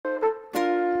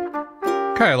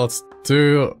Okay, let's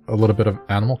do a little bit of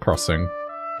Animal Crossing.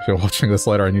 If you're watching this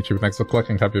later on YouTube, thanks for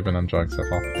clicking. Hope you've been enjoying so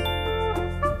far.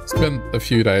 It's been a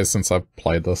few days since I've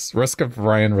played this. Risk of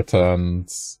Rain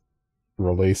returns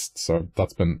released, so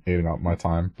that's been eating up my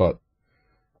time, but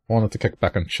I wanted to kick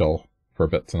back and chill for a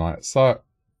bit tonight, so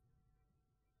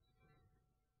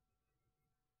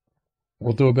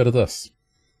we'll do a bit of this.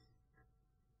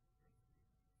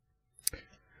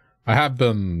 I have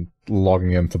been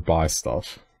logging in to buy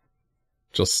stuff.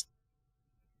 Just,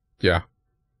 yeah.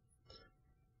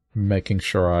 Making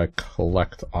sure I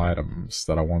collect items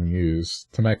that I want to use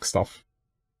to make stuff.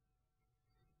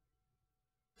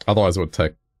 Otherwise it would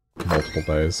take multiple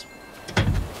days.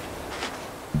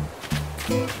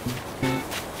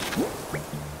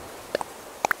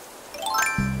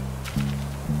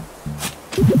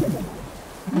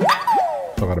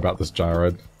 Forgot about this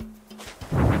gyroid.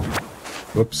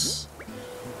 Whoops.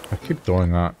 I keep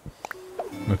doing that.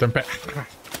 No, don't bet.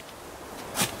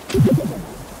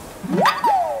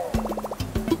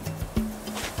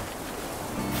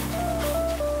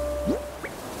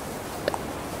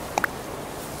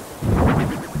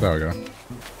 There we go.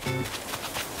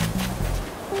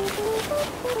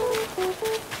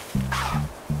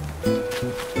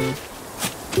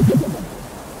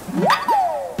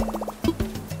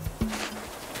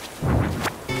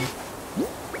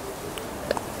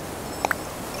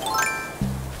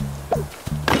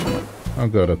 Oh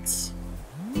good, it's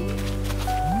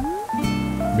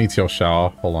meteor shower.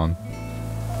 Hold on.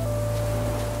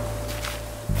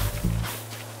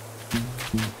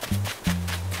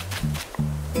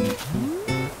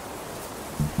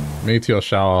 Meteor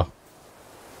shower.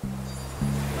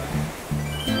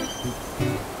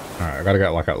 Alright, I gotta get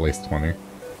like at least 20.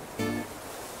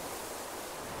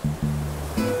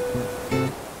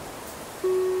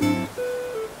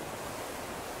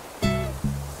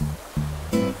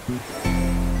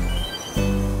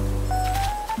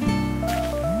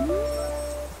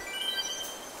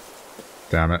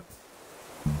 Damn it.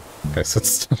 Okay, sit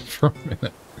still for a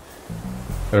minute.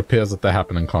 It appears that they're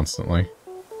happening constantly.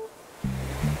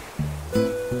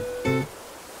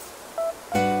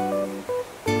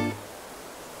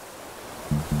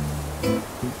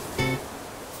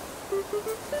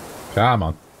 Come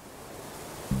on.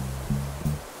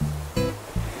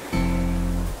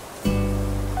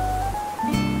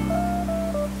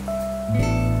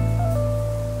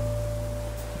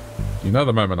 You know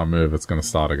the moment I move, it's gonna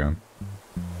start again.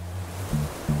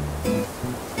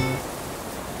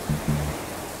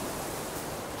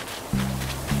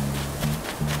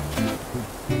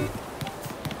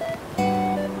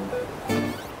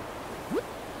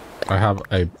 I have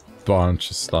a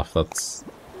bunch of stuff that's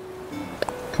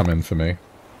come in for me.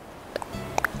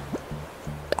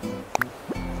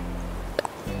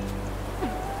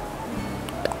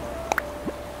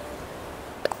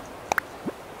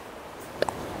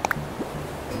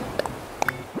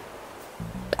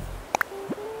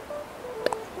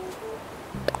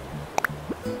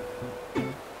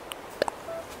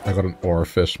 I got an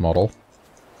oarfish model.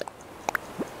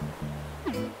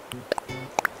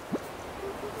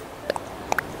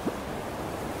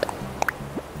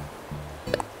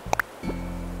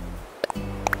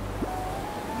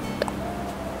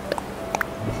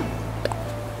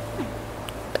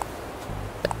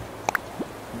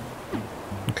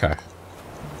 Okay.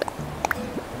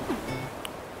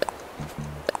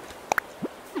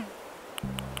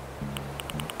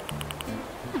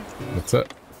 That's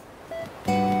it.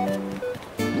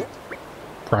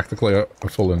 Practically a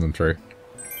full inventory.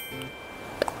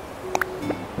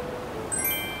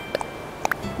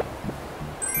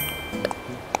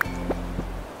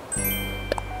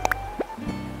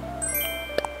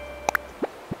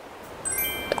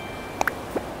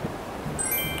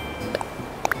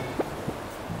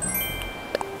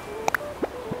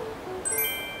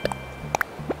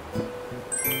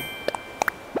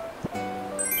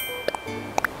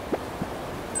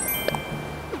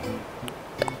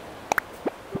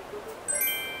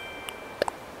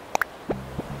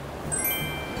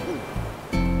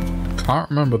 I can't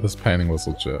remember this painting was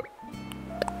legit.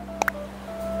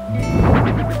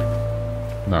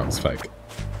 No, it's fake.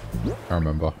 I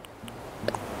remember.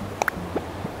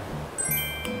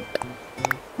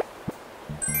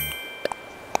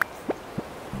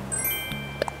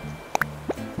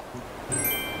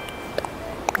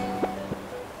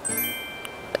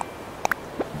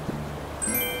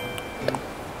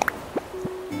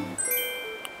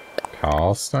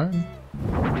 Carlstone?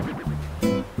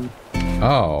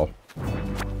 Oh.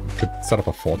 Could set up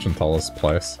a fortune teller's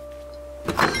place.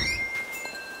 Okay,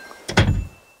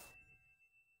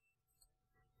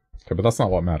 but that's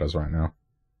not what matters right now.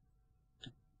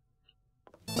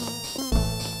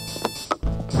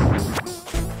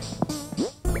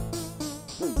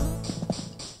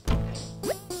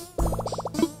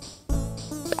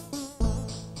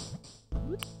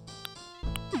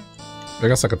 I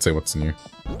guess I could say what's new.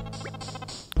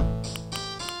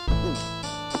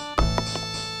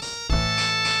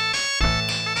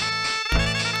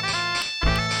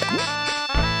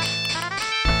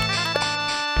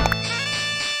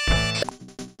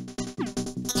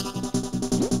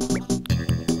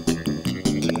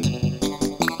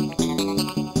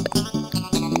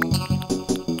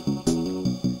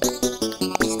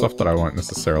 Stuff that I won't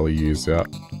necessarily use yet.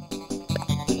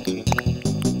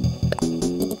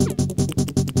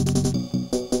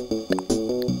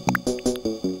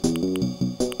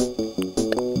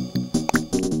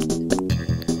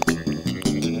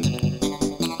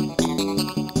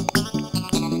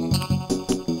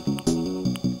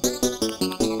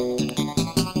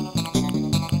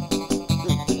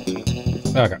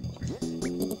 Okay.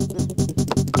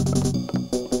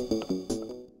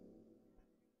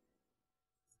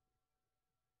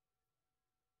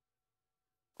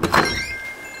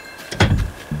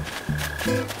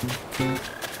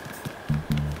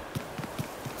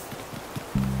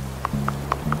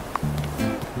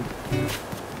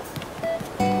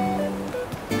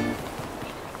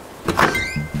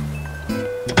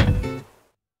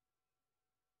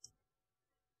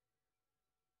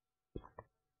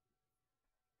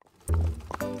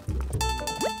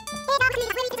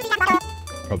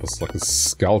 Oh, this is like a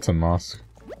skeleton mask.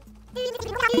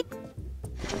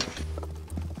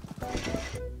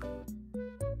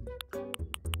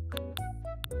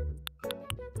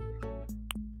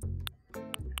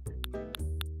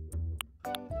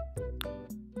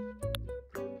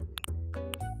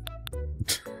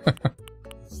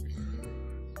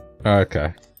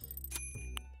 Okay.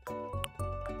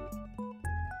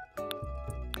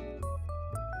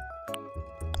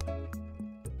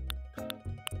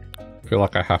 I feel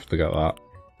like I have to get that.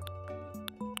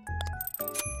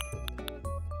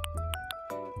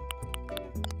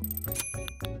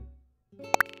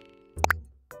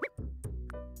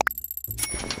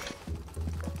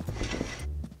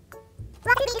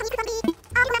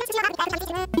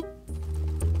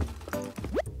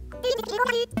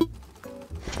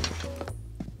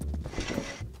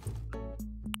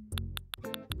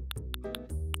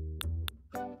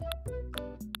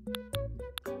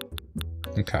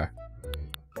 Okay.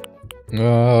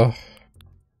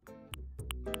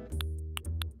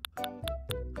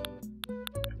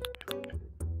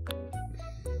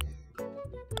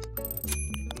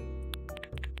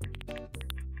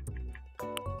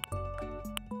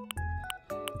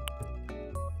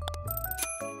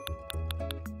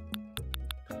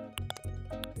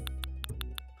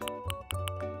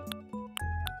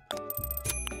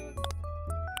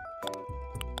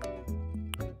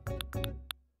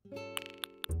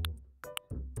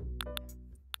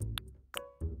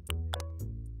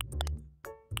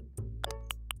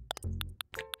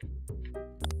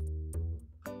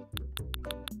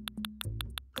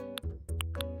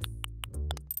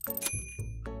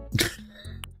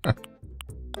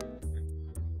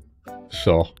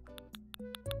 Sure.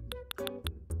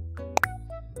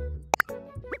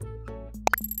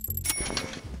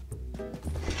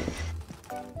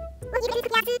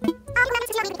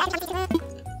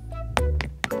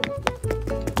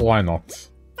 Why not?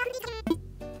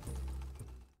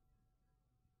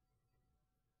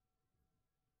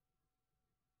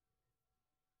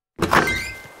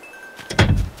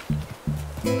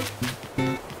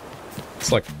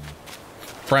 It's like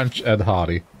French Ed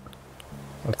Hardy.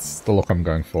 That's the look I'm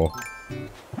going for.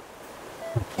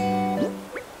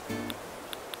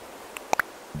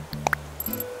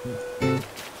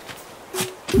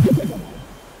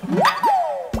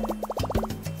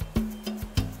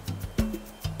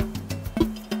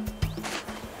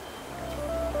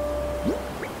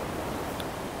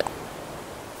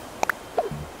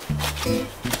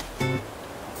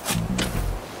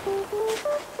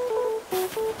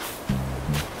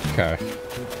 Okay.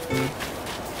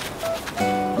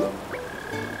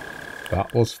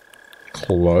 That was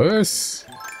close.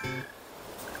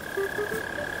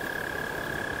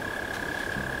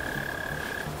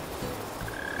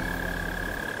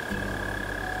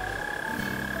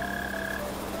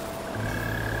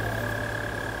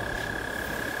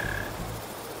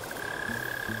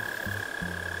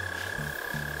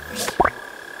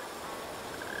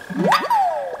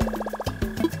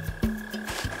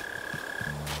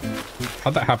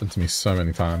 How'd that happen to me so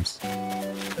many times?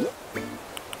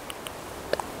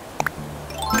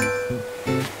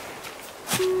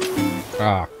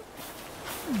 Ah.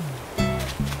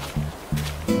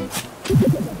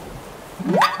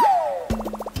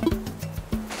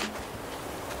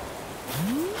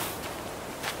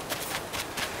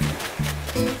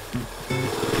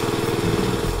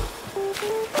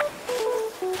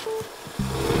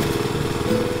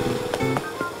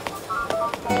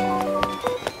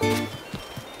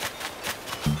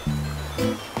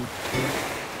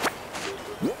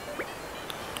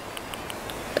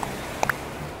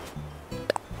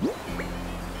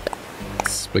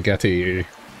 Spaghetti.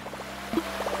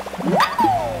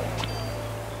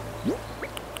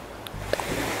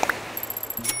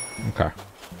 Okay.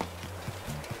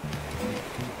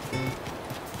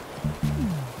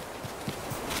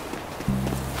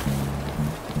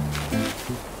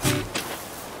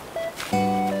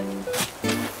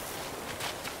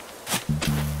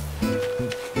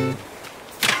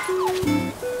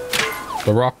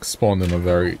 The rock spawned in a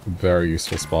very, very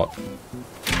useful spot.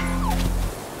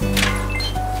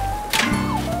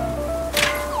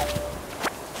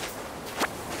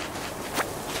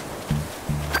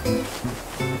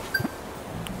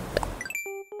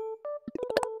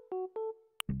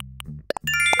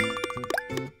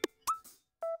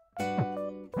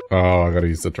 Oh, I gotta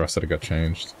use the dresser to get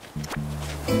changed.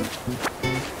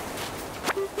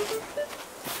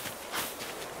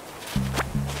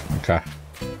 Okay.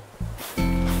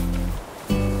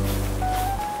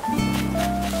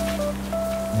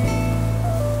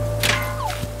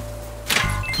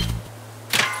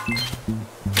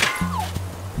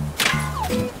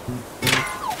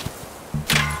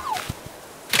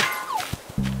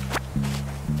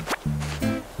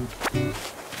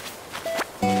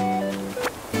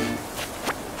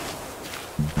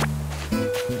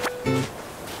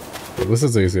 This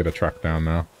is easier to track down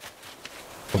now.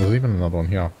 Oh, there's even another one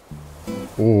here.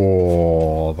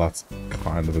 Oh, that's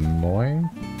kind of annoying.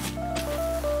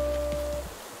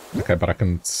 Okay, but I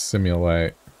can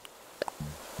simulate.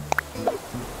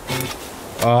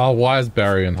 Why is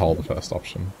bury and hold the first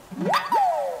option?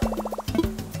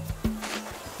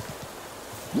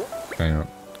 Hang on.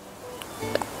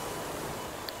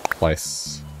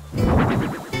 Place.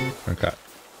 Okay.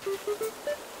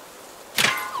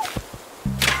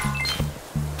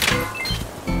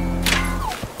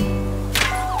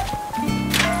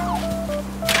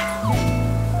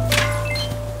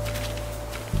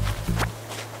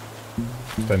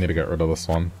 I need to get rid of this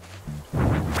one.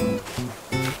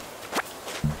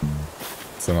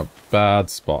 It's in a bad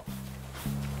spot.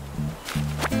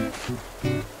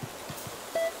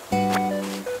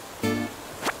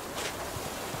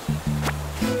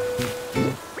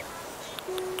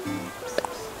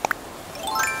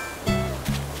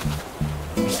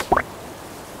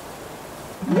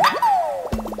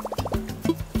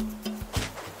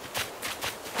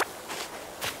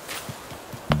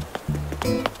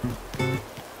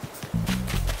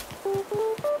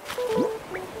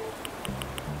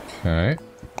 Okay.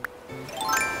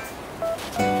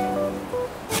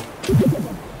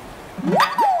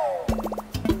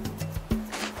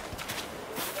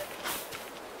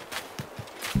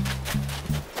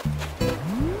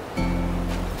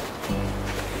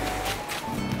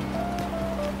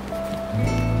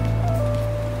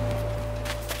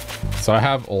 So I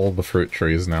have all the fruit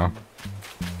trees now.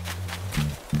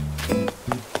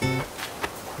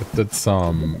 It did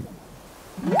some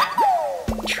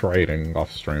trading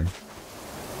off stream.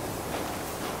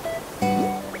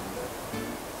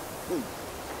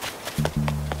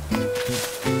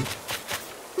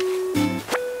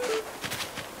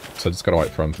 So I just gotta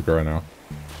wait for them to grow now.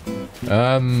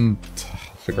 And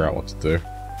figure out what to do.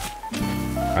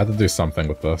 I had to do something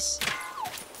with this.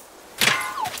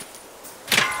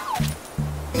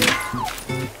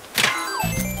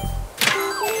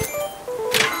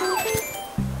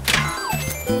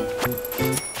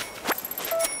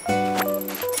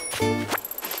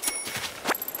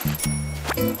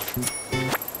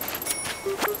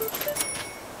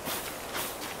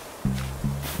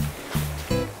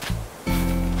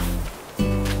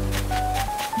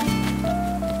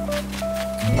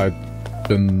 I've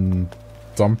been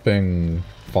dumping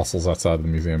fossils outside of the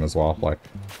museum as well, like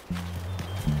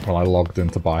when I logged in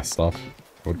to buy stuff,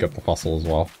 I would get the fossil as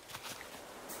well.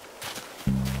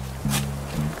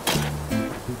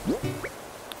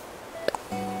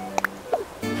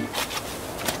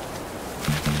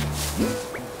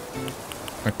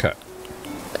 Okay.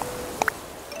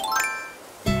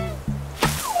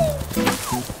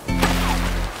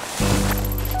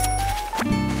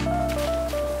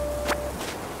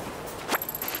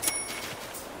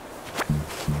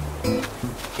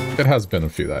 It has been a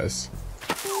few days.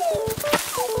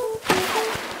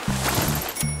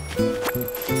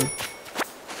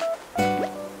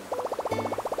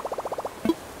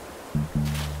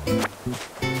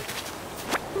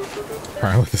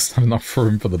 Apparently there's not enough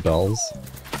room for the bells.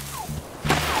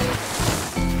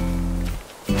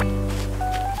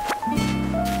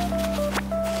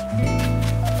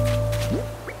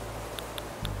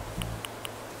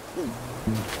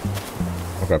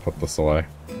 I'll go put this away.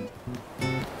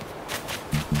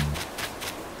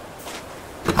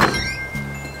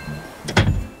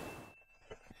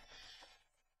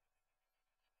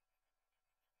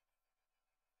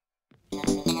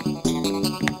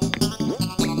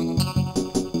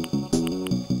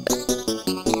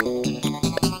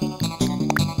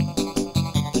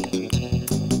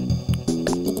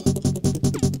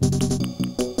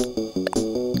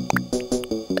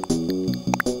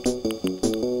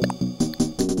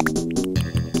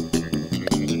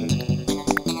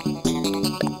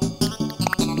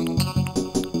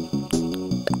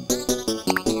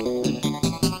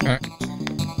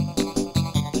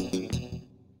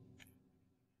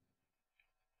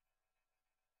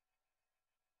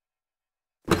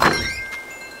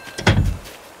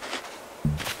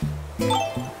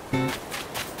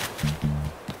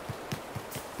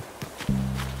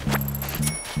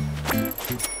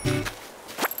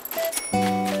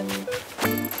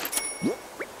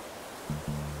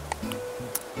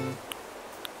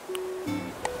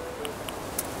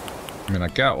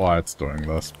 get why it's doing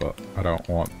this, but I don't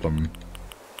want them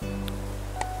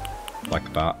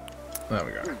like that. There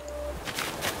we go.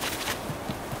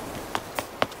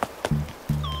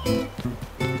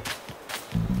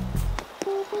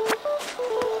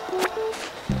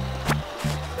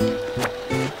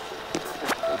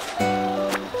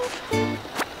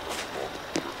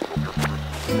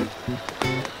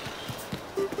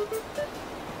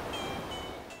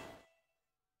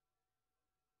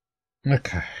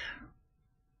 Okay.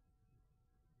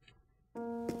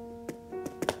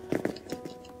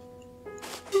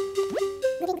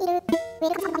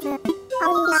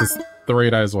 This is 3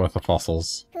 days worth of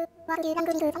fossils.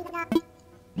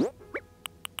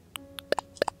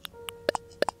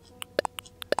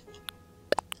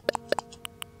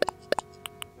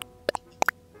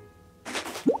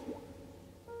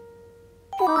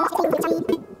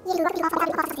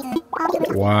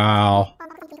 Wow.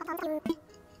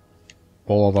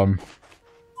 All of them.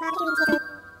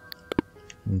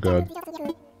 Good.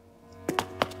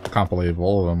 Can't believe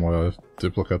all of them were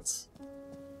duplicates.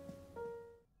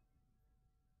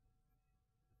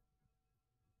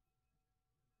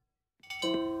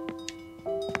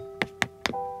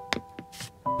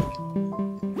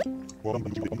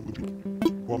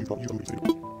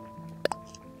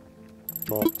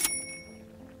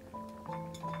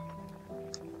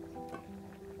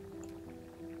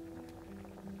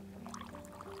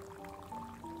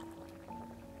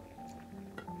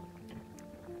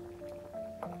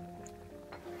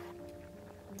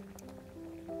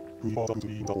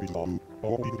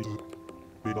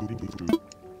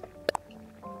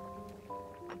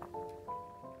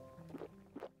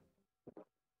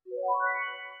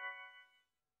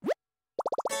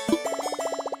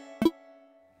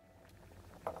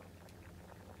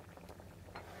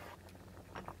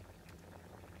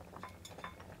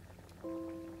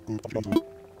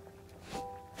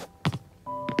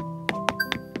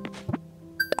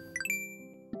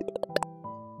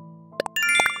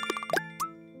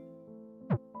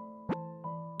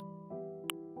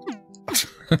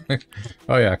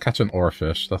 Oh yeah, catch an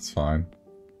oarfish, that's fine.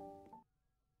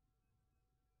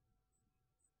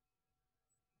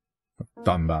 I've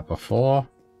done that before.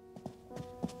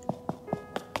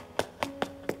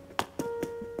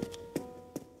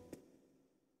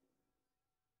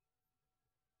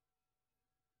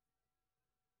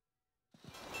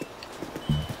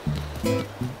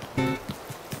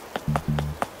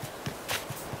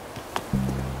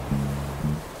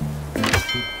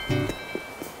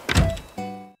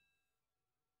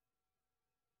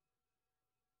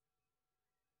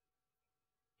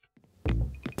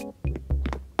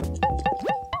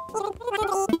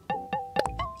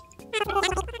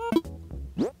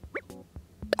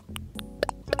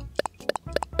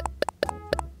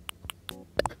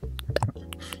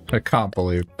 I can't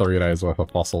believe 3 days worth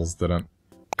of fossils didn't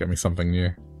get me something new.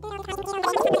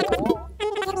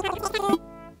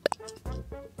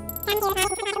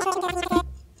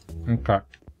 Okay.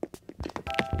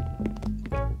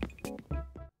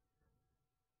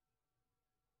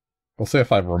 We'll see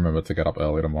if I remember to get up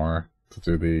early tomorrow to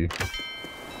do the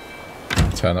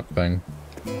turnip thing.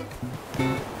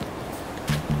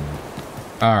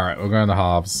 Alright, we're going to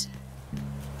halves.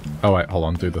 Oh wait, hold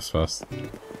on, do this first.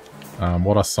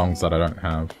 What are songs that I don't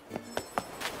have?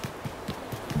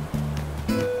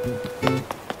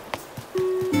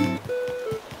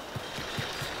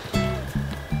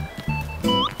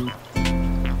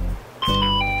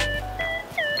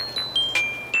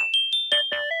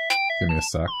 Give me a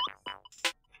sec.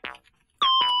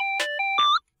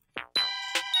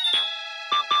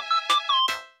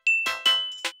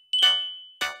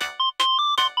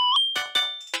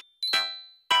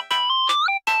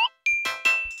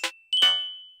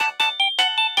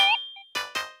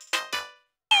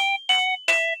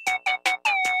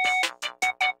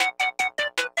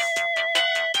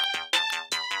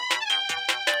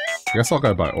 I guess I'll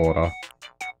go by order.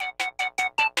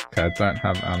 Okay, I don't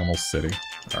have Animal City.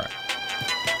 Alright.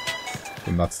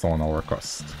 Then that's the one I'll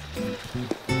request.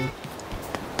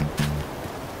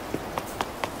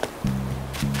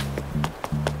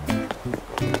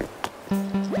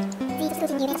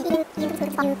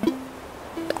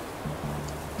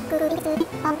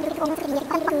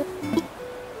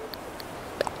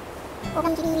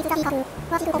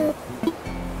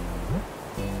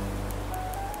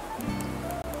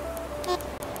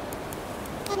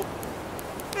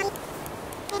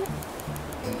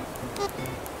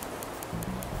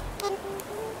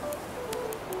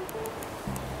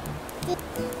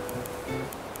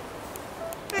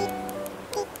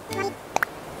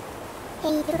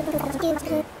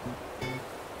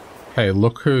 Hey,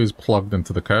 look who's plugged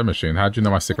into the code machine. How'd you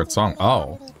know my secret song?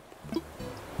 Oh.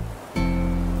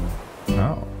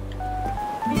 Oh.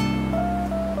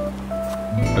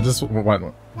 I just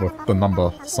went with the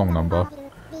number, song number.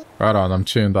 Right on, I'm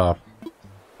tuned up.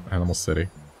 Animal City.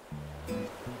 I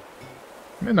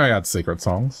didn't know you had secret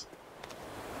songs.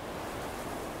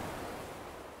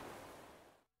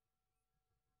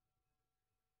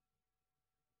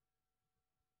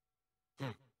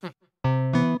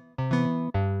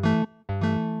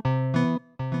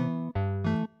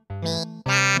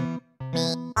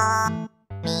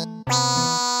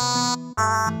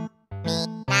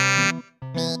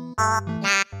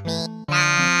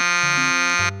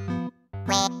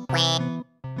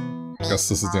 Guess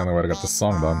this is the only way to get the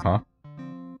song done, huh?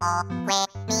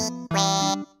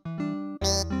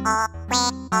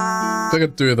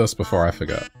 Figured do this before I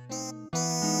forget.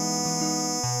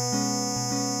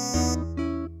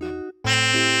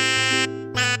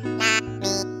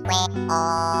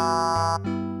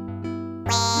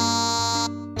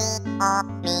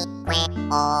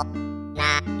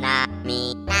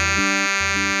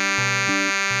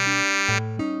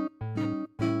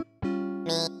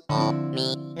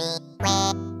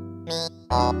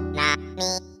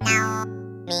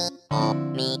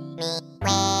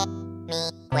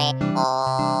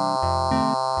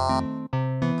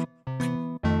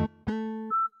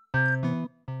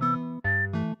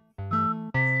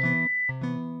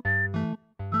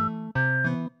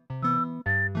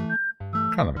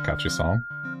 Kind of a catchy song.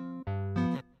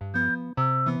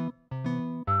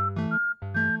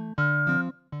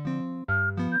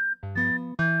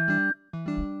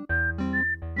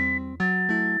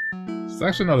 It's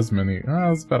actually not as many.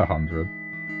 It's about 100.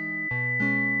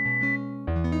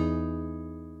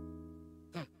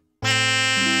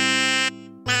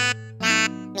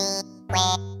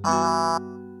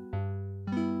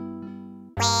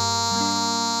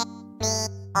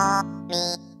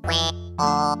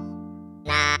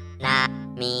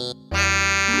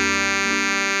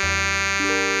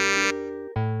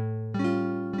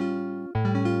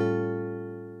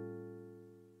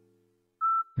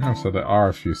 Oh, so there are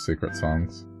a few secret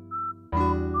songs.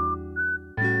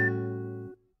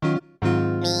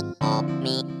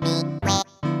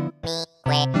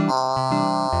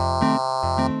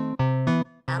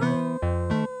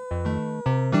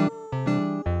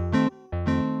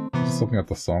 Just looking at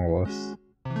the song list.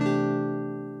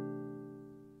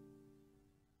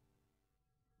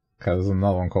 Okay, there's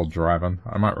another one called Driving.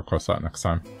 I might request that next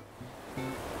time.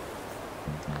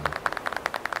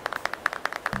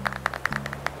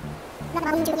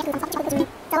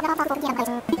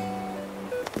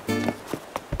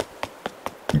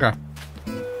 Okay.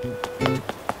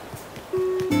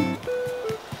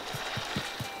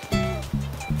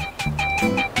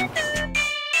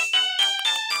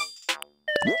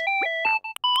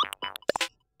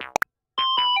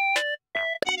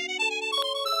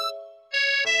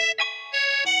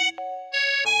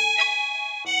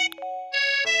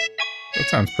 That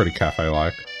sounds pretty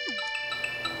cafe-like.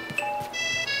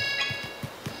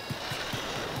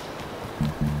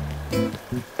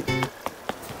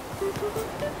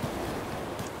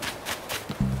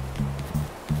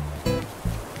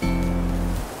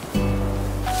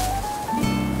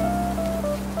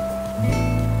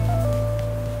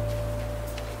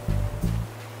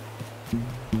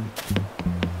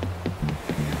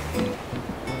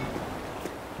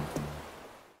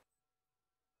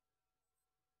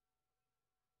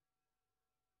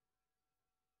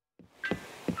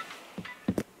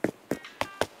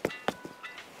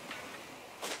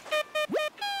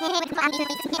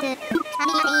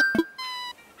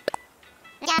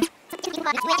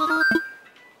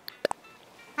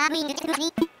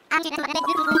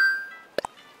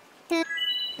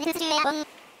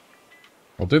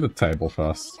 We'll do the table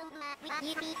first.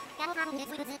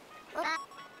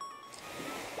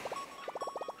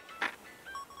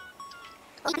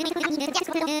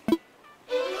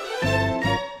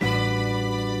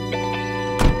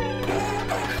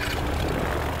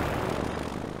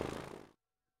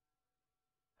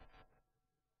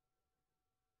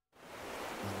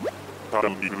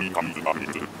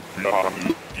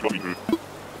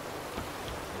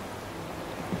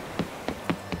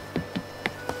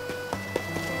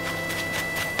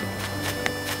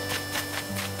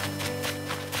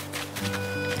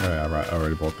 Oh yeah, right, I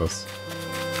already bought this.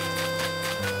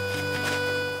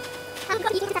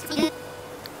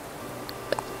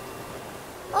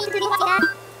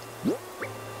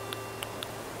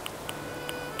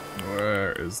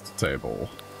 Where is the table?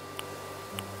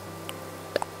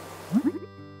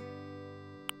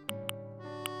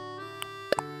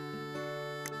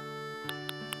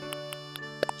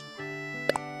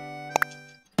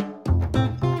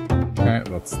 Okay,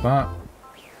 that's that.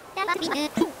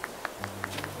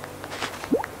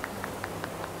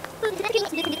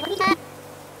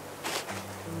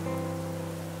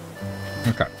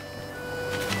 Okay.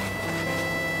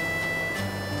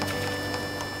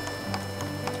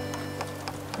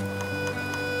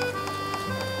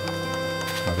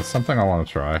 Now, there's something I want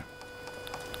to try.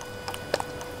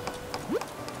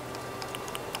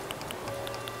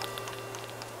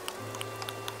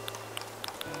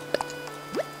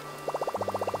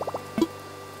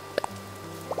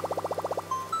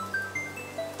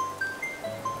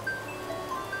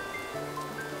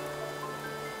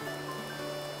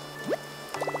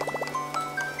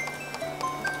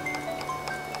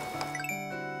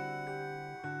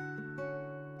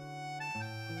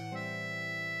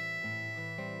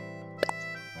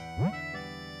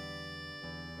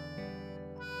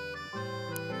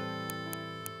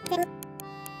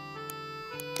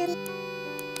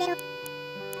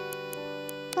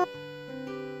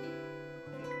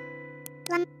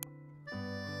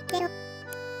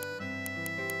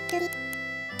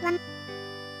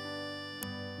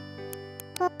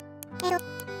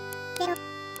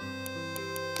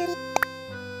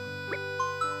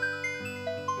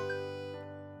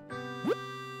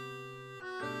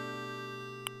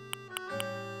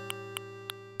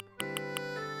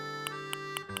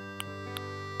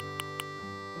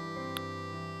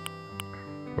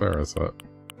 Where is it?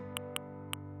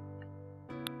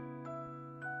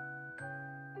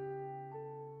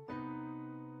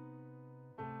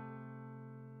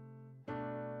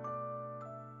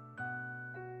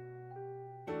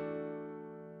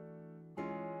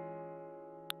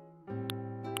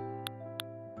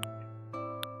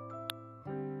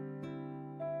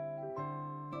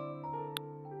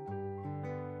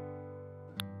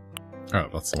 Oh,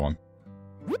 that's the one.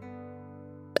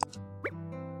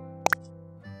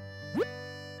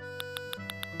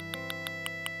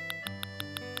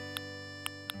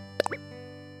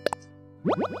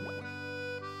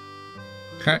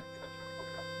 Okay.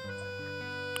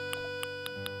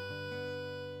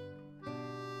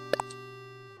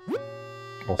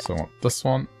 Also want this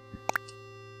one.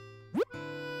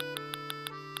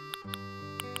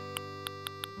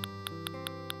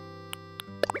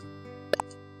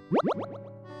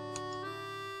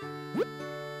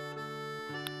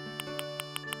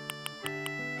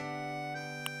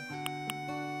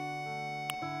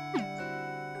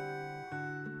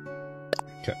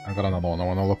 Okay, I got another one I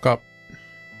want to look up.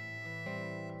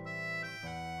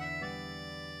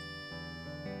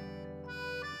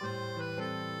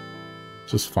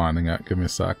 Just finding it, give me a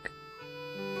sec.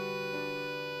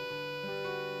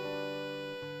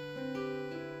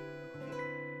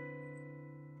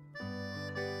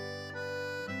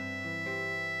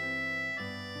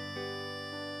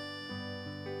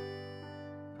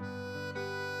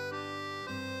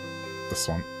 This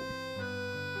one.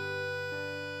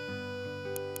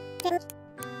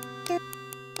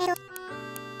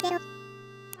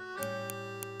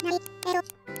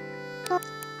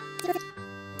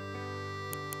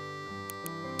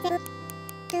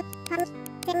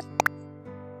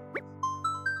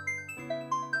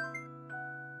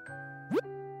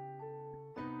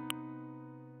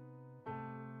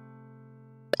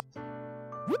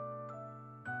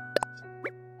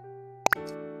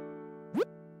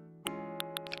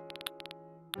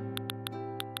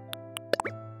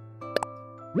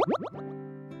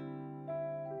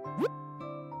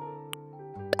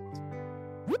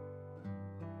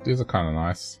 These are kind of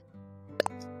nice.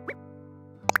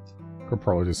 Could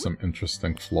probably do some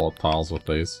interesting floored tiles with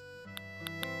these.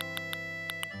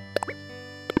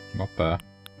 Not there.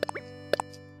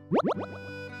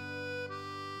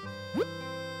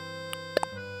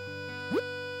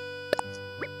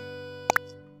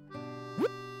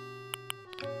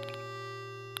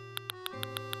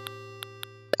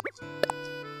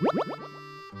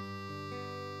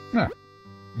 Yeah.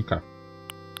 Okay.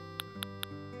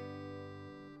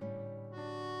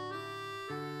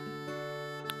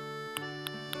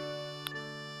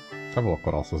 Let's have a look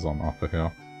what else is on offer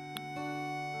here.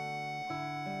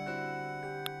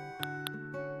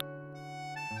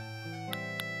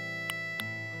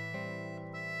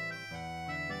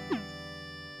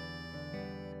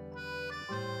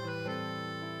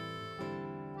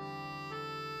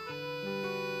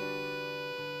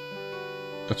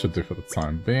 That should do for the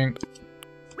time being.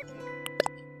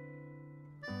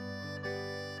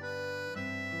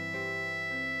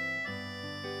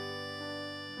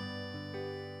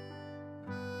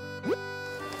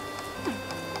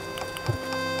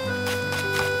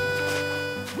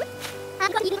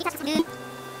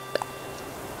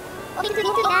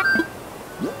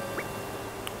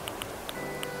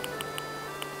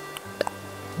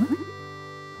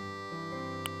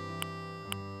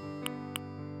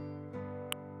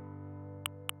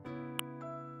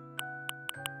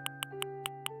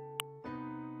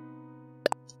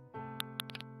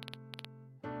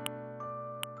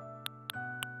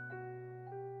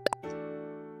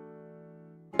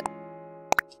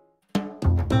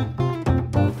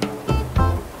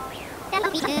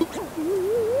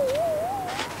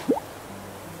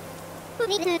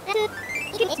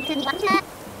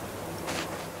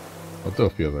 I'll do a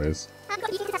few of these.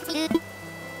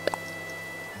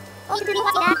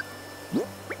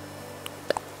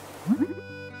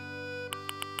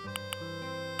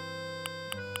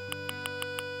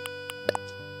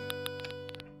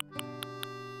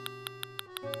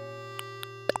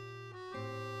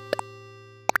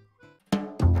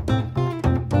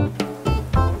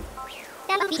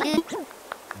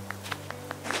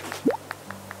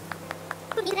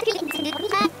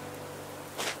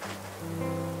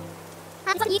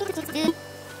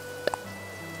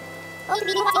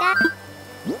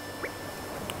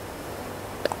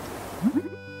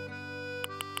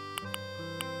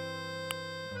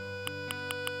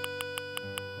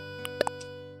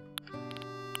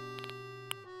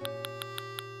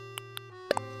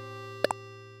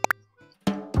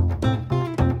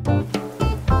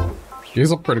 These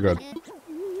look pretty good.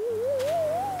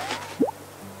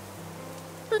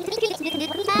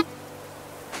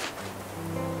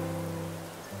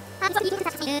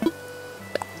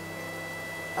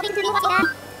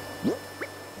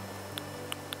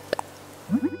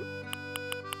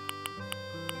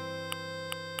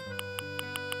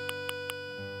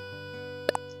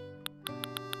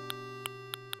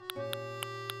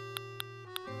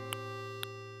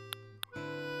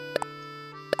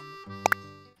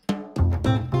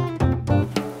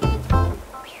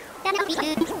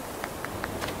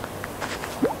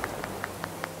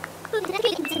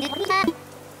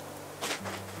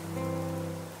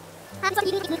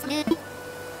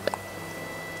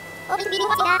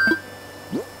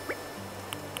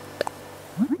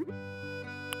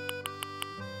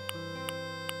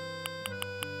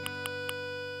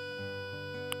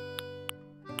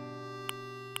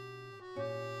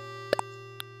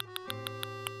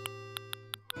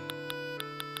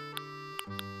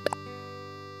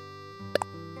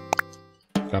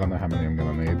 I don't know how many I'm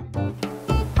gonna need.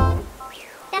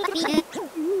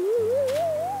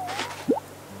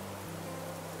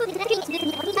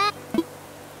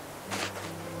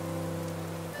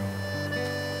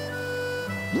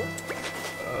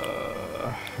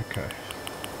 Okay.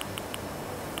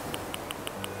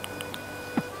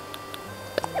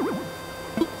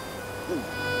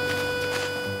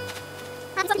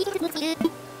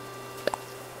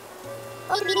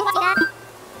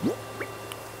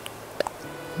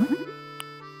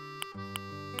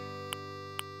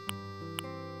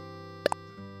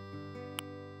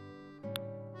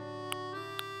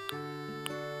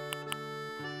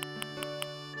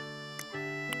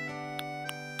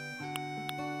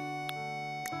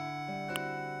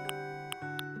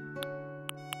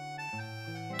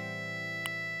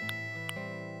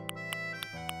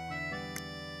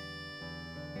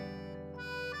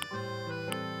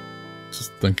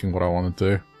 Just thinking what I want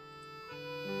to do.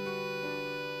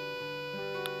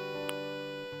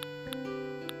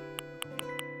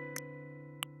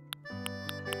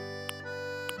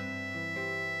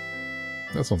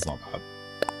 This one's not bad.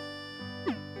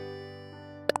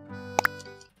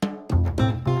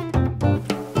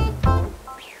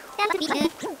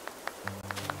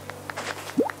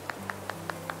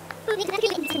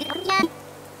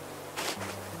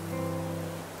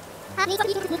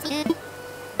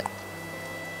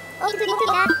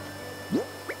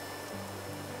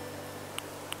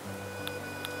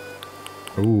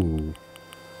 Ooh.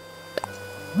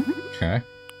 Okay.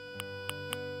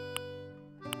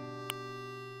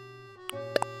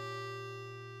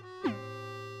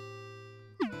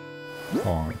 Hold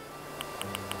on.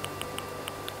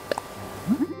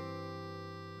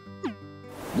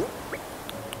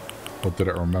 Or did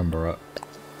it remember it?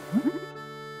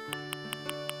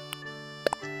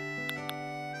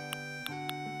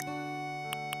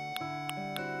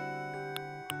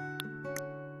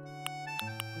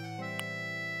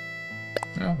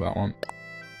 Yeah, that one.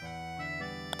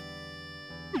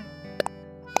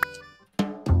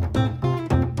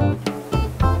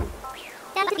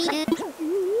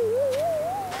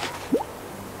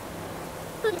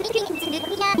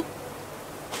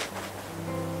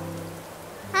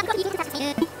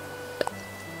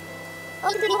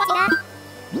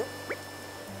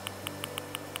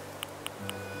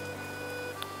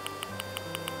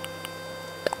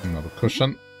 Another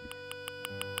cushion.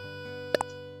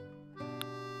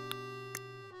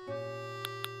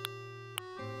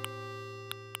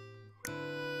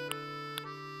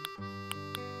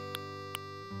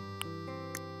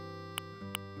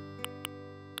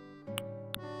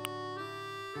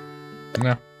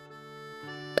 Yeah.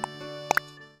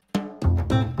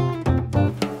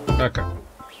 Okay.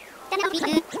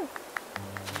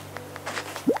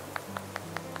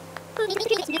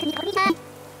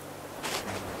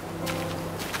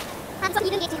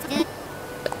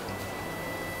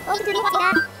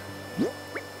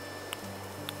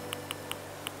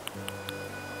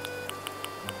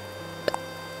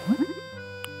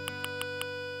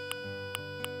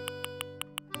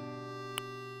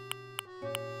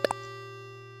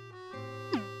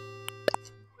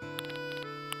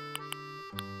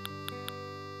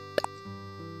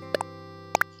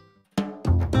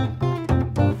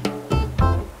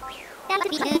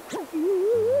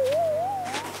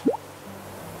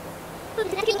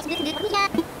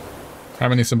 How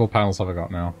many symbol panels have I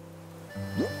got now?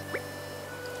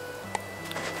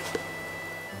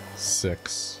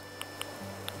 6.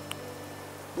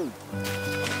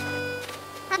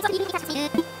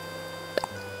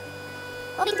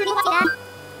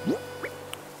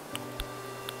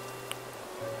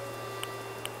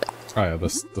 Oh yeah,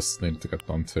 this needs to get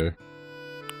done too.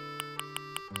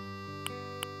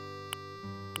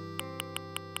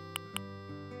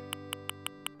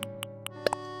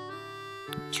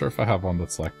 Not sure if I have one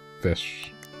that's like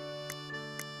fish.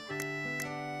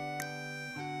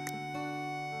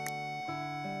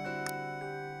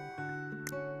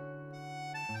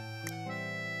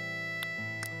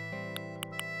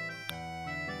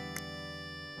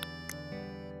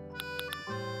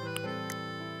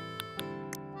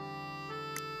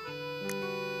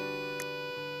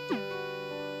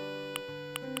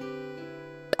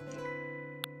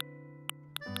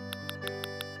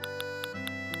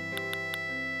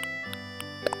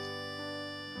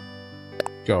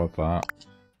 Go with that.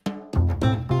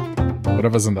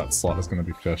 Whatever's in that slot is going to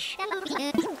be fish. I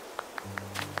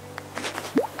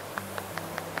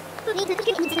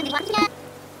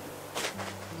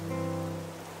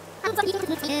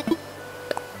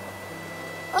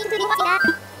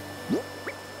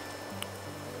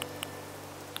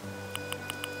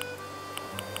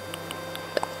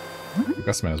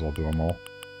guess I may as well do them all.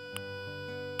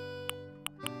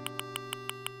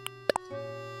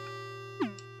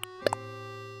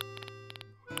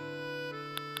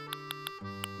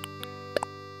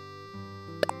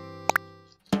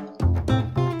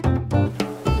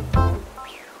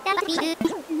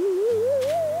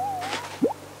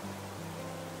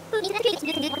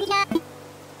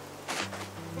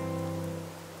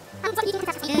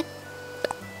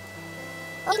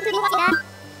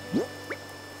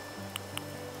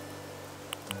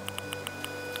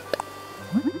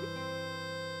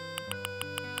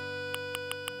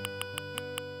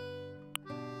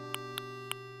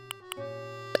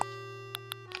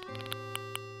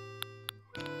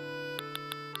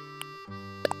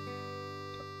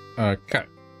 Okay.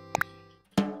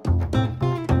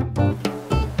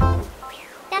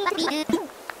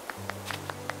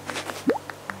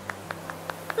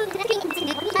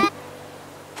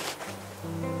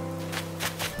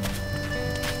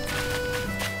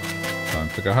 Time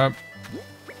to go home.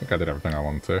 I think I did everything I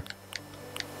wanted to.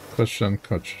 Cushion,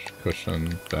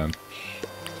 cushion, bench,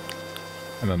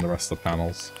 and then the rest of the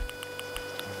panels.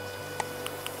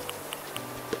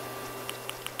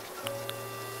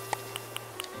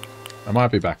 I might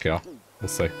be back here. We'll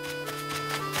see.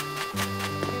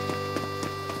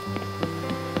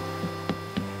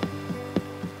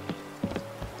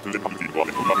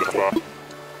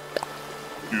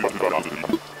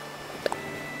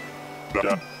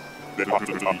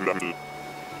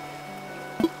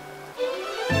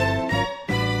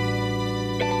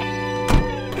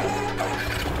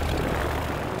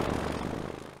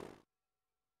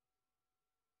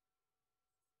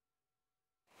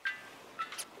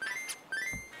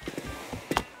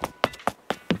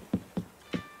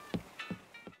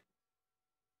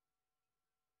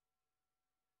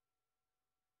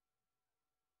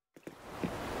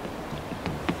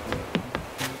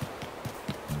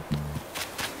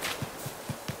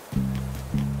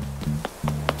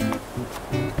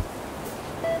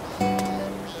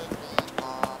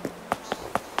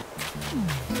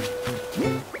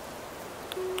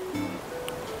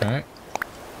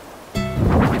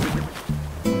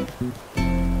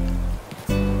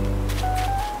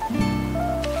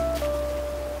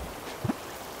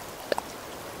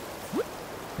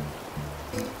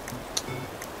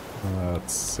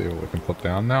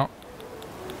 Down now.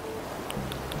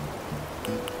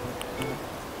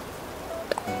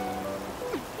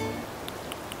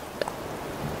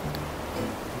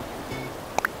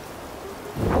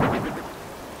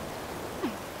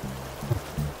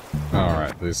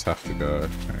 Alright, these have to go.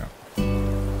 Hang on.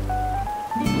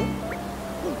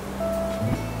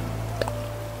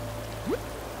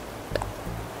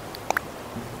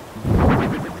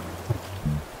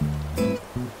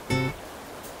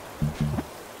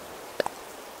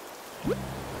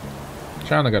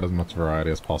 Trying to get as much variety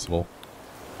as possible.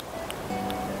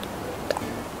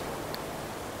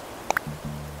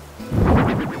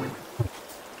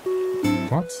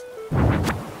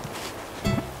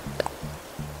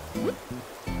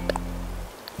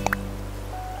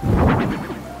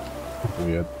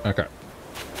 Weird. Okay.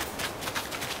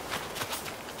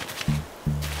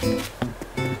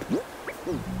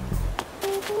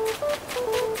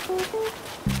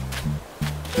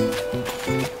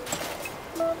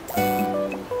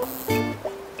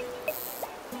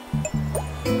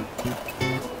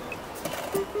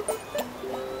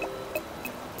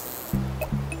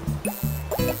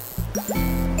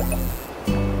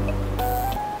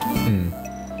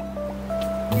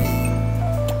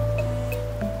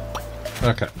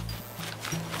 Okay.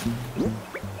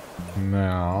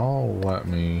 Now, let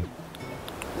me...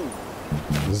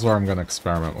 This is where I'm gonna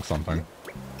experiment with something.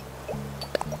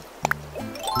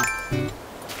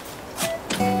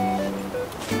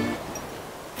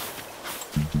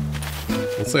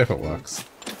 Let's see if it works.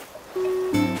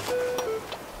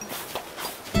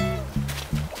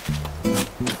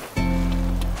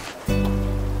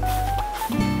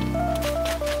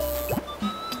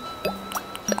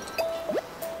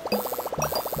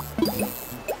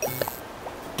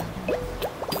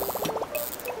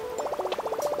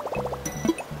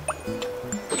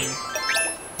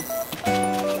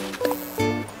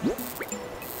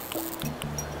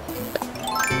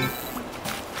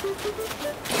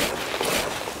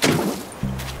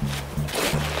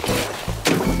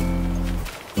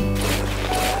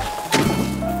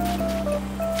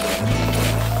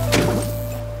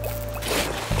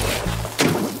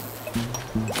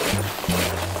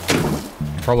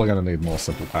 Probably gonna need more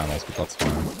simple panels, but that's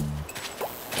fine.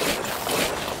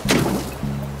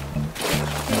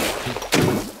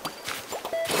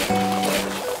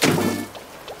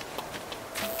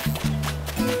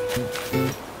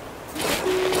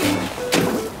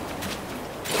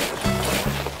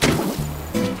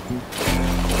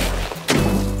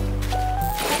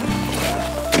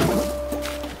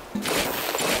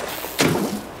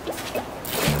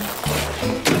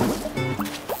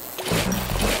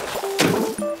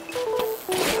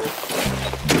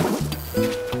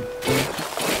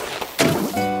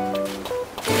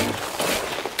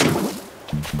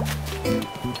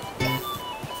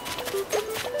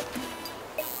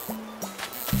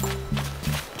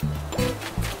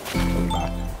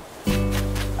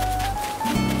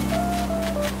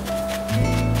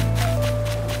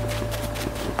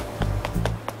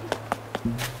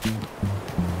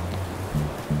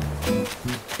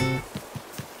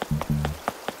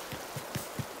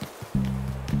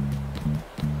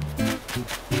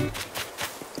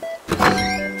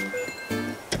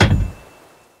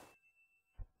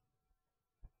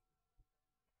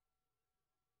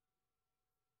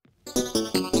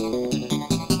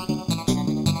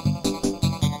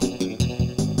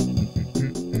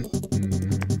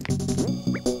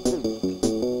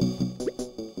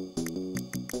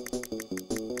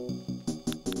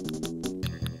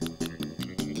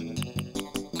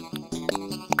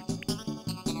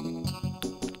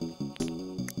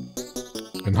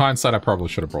 In hindsight, I probably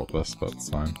should have brought this, but it's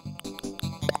fine.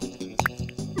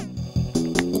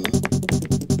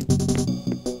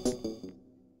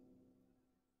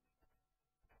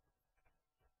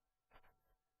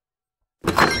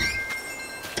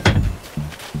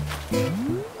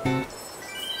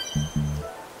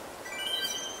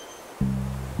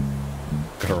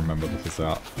 Gotta remember this is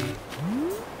out.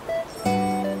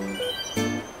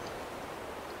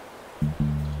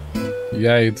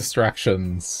 Yay,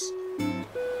 distractions.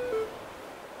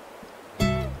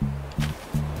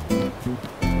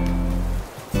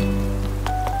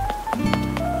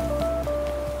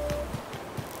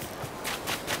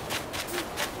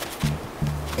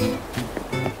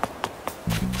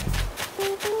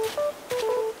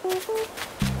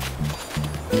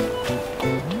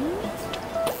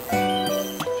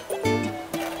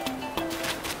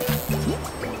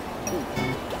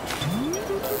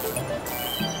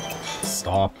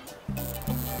 Stop.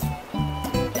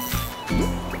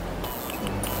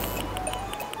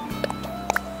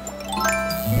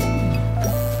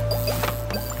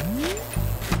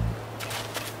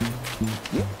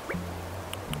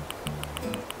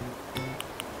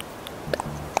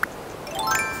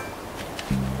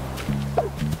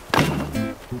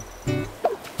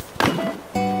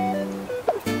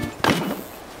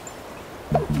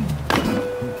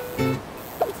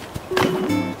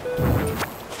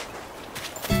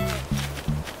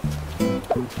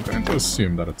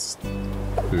 Assume that it's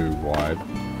too wide.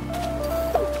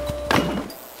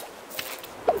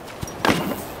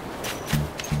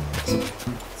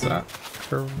 Is that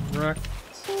correct?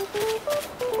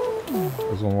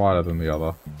 There's one wider than the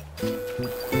other.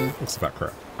 Looks about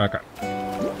correct. Okay.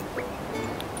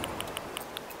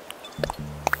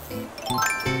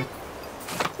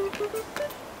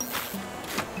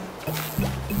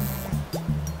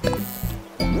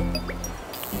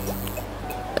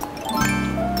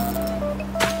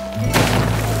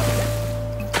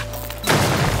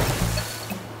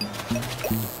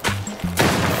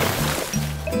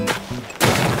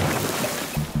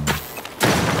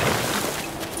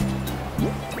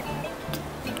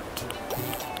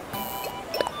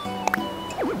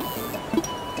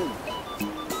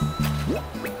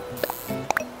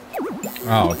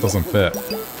 Oh, it doesn't fit.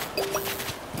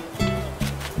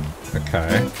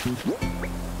 Okay.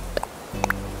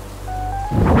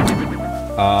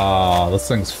 Ah, this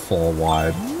thing's 4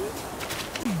 wide.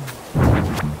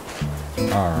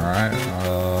 Alright,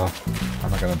 how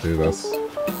am I gonna do this?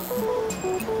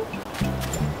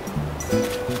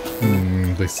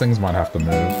 These things might have to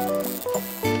move.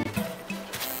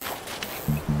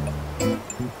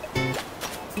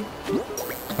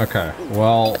 Okay,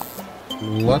 well,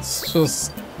 let's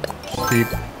just keep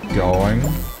going.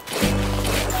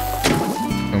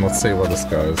 And let's see where this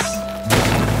goes.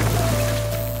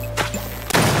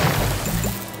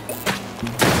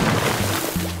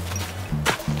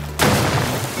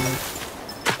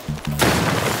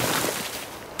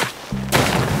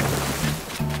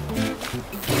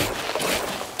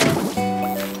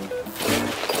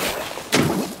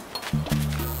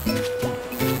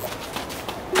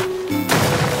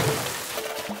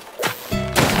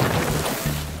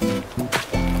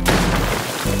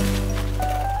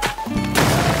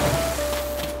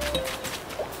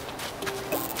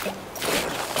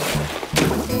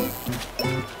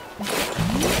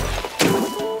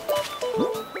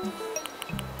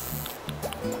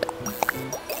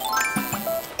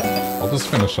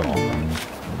 Finish it off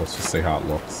and let's just see how it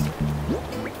looks.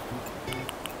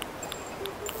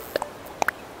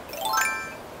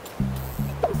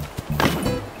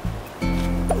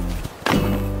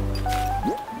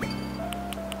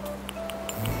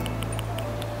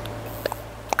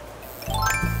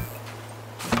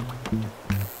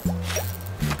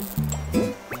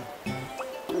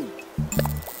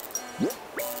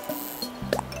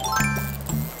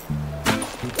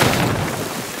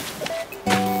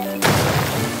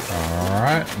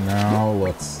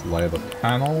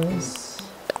 Panels.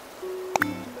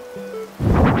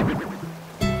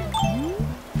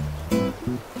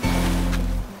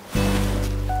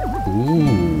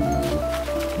 Ooh.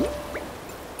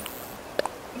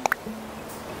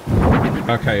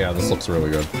 Okay, yeah, this looks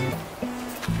really good.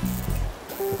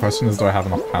 The question is, do I have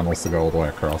enough panels to go all the way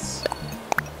across?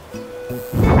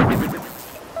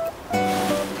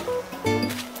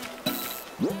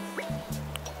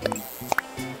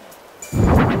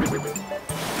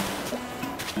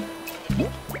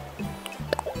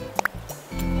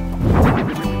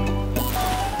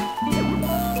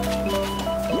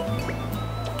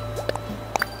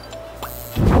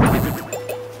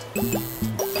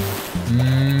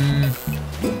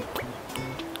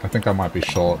 I might be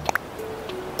short.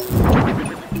 Yeah,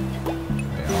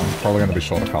 I'm probably going to be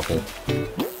short a couple.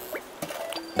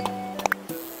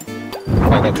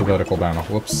 Oh, that's a vertical banner.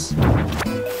 Whoops.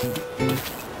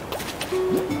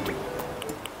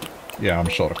 Yeah, I'm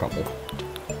short a couple.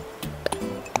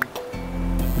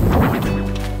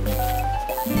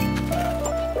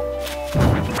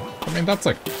 I mean, that's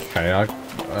okay.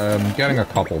 I'm getting a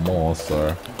couple more,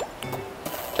 so...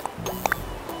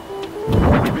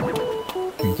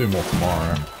 do more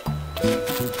tomorrow.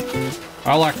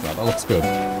 I like that. That looks good.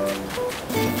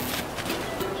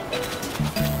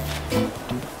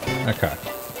 Okay.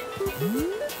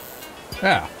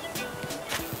 Yeah.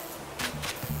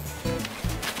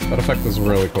 That effect is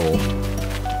really cool.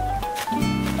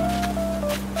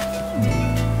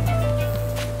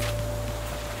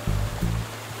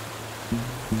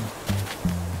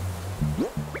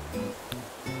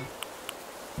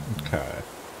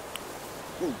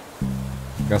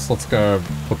 Guess let's go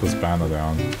put this banner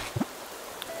down.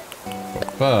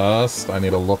 But first, I need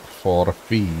to look for a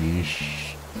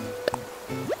fish.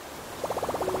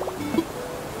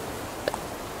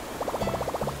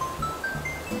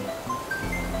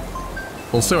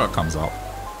 We'll see what comes up.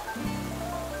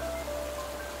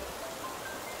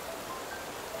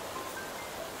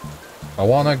 I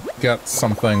want to get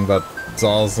something that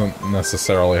doesn't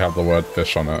necessarily have the word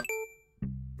fish on it.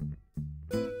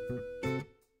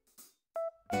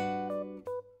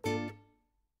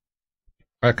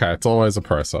 Okay, it's always a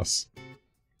process.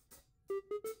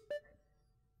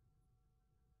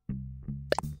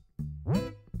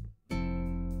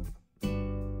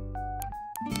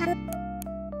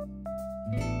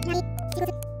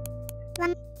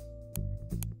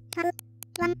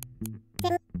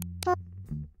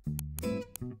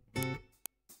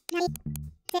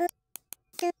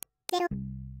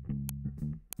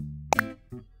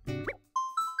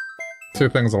 two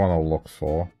things I want to look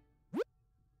for.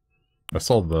 I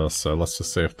saw this, so let's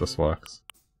just see if this works.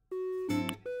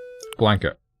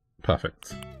 Blanket.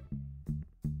 Perfect.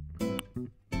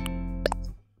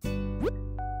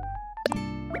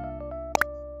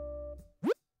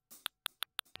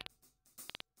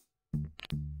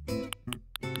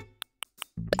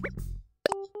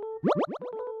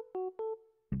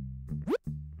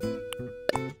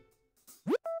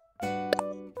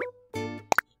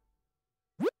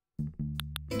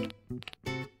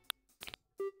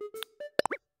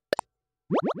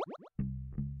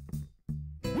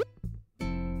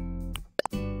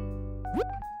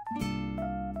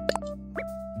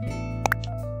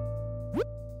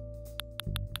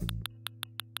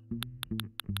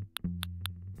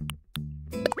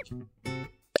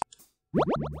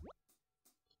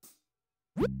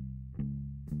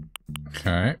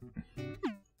 Okay.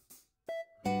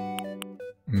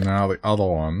 Now the other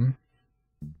one.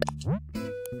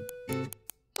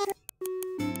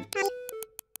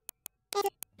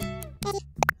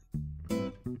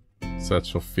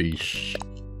 Search for fish.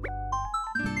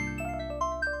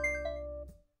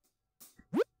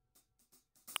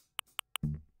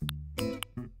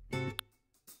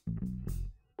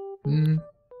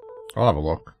 I'll have a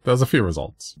look. There's a few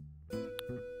results.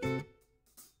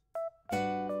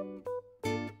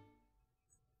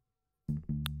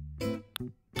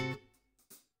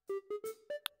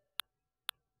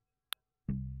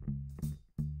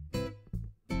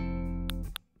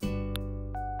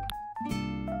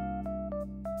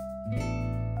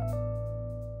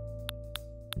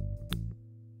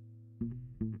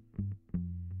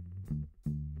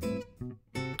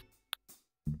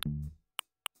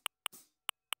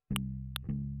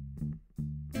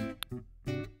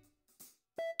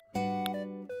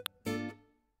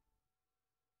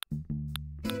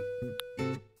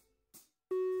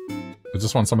 I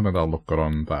just want something that'll look good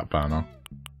on that banner.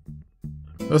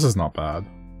 This is not bad.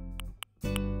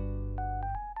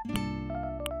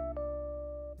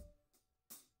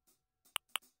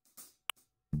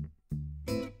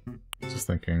 Just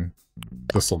thinking,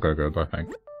 this'll go good, I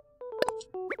think.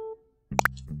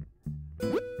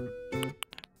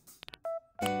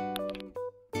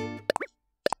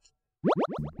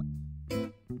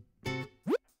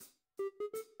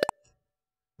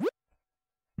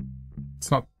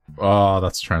 It's not... Oh,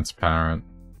 that's transparent.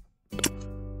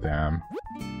 Damn.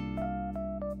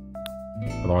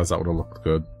 Otherwise that would have looked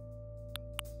good.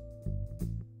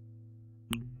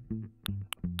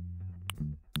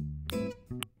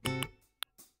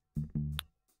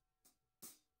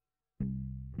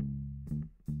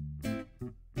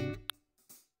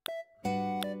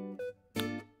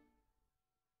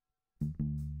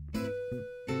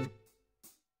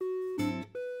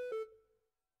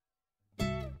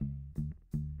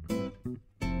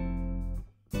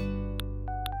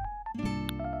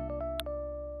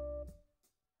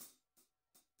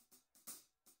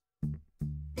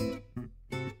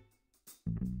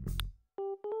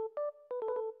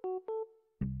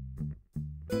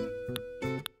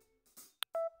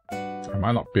 I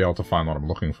might not be able to find what I'm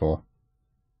looking for.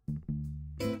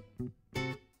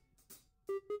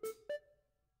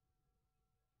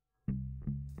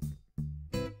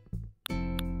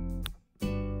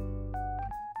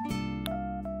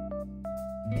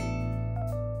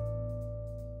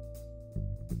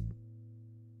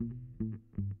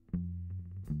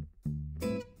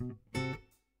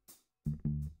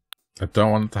 I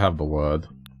don't want it to have the word.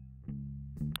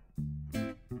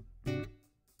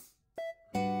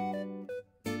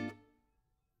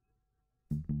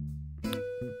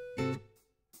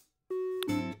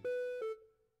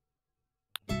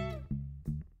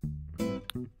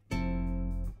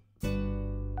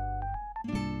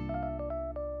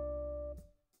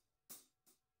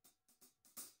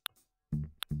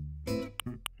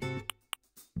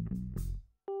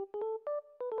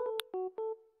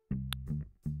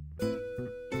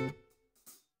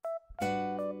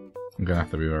 I'm gonna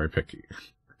have to be very picky.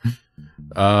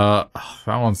 That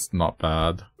one's not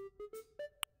bad.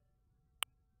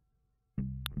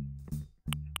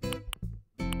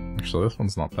 Actually, this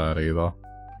one's not bad either.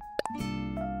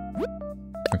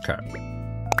 Okay.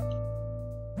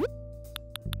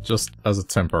 Just as a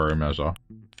temporary measure.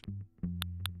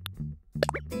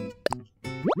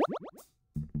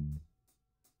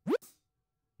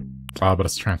 Ah, but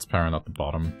it's transparent at the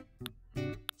bottom.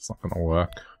 It's not gonna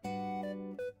work.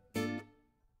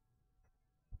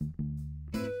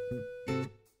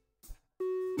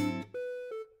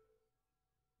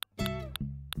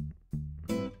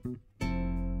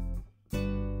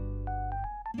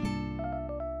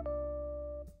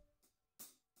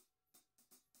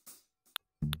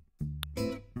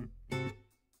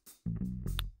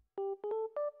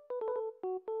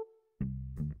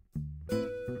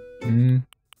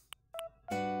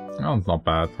 That one's not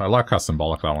bad. I like how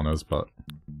symbolic that one is, but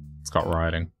it's got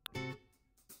writing.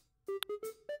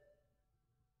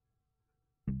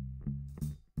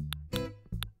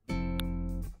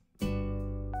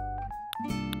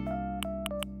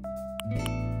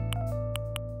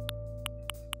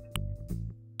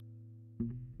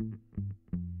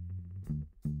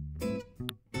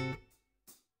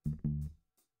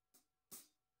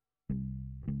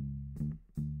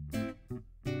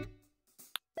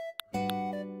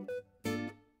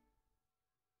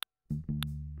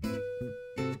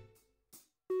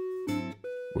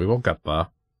 We will get there.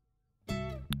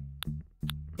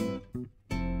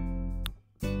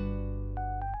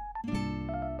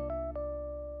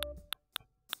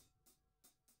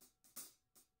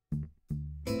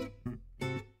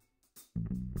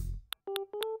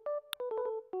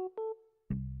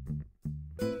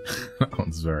 That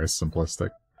one's very simplistic.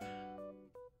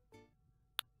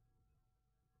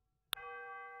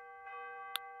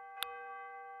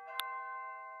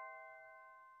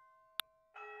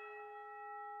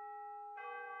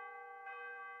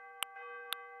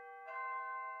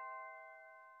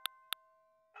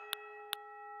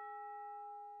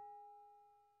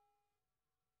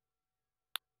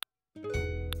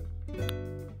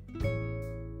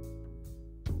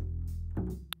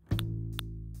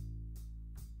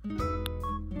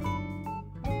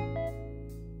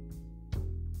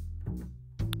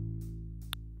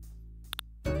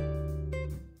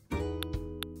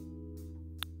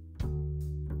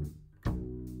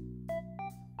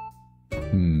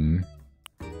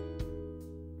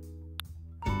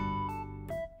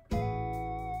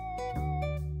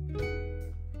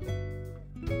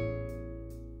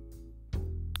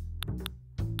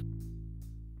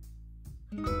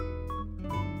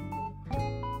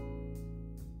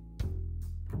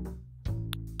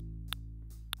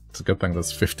 It's a good thing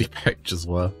there's 50 pages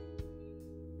worth.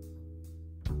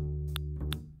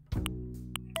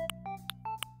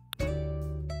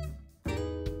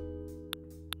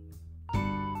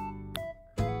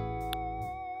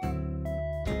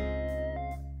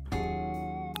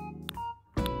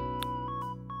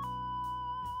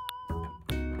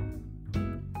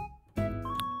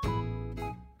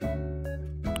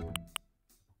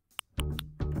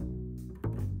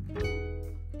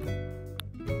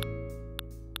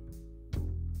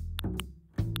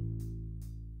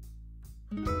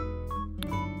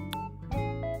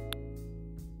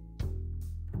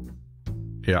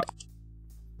 Yeah.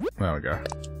 There we go.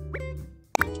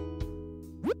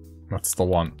 That's the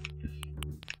one.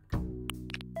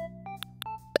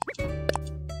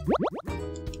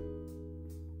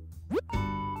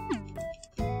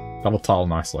 That'll tile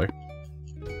nicely.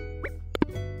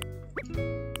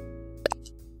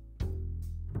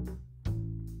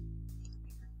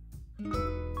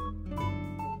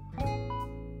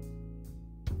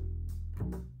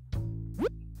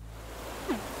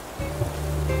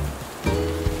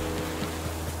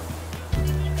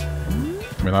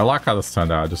 I mean, I like how this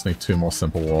turned out. I just need 2 more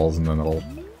simple walls and then it'll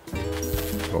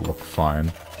look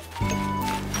fine.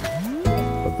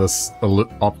 But this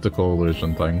optical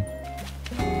illusion thing,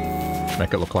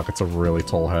 make it look like it's a really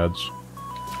tall hedge.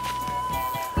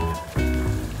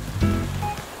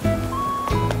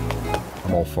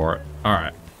 I'm all for it.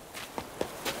 Alright.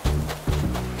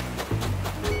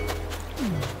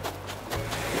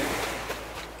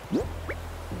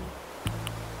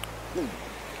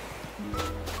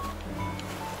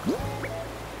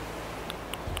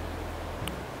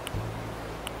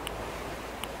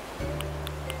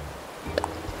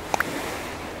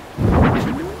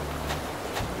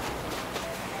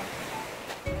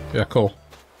 Yeah, cool.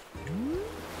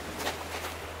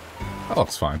 That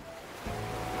looks fine.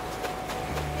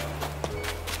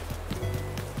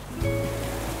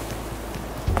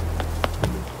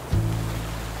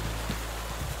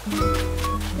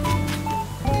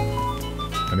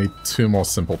 I need 2 more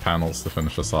simple panels to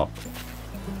finish this up.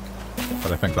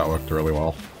 But I think that worked really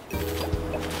well.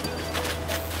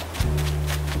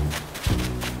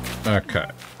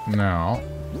 Okay, now...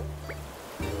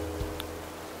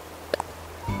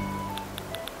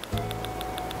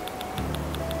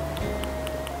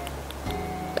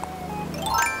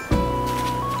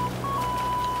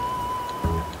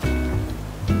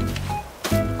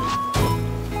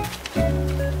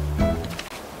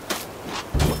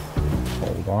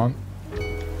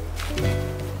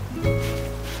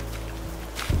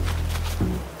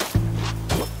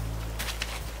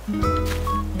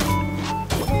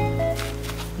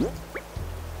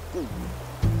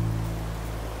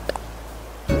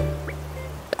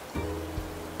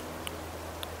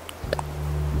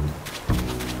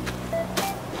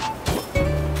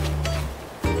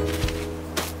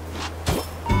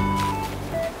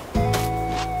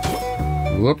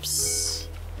 Whoops.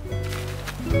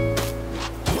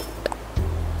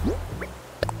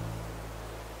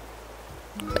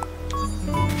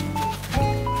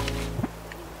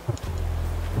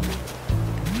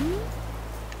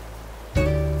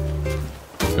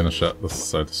 Finish it. This is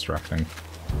so distracting.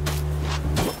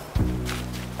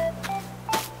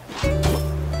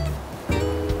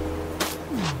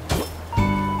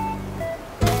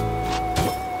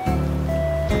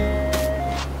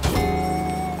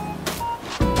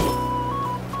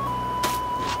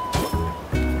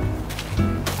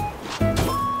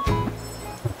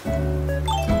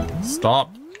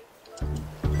 Stop!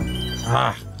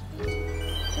 Ah!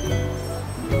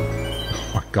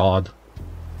 Oh my god.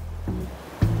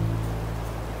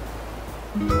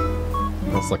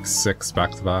 That's like 6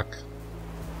 back to back.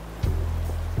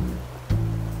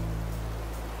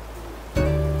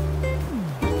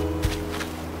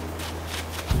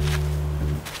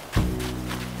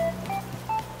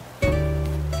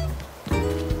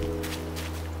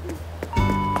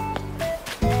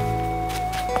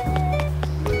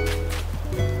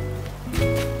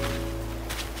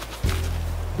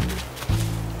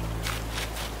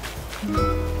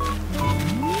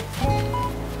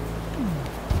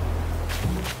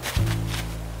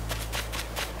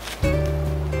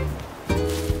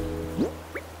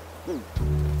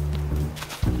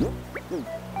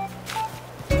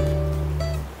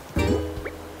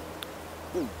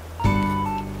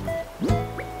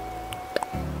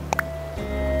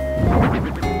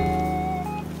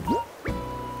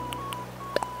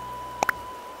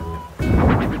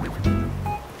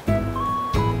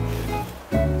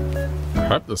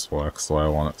 I hope this works the way I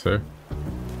want it to.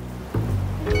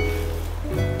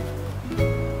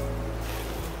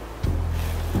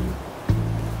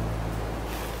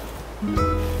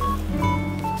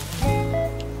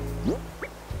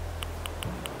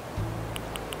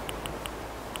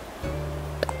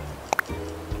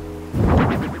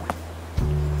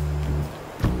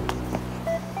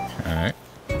 Okay.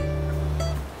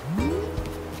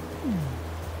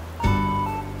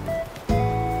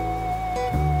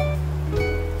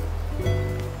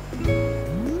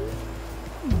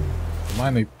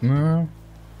 Might need... no.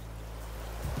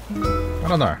 I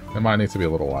don't know. It might need to be a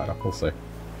little wider. We'll see.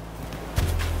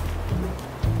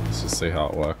 Let's just see how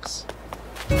it works.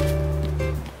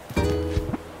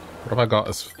 What have I got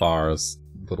as far as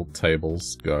little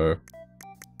tables go?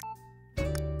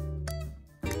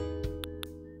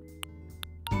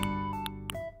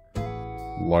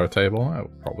 Low table? That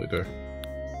would probably do.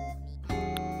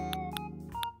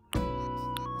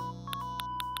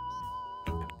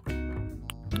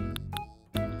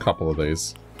 Couple of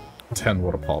these. 10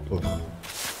 water pop. Ugh.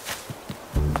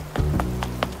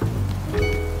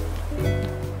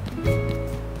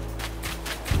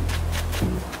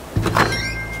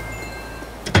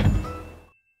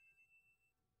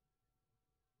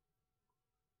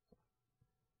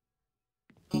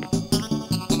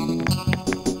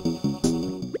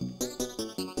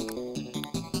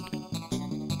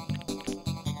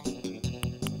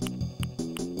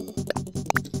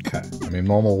 I mean,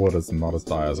 normal wood is not as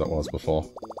dire as it was before.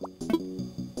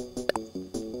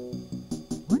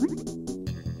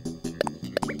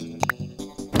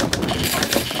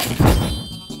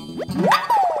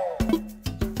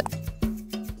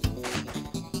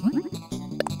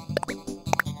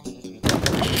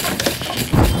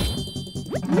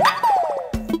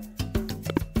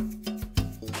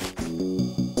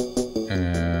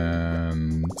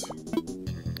 And...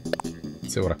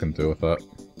 let's see what I can do with it.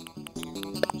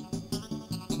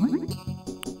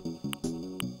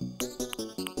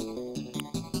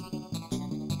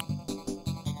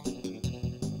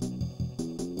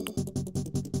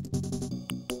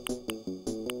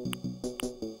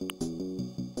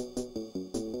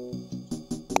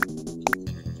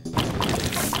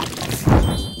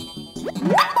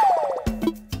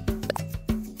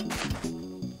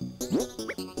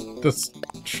 This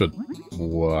should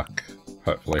work,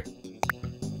 hopefully.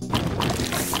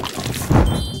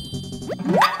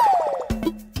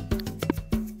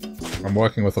 I'm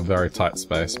working with a very tight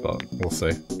space, but we'll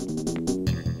see.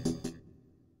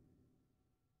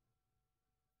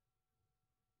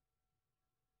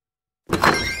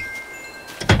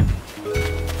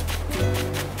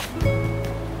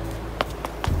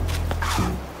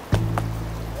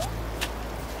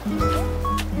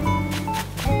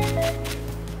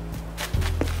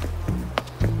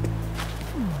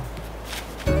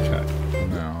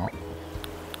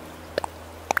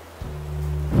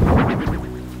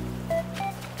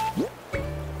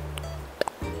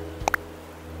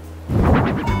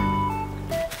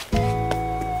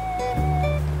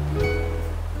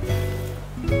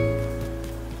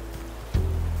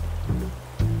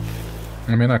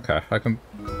 I mean, okay, I can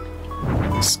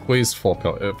squeeze 4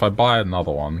 pillars. If I buy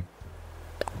another one,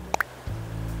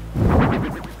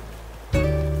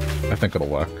 I think it'll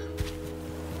work.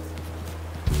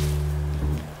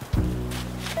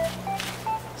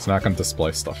 So now I can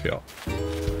display stuff here.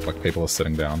 Like people are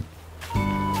sitting down.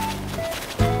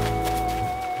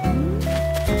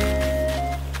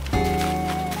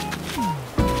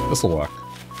 This'll work.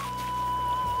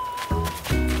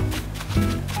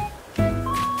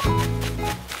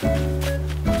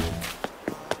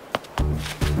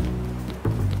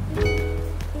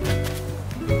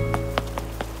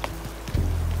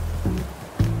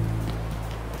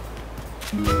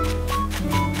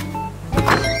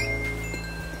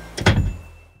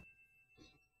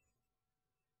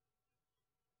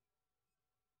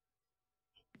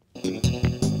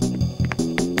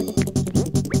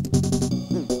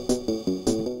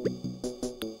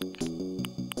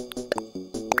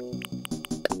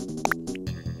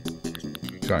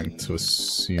 Going to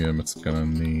assume it's gonna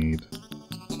need...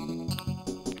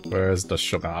 Where's the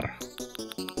sugar?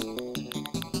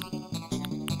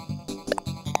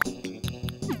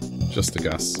 Just a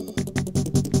guess.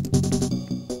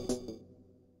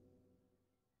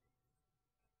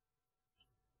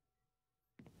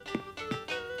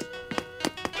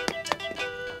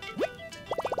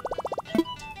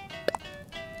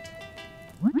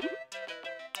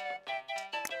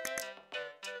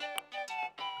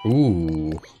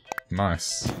 Ooh,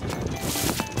 nice.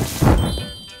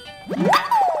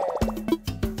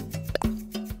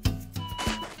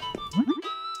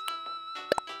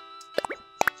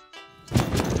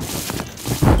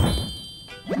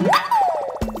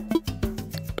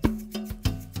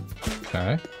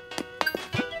 Okay.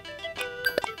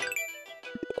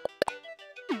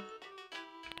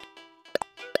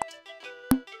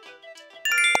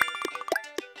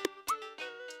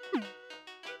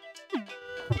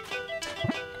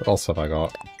 What else have I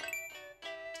got?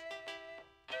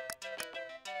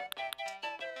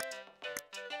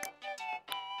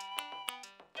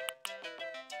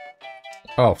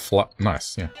 Oh, flat.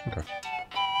 Nice. Yeah, okay.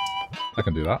 I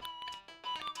can do that.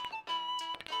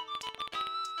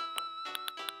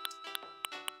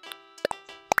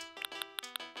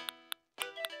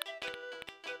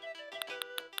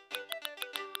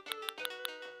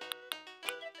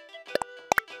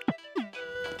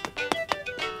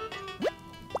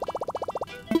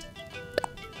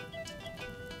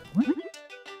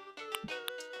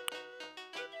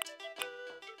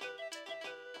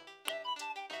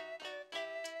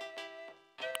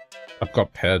 I've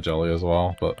got pear jelly as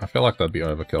well, but I feel like that'd be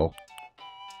overkill.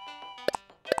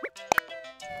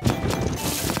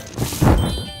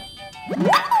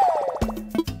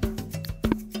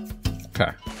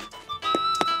 Okay.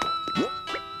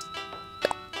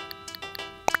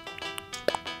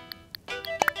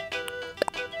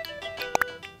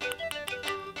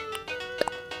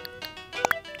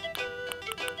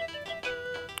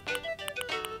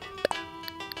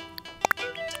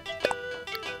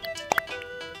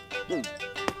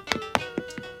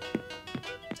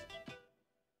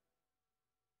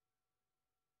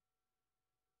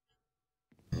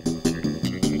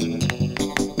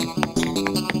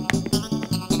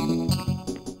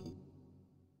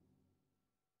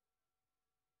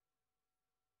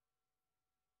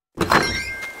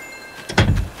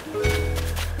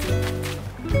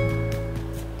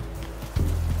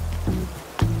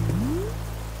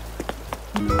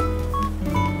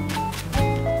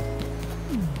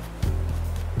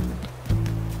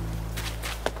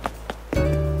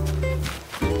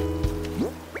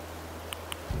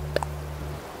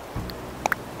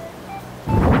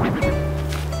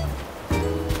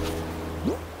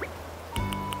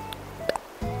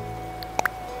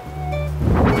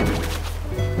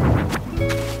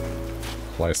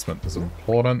 Placement is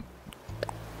important.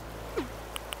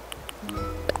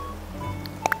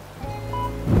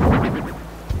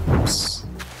 Oops.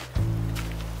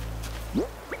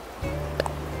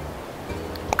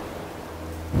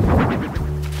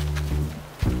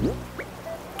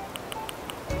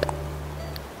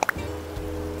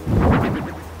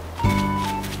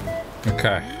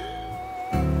 Okay.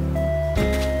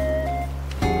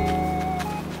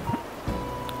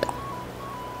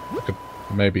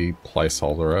 Maybe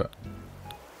placeholder it.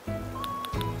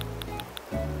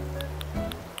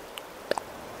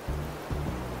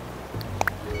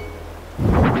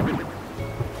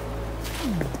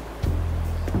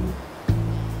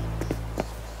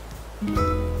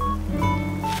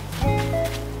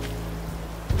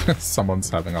 Someone's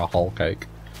having a whole cake.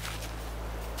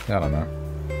 I don't know.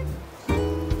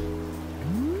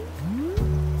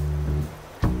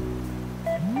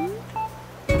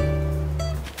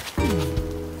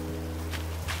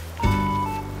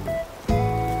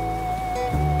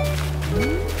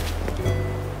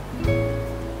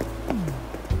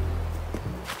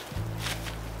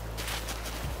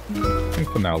 I think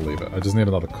for now leave it. I just need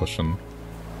another cushion.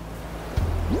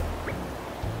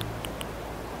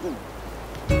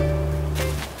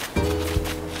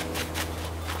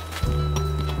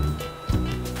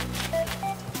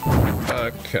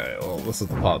 Okay, well this is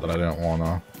the part that I don't want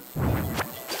to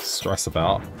stress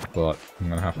about, but I'm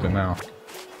gonna have to now.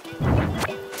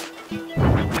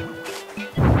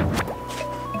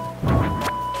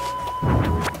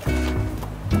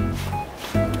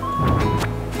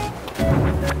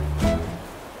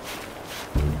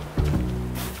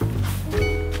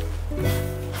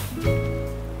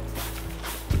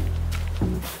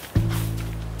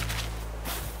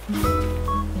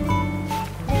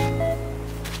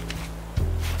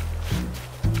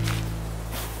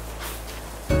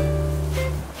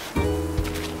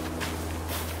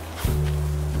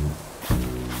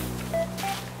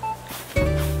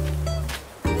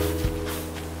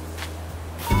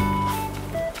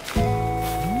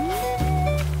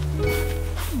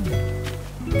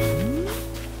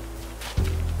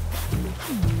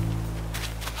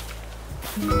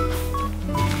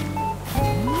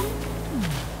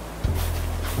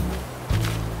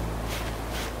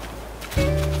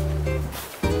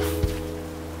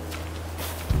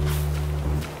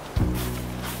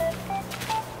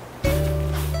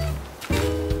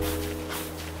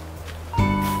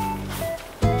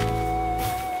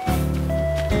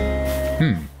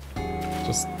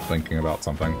 Thinking about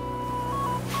something.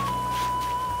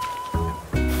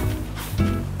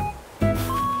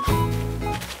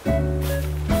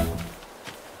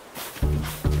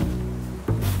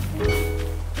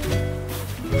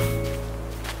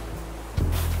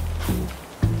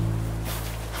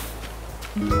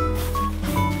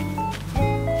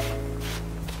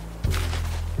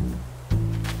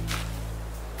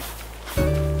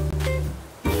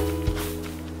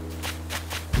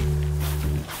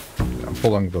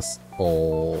 Pulling this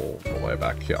all the way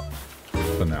back here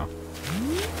for now.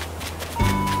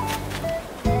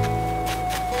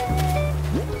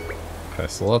 Okay,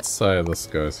 so let's say this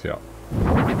goes here.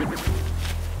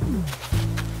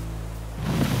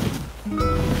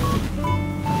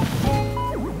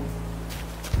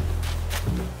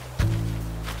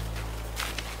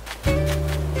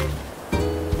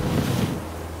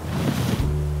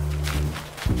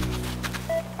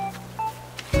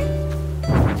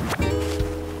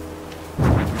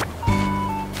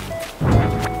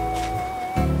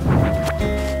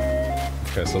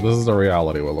 So this is the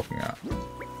reality we're looking at.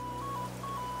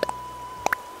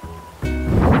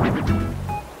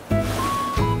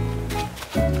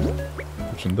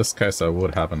 Which in this case I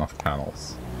would have enough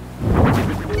panels.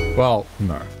 Well,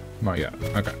 no. Not yet.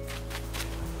 Okay.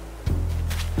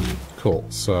 Cool,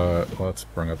 so let's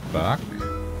bring it back.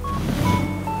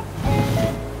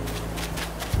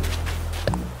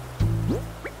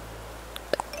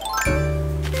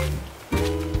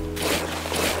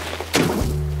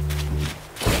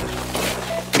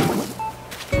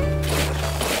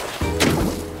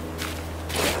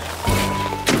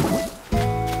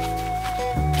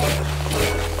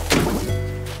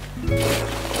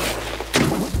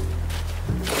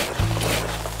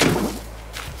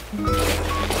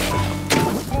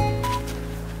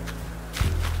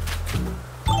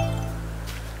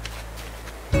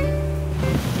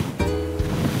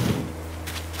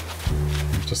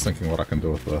 Thinking what I can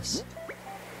do with this.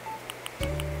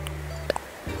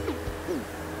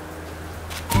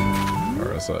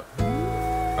 Where is it?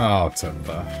 Oh, it's in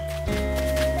there.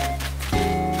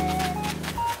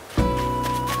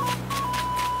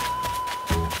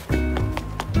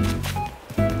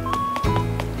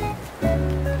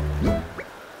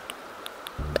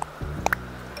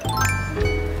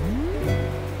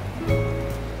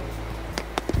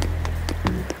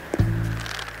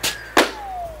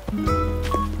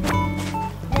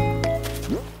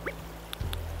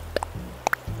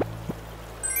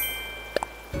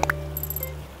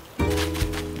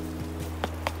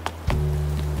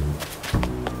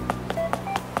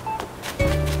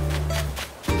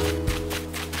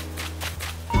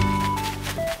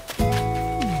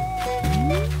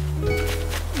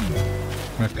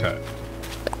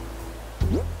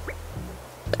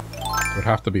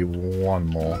 Have to be one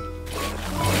more.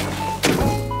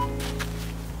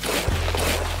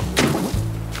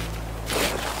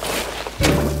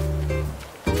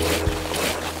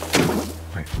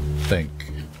 I think.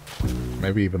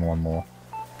 Maybe even one more.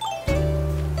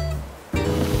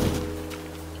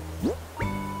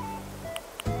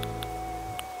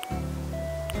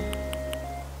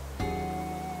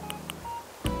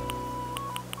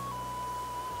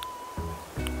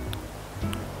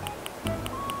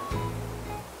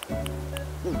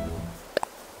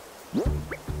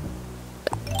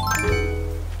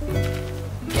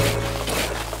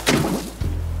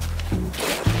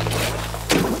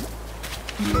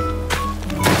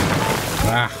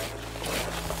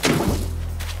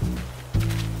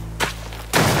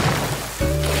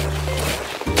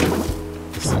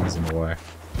 This thing's in the way.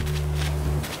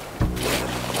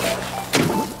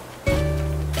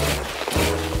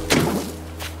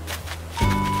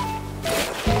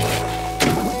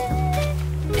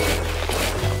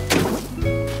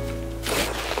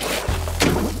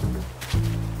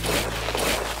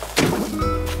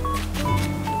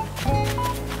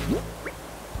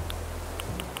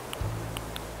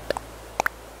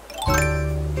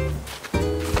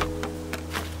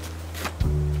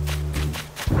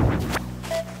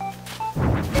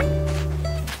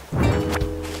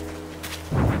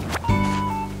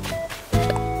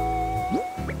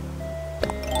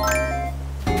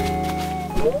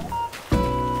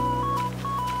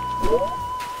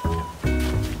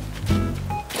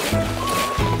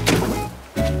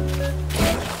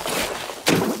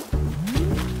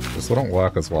 This wouldn't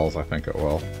work as well as I think it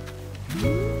will.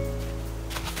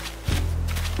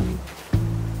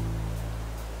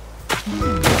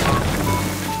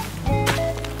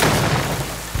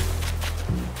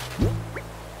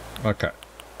 Okay,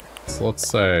 so let's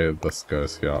say this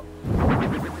goes here.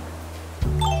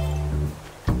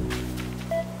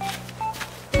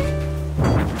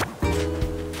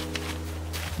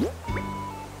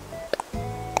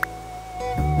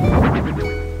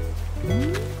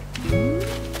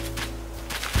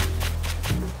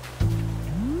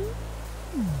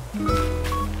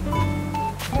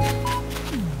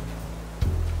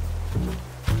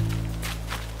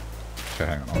 Okay,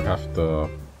 hang on, I'll have to...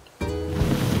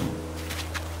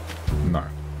 No.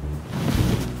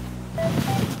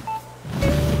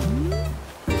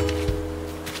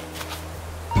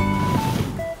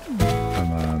 And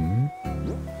then...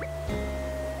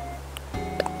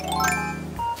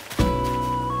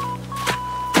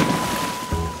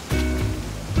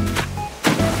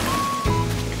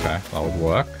 Okay, that would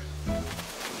work.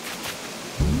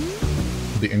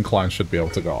 The incline should be able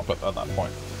to go up at that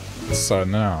point. So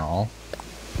now...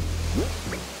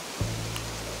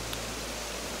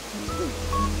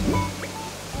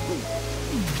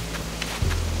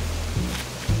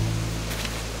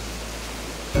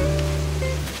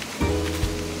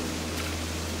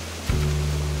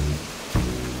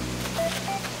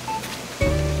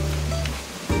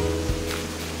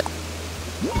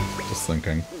 Just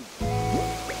thinking.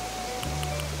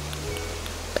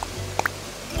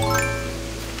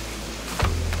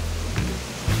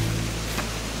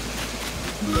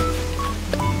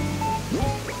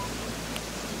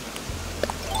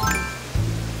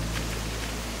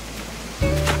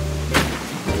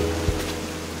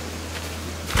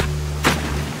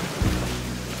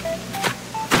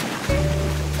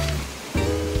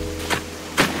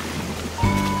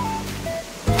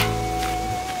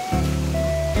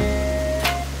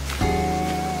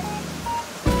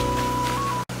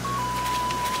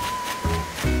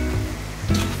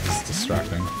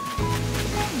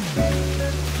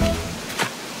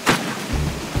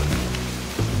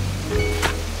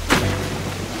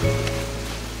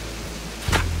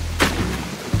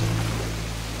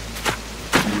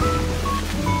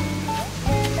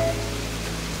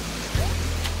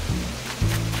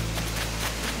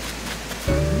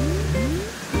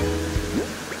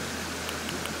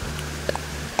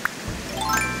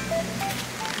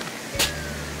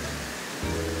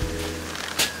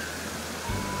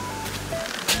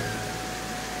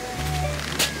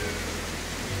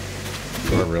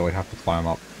 Really have to climb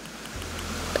up.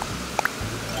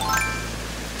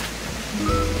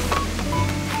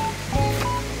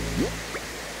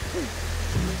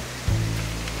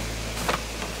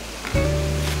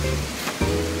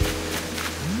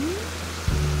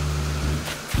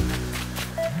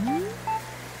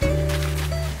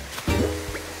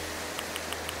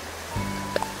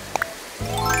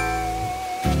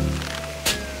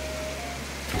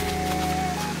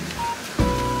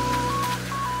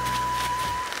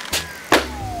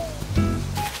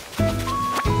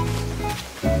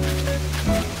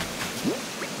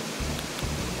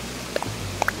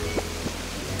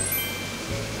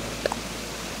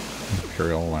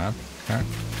 Imperial lab, okay.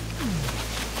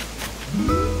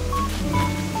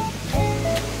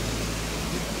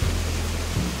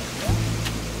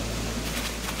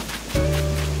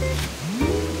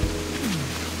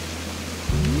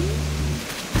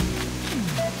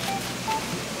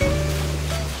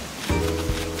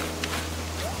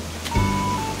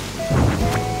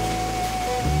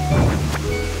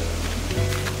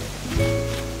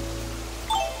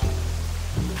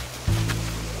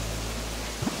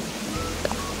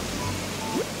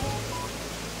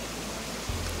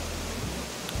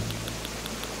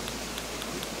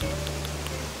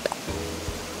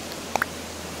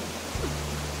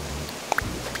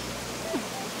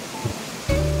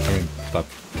 That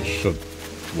should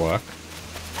work.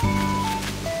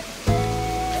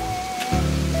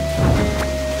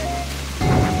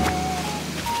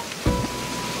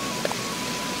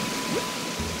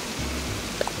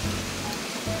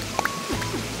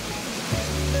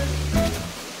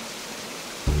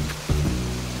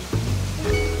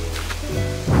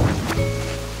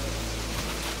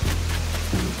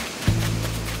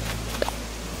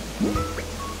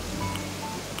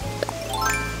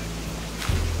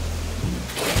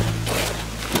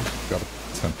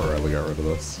 Temporarily get rid of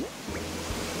this.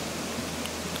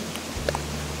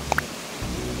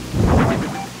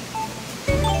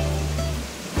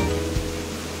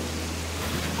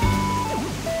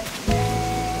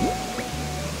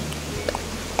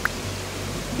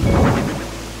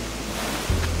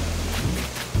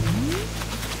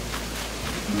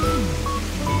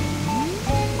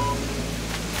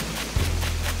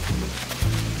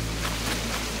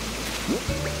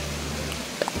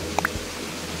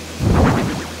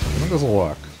 This will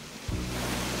work.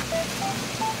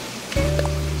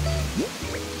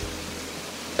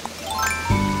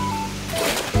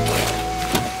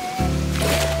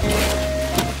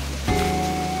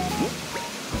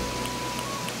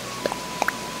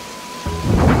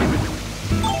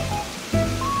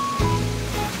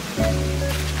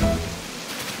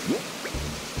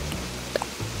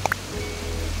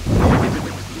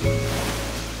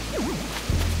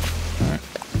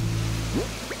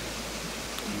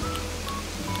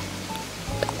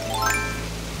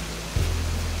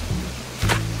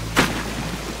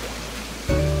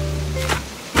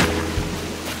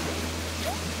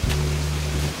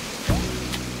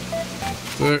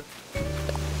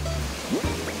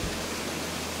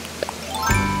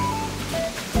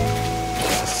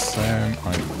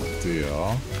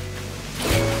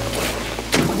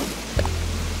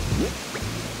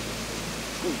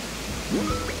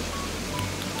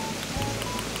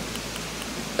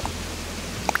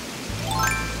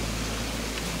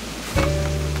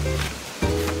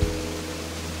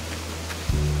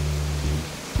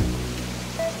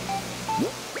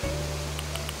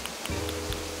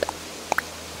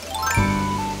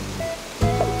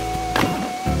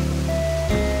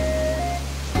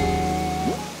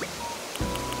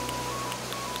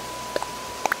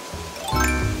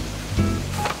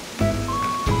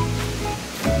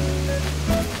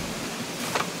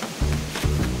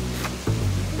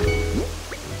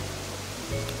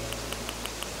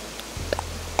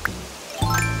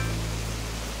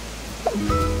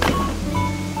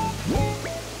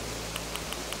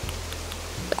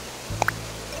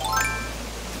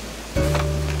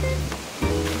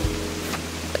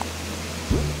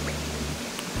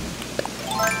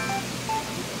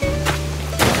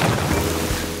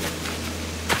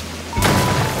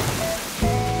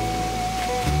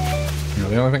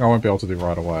 The only thing I won't be able to do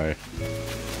right away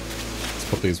is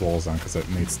put these walls down because it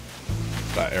needs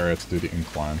that area to do the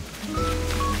incline. In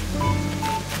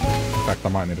fact, I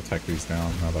might need to take these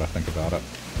down now that I think about it.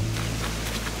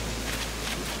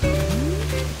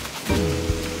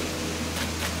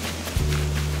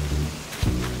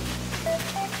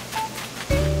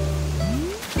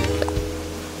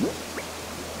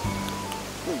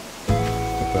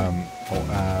 But then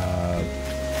I'll add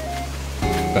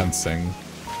fencing.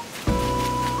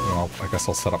 I guess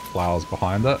I'll set up flowers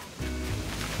behind it.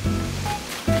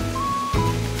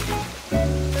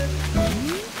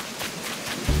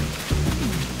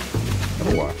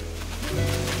 That'll work.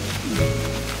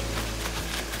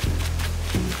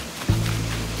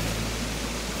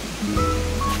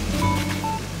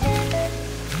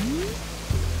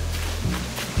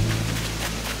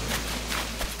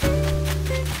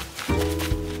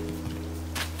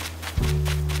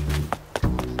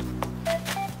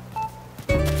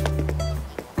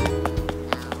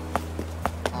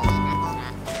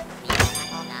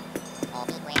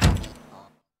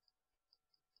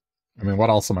 What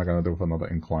else am I going to do with another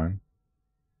incline?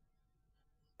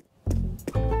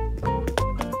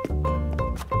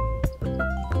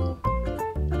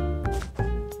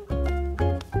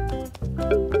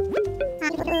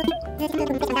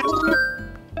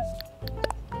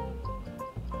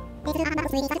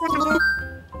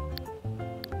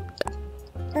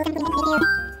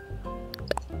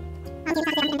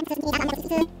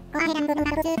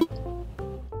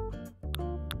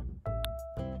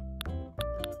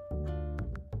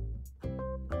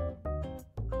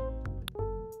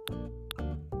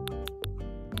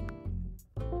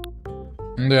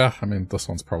 Yeah, I mean, this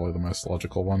one's probably the most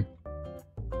logical one.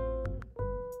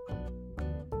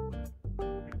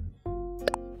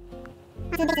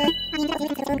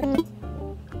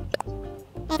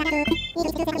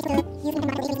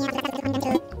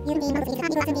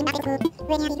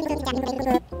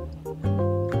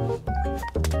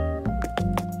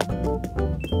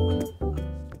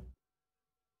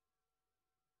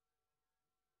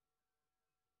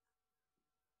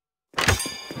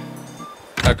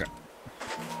 Okay.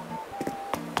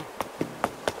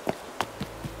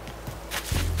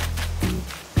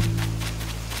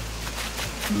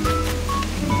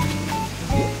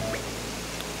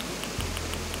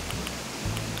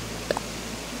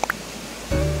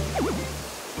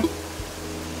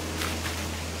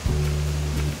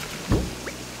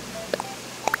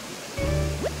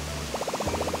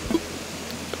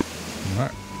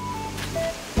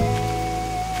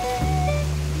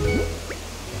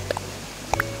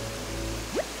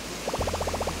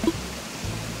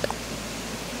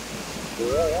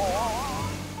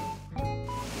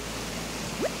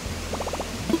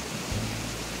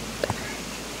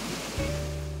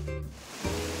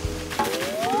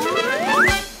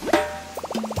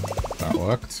 That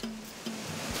worked.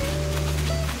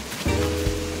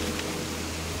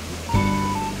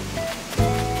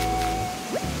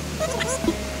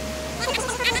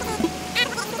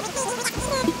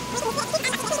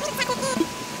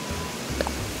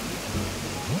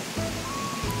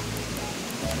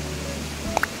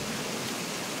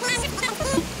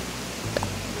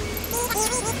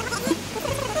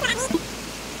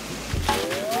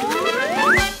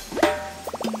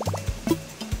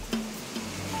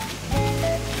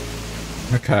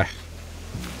 Okay.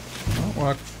 That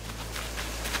worked.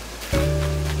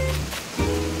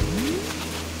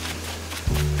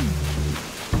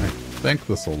 I think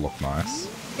this will look nice.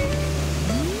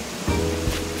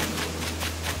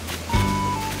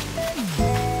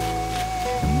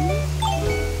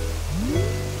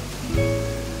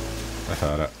 I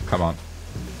heard it. Come on.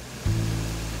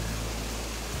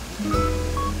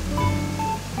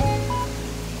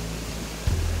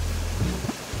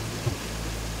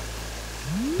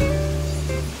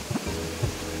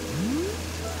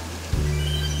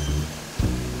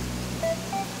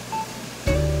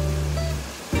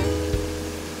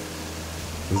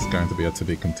 This is going to be a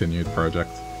to-be continued project.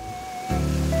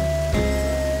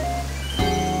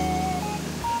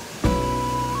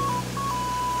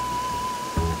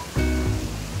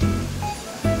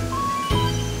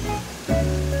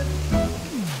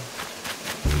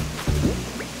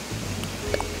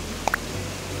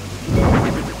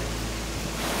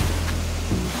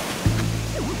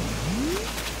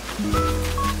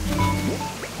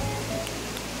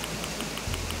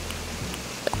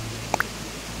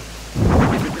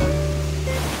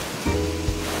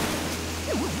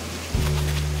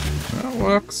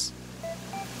 Works.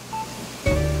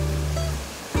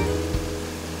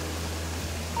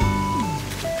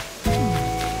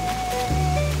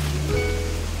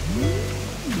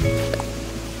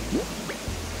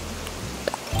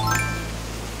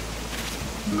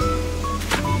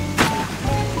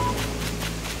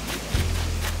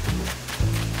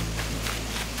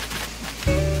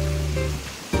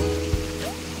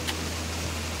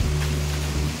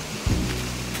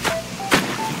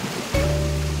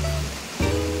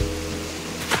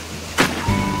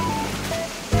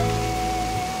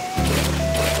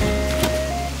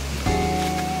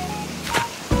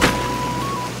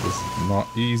 Not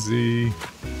easy.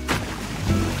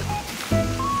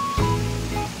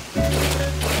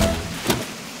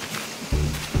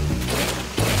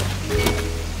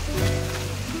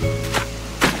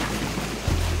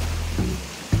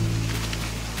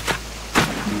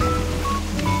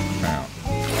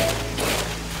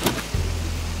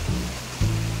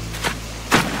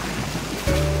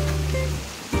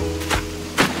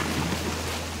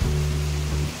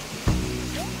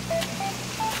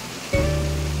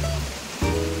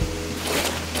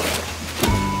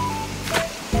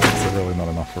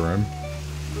 Room.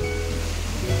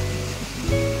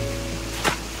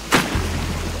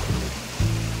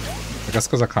 I guess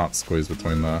because I can't squeeze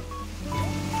between there.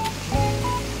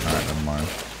 Alright, never mind.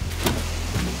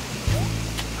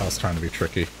 I was trying to be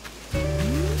tricky.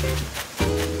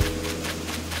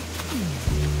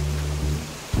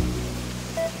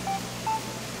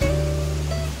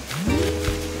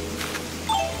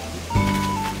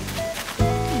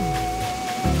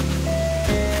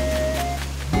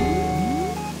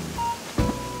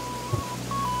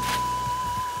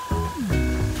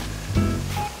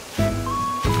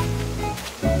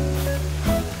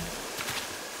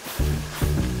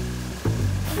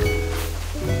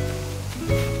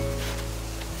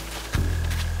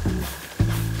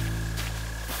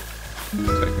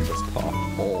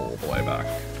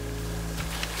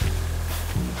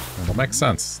 Makes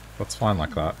sense. That's fine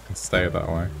like that. It can stay that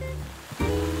way.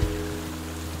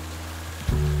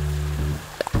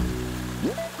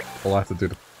 all I have to do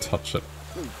to touch it.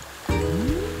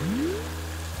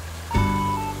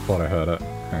 Thought I heard it.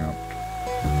 Hang on.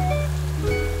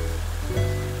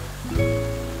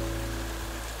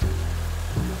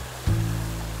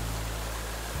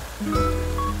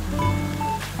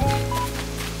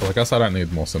 Well, I guess I don't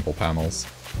need more simple panels.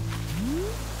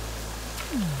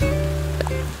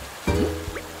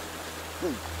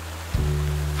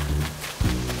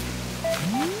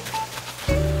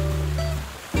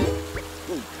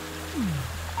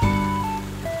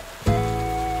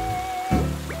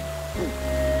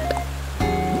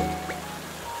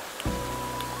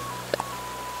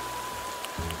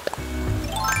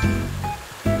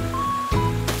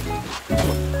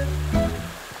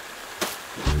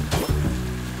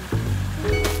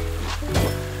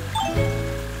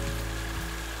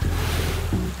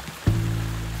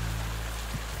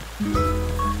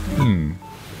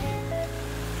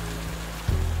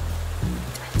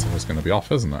 Be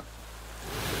off, isn't it?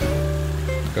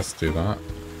 I guess do that.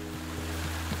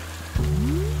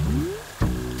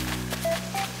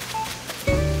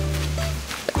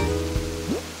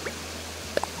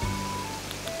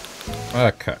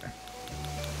 Okay.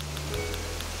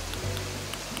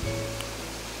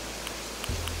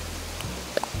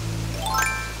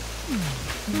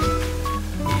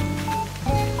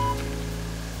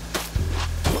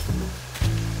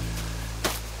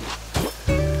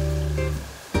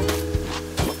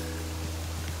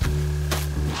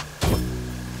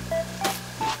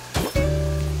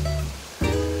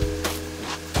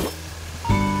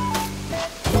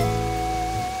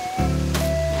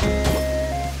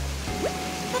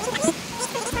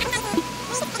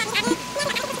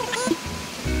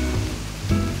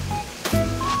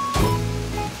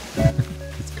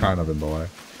 In the way.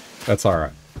 That's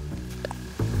alright.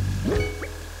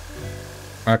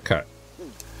 Okay.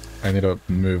 I need to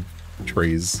move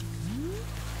trees.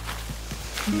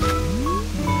 I'm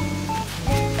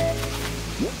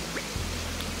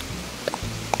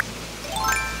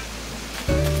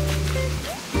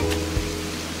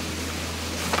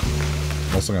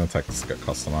also going to text get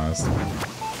customized.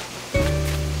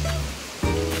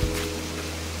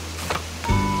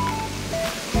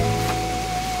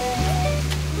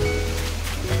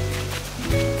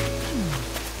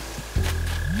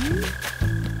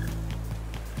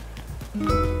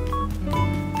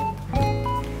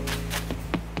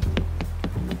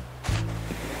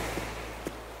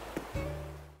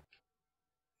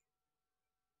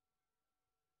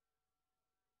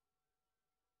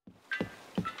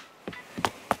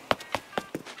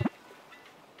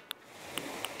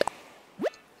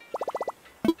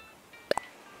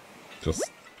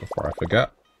 Just before I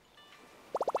forget.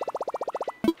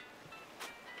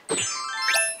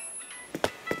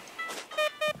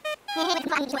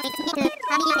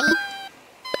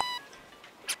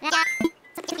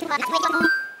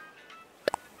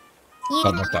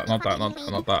 Oh, not that, not that, not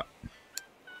that.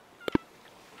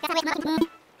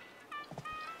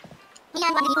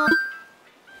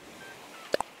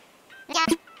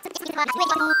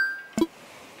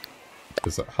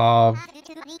 Is it halved?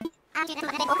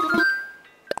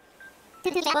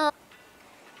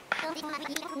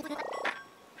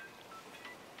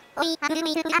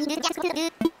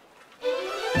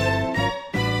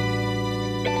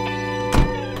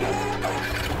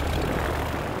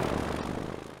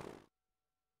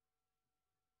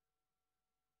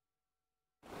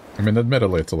 I mean,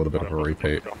 admittedly, it's a little bit of a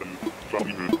repeat.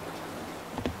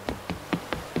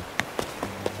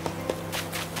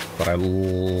 But I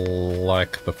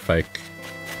like the fake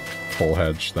full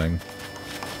hedge thing.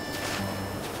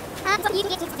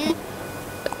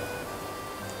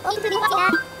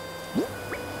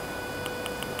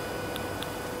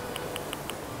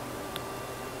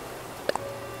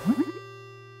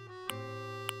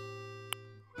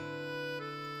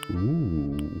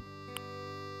 Ooh.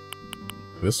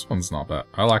 This one's not bad.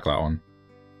 I like that one.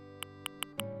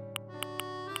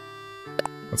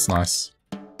 That's nice.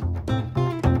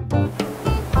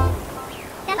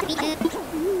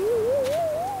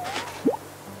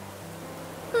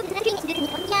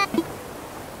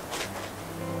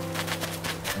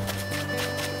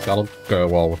 That'll go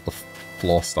well with the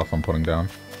floor stuff I'm putting down.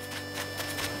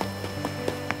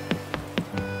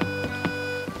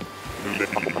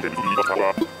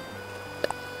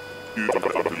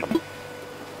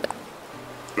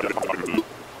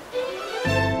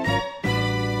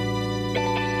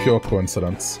 Pure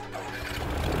coincidence.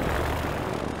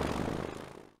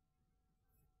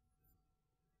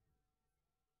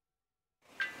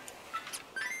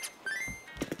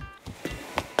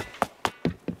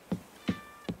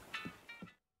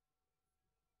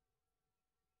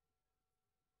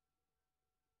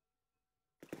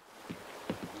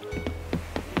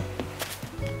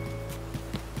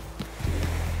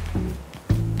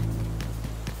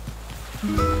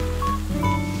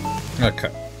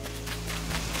 Okay.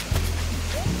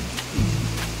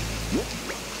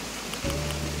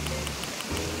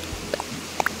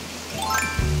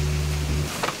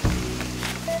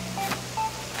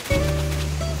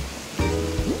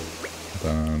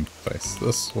 Then face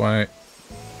this way.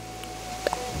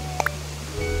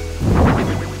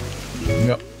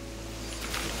 Yep.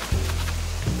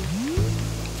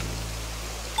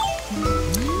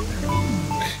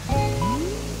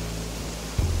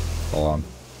 Hold on.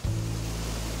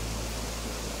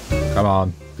 Come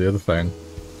on, do the thing.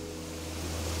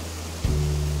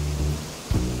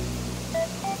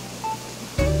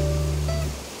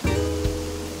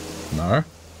 No?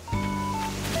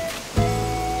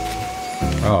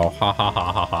 Oh, ha ha ha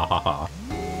ha ha ha ha.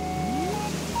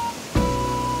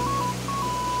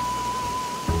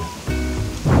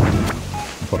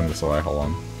 I'm putting this away, hold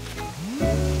on.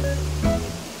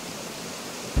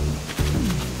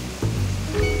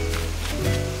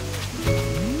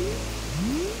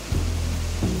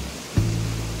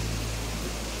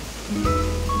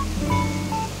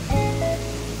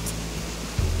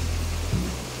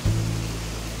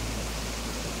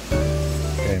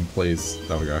 Game, please.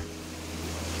 There we go.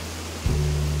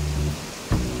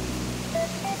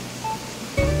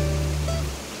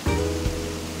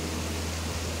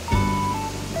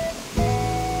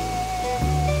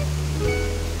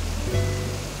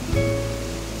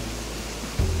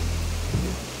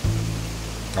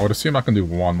 I would assume I can do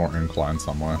one more incline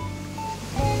somewhere.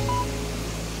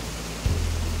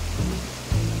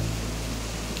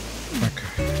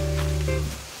 Okay.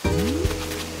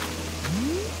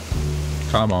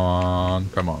 Come on.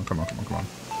 Come on, come on, come on, come on.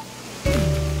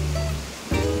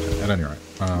 Okay, at any rate,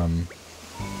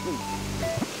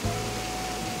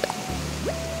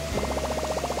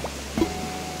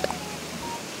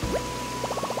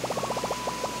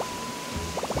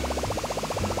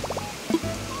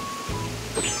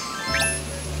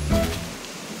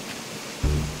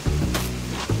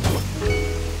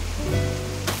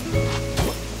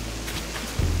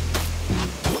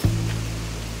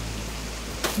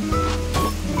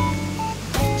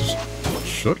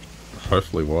 should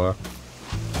hopefully work.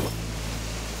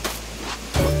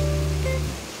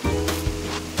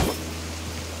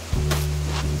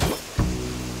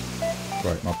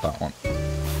 Wait, not that one.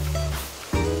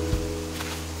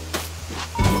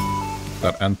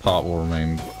 That end part will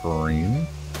remain green.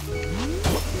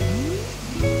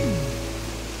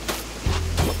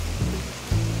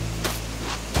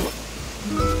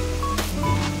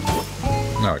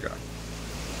 There we go.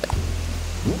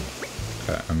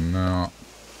 Okay, and now...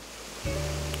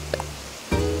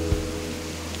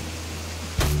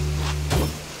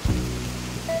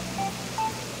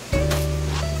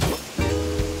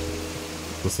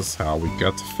 This is how we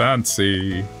get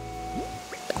fancy.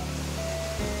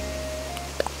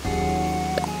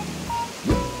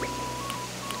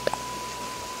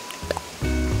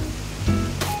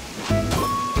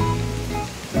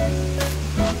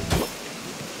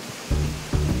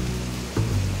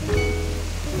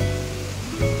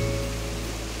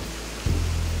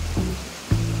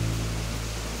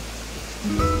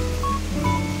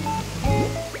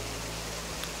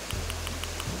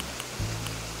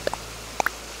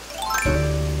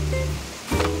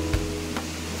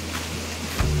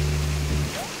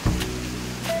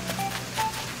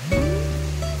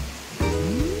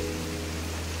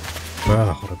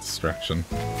 Ah, what a distraction.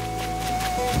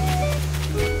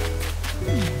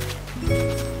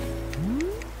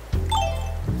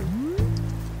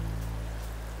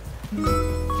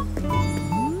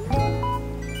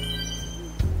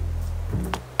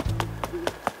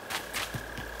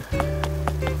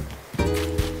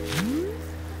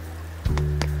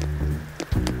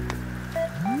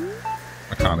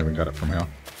 I can't even get it from here.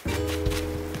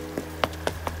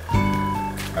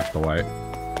 I have to wait.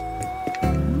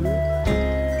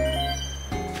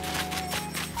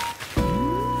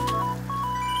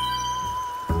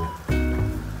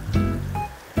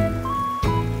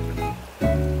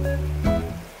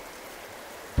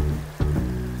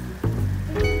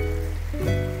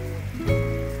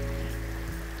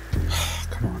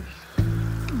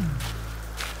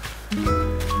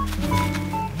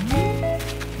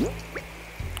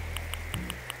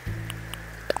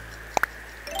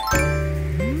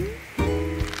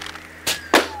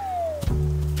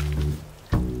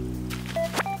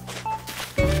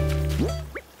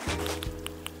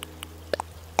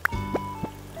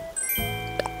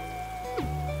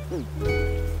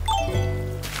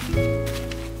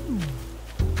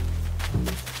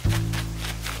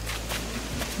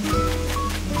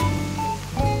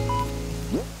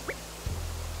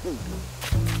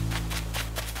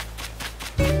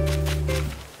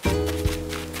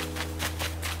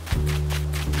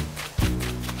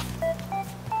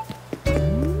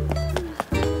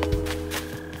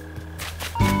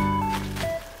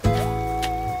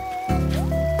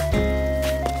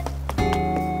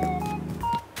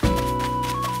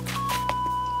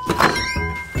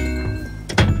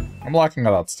 I'm liking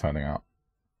how that's turning out.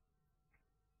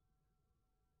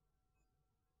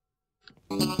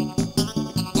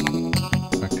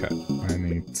 Okay, I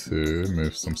need to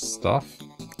move some stuff.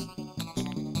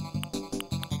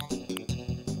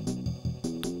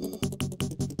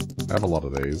 I have a lot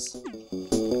of these.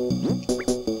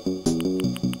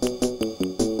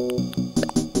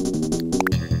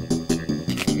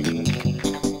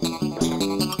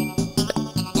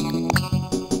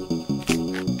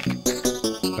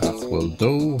 That will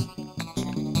do.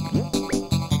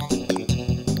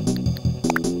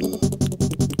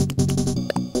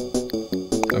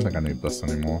 Don't think I need this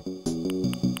anymore.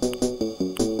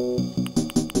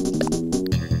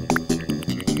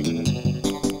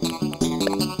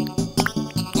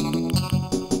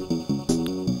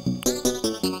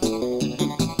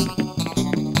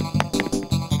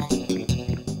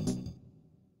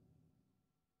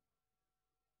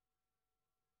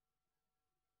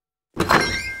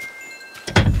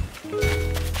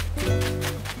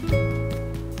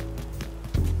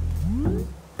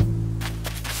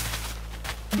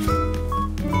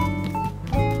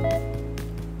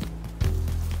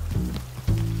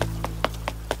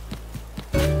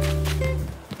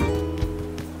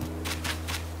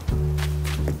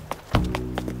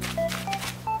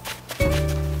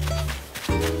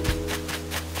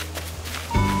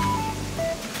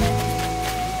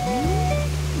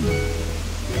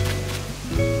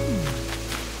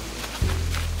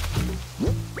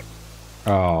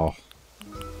 Oh.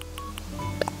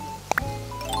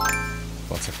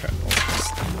 That's okay.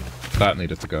 That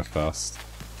needed to go first.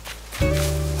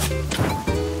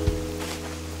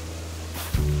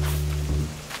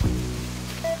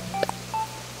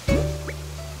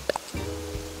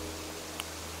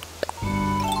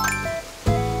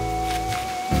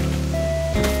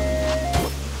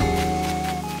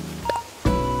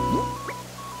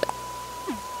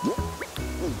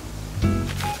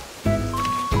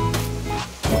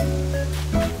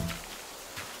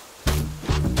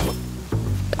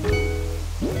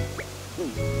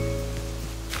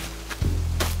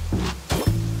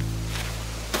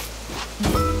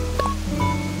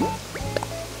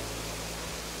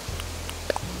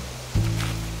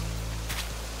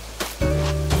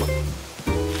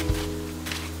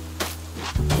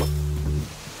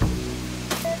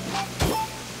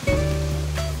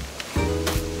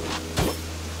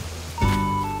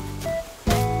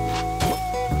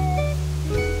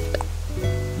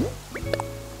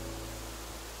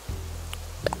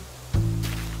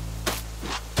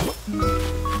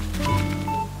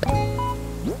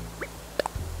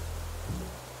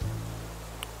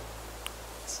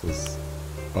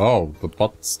 Oh, the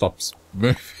bot stops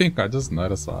moving. I just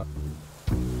noticed that.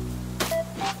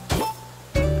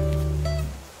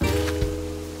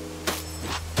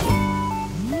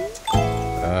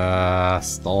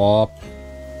 Stop.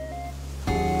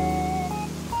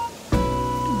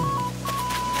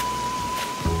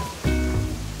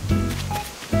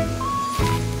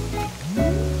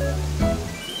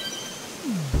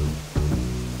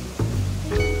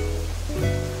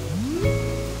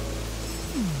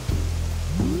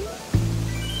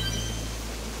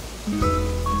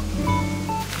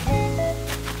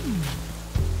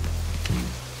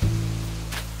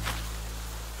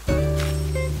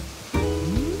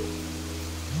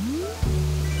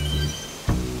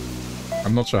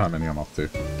 I'm not sure how many I'm up to.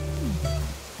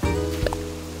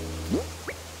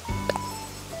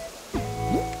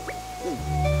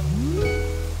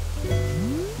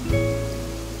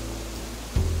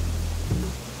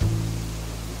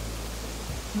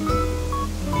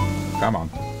 Come on.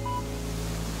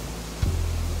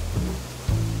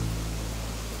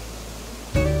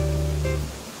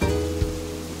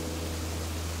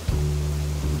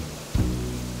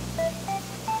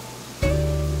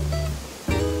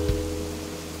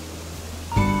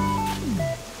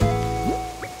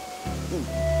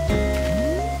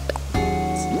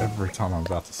 Time I'm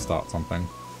about to start something.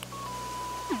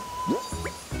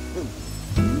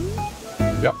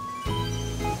 Yep.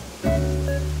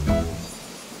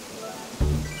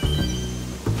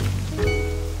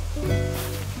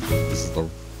 This is the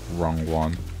wrong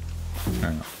one.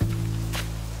 Hang on.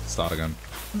 Start again.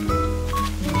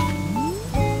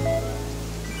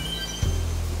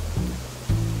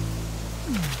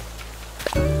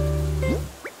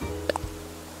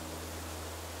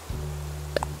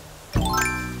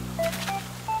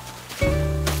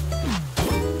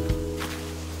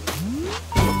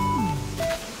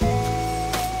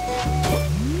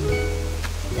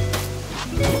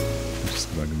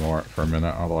 For a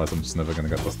minute, otherwise I'm just never gonna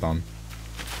get this done.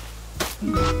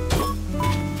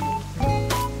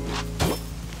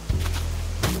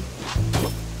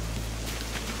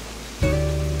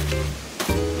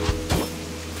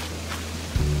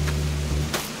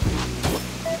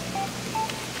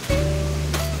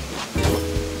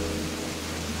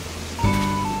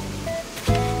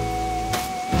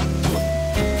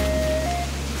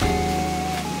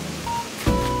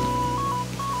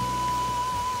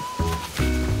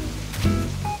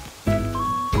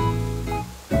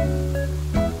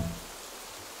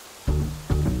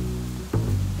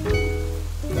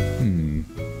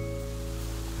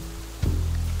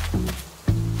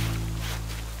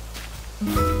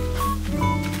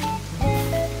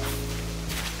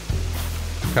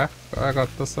 I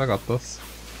got this, I got this.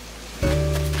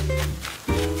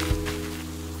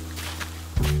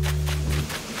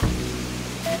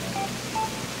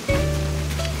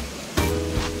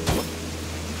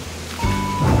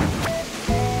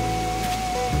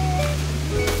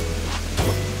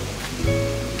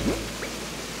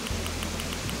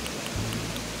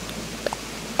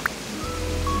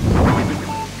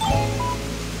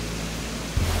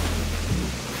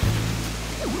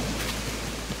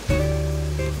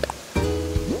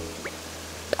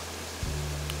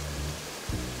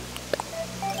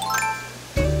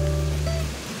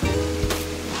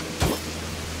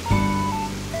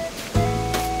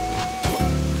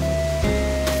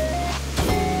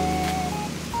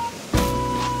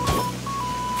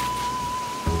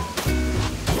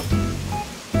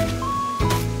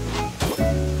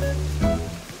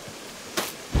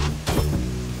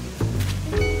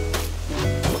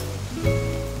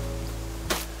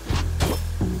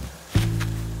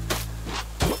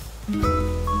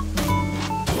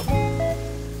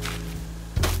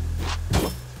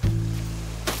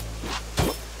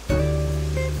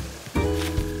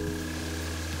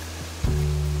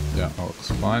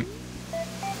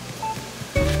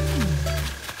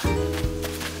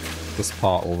 This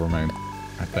part will remain,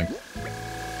 I think.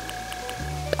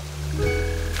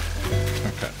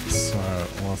 Okay, so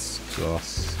let's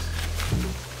just...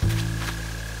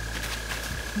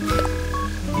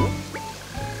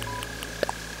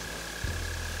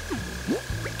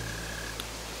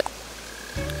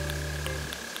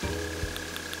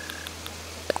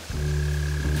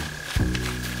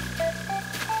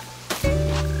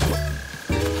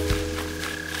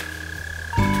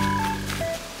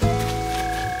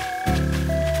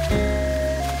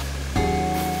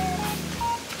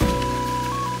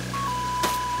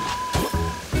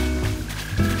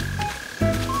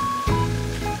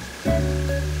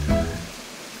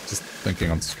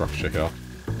 on structure here.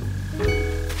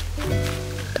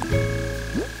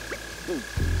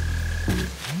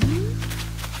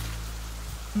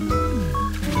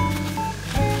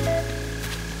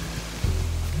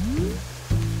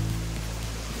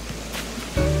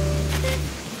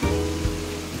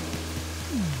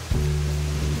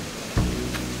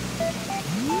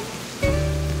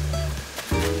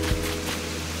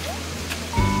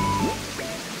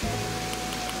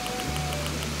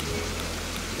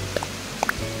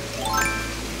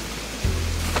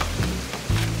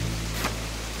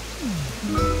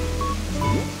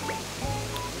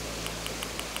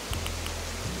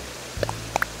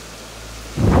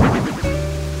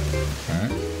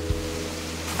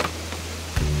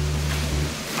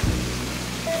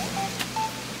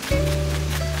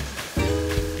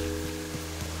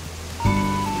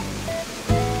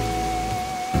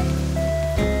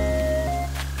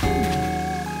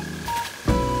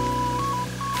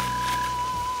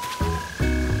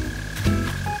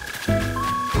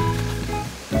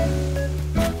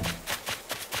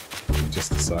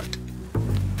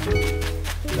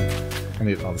 I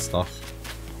need other stuff.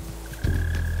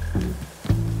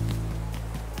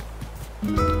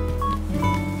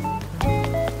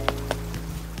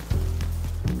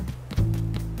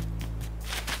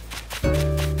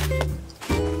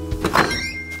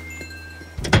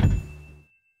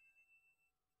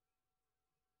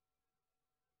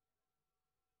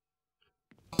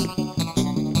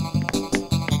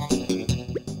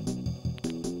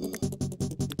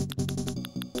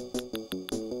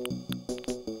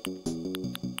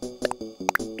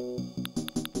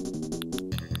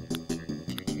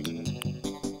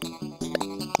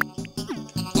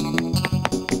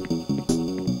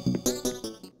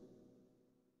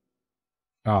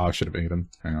 Oh, I should have eaten.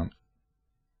 Hang on.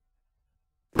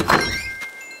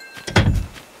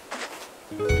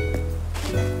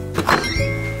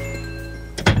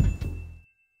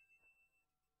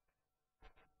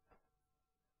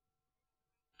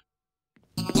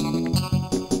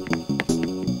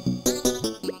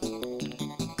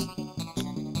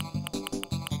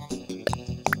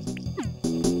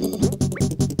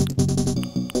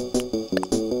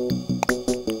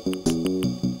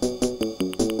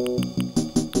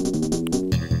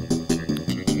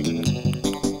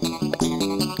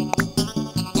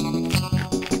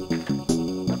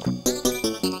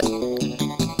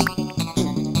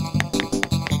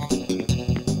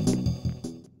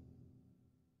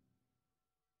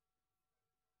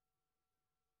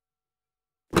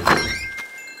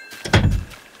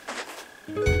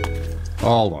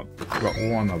 Hold on, I've got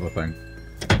one other thing.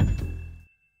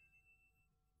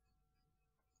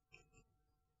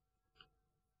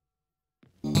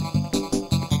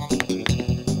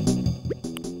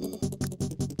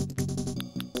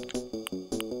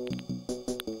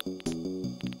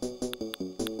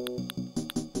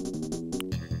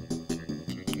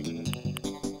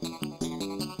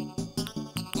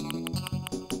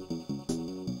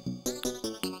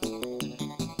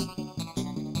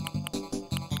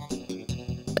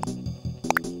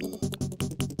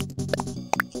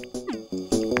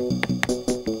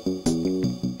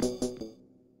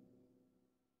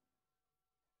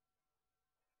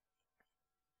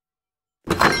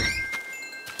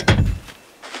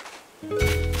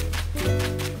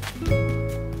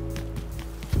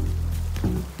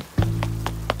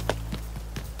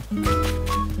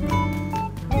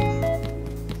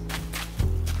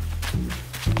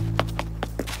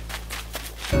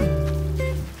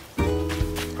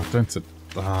 Don't sit.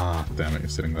 Ah, damn it, you're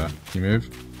sitting there. Can you move?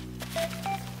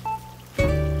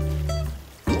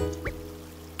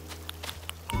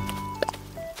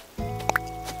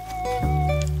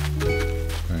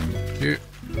 Thank you.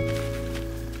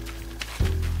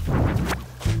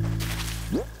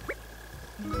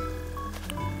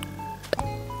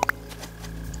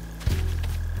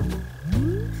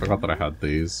 Forgot that I had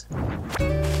these.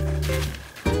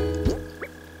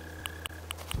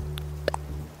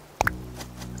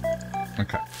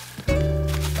 Okay.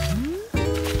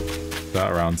 That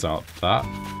rounds out that.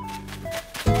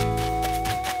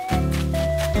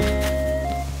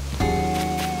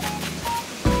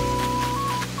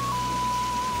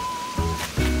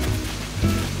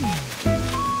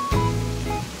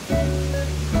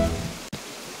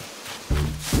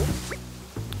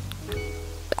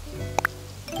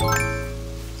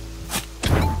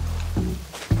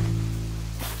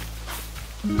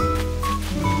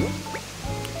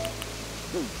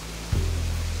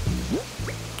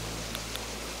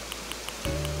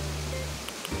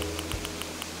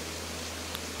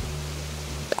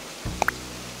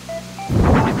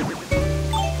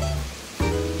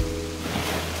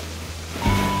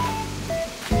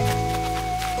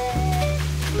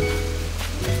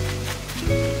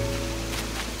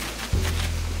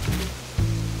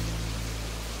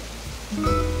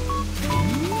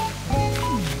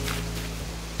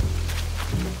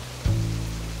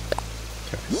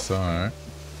 So,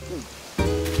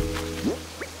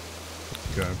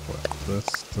 go with this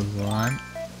design.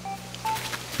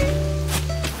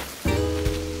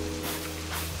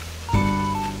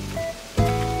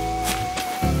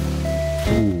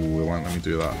 Ooh, it won't let me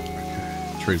do that.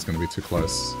 Okay. The tree's gonna be too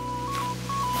close.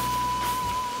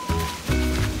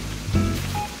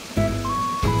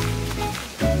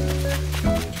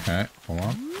 Okay, hold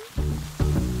on.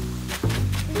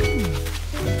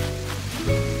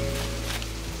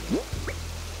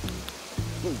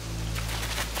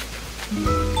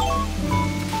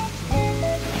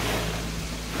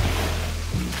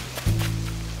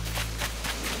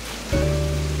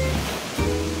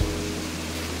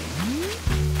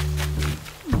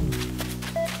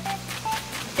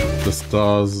 This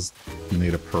does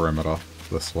need a perimeter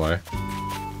this way.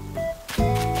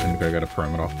 I need to go get a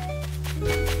perimeter.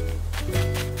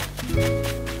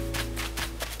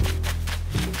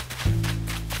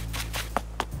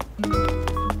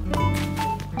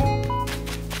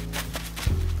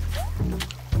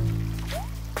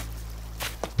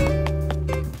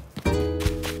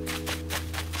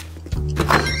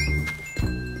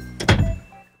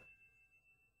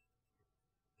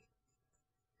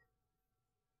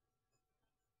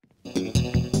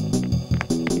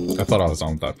 I thought I was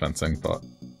on that fencing, but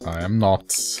I am not.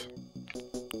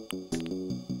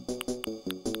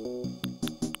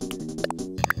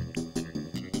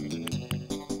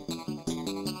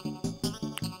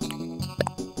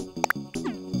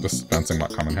 This fencing might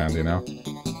come in handy now.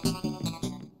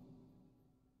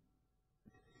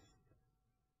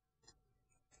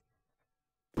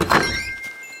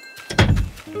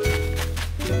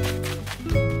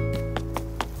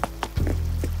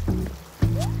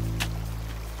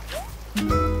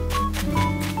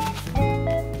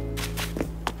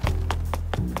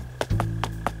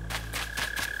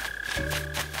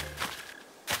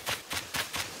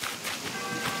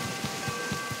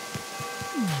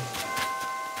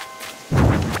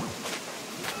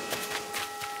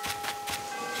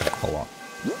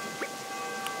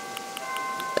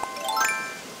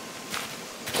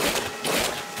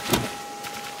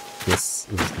 This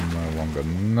is no longer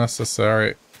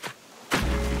necessary.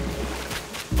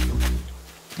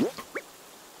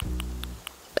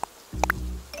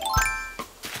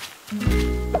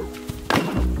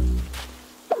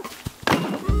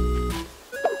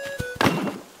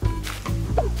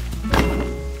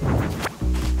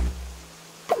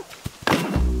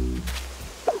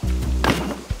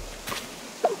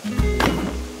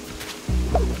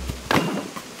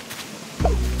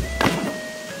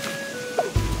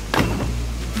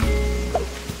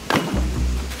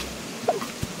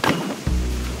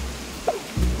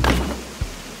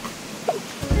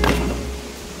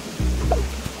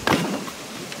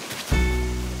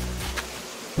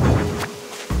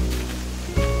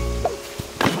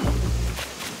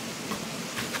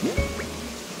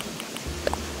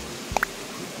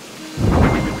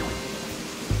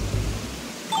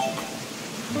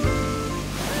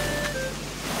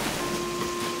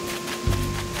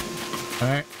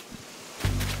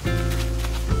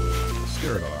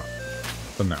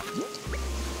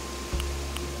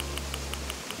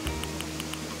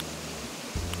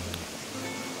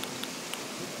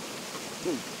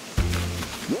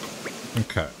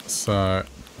 Okay, so...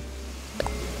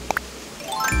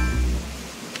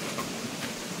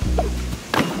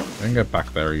 I can get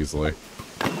back there easily.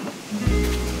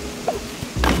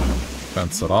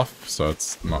 Fence it off so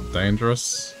it's not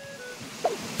dangerous.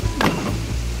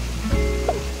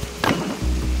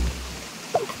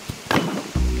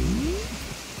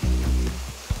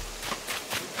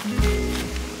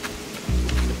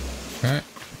 Okay.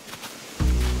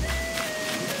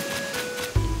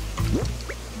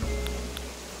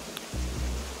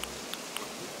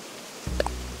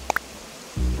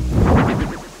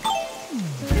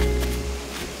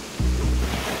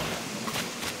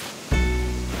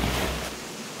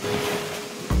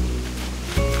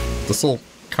 This'll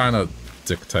kind of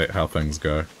dictate how things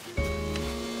go.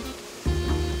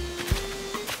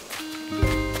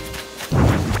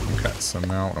 Okay, so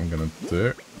now what I'm gonna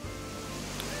do...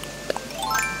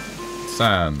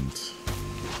 Sand.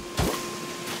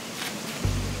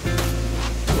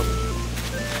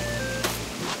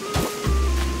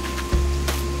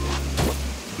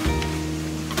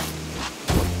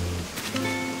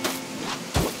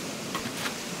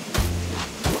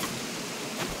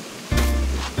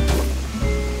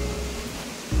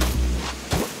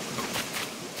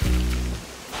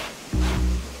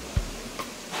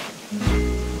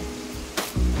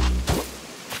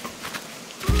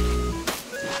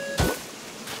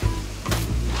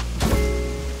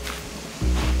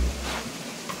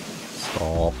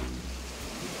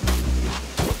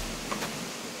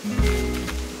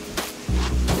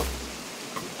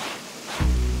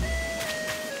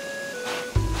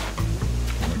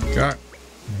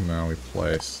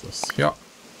 Yeah.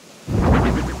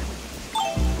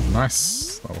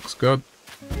 Nice. That looks good.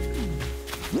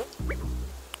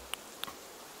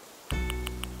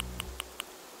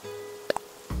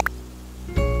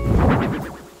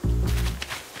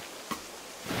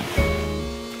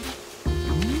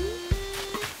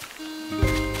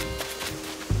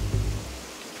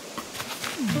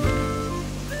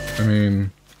 I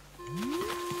mean...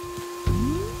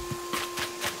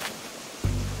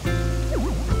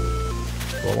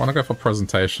 do I want to go for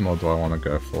presentation or do I want to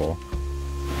go for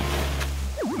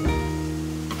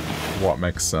what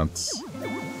makes sense?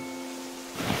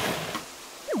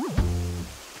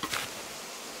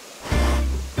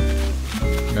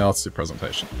 Yeah, let's do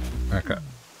presentation. Okay.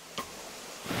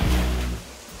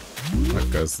 That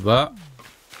goes that.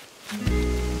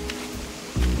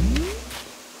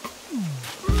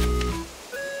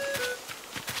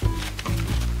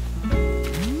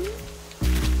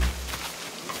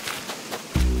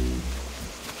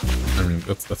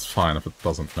 That's fine if it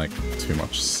doesn't make too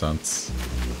much sense.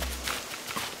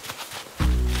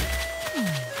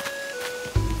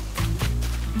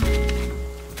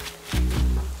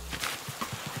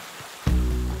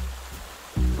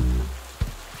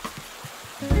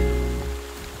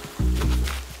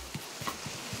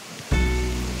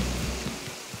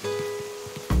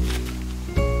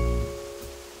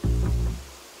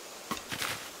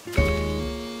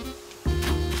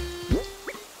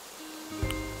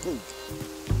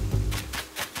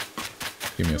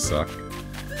 Give me a sec.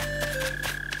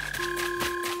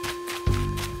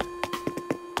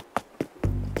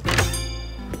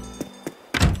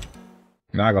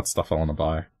 Now I got stuff I want to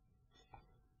buy.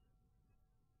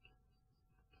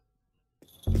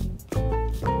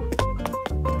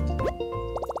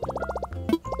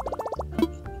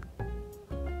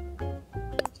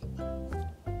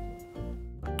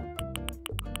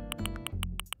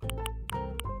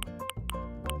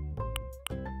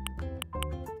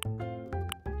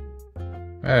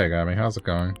 Hey, Gabby, how's it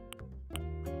going?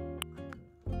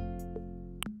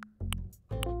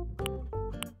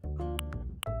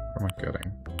 What am I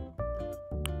getting?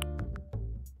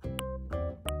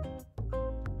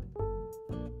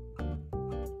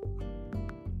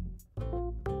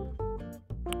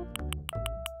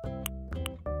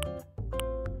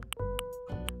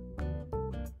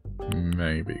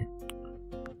 Maybe.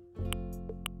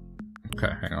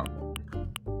 Okay, hang on.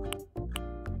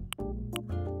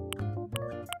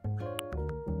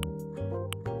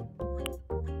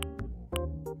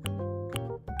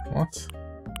 What?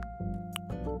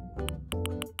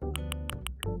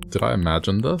 Did I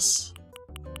imagine this?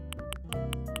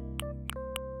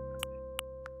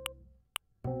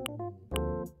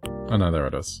 Oh no, there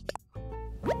it is.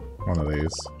 One of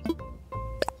these.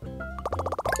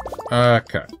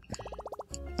 Okay.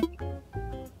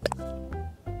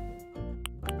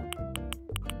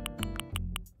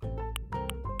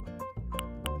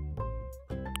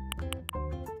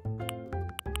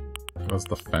 Where's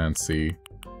the fancy...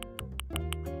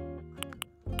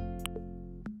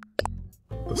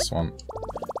 this this one.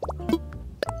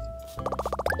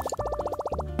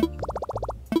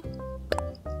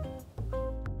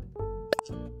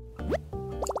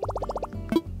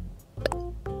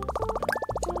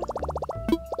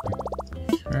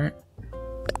 Okay.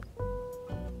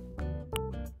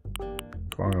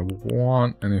 Do I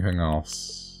want anything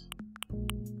else?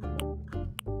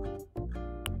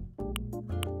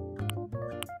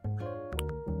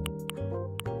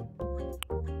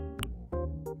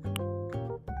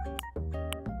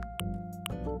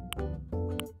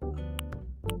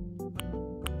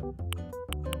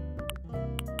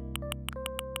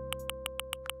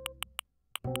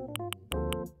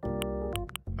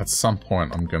 At some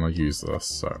point I'm gonna use this,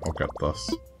 so I'll get this.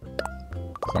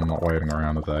 So I'm not waiting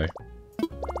around a day.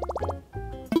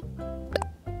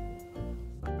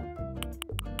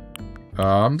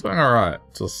 I'm doing alright,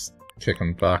 just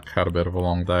kicking back, had a bit of a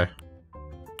long day.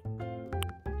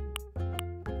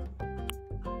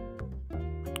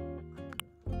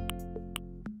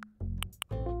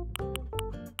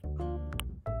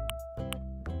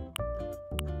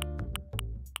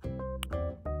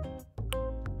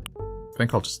 I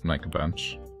think I'll just make a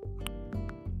bench.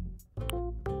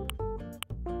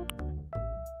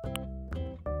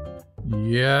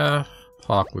 Yeah,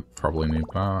 park would probably need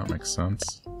that, makes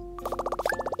sense.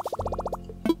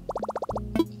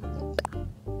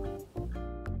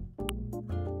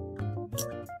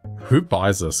 Who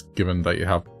buys this, given that you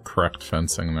have correct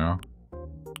fencing now?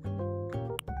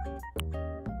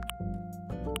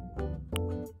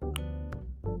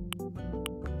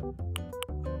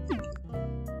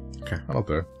 Okay, that'll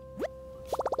do.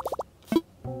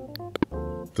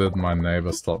 Did my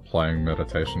neighbor stop playing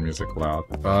meditation music loud?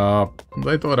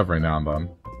 They do it every now and then.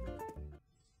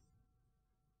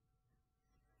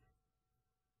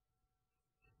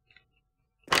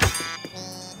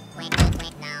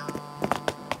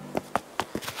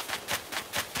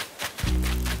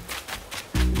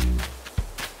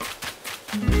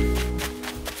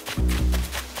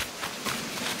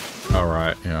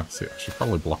 Alright, yeah, see, I should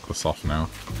probably block this off now.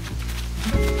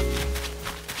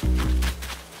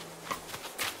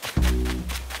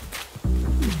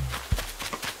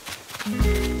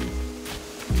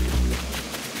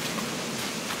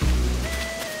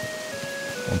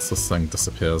 Once this thing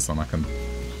disappears, then I can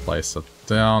place it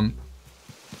down.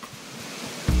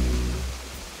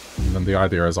 And then the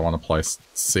idea is I want to place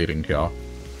seating here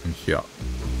and here.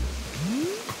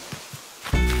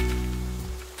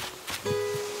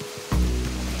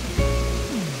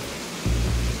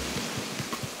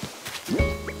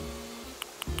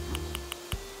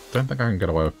 Don't think I can get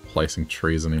away with placing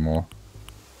trees anymore.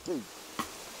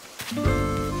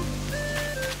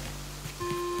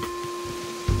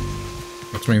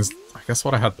 Which means, I guess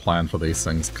what I had planned for these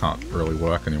things can't really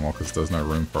work anymore because there's no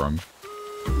room for them.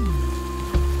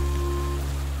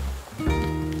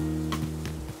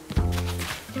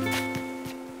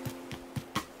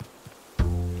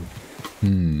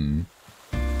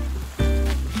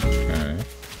 Okay.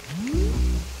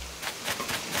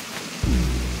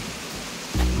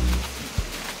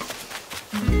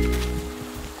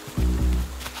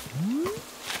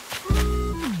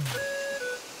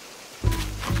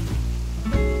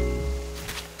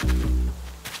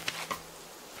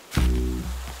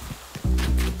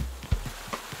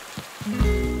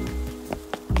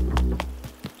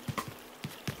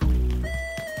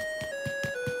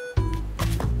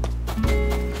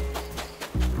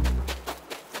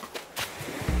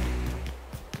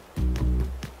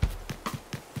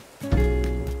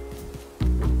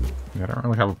 I don't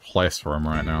really have a place for him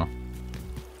right now.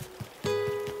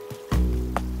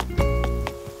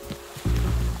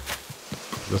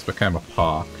 This became a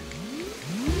park.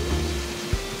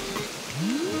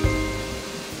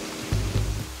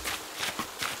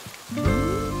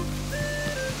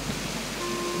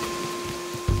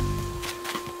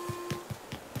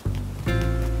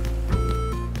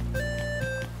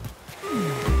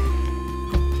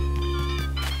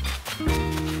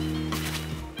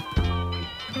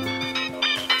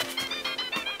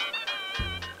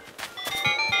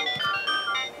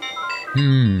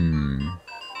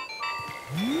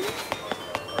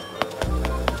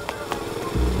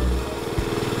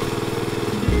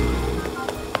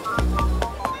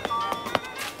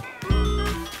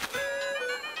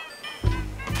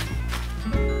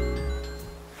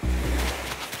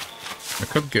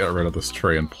 I could get rid of this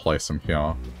tree and place him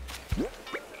here.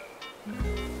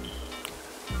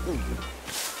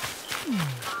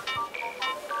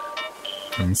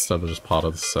 Instead of just part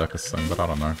of the circus thing, but I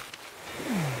don't know.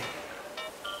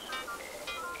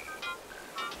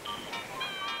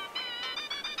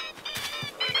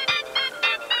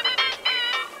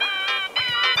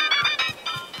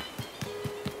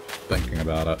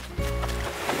 about it.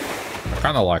 I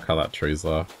kind of like how that tree's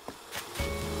there.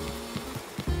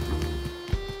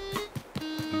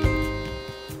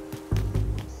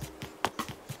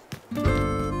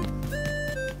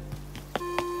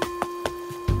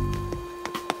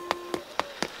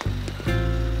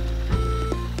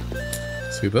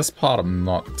 See, this part I'm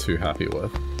not too happy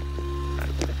with.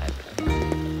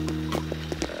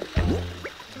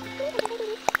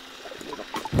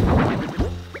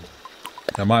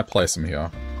 I might place him here.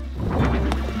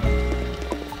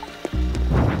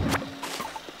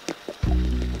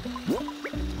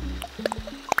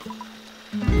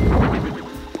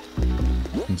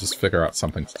 And just figure out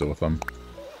something to do with them.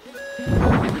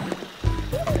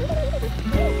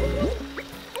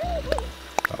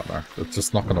 I don't know. It's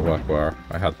just not going to work where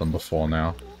I had them before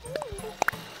now.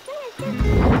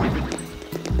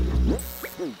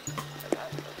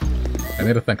 I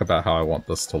need to think about how I want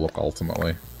this to look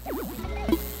ultimately.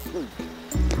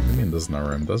 I mean, there's no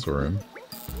room. There's room.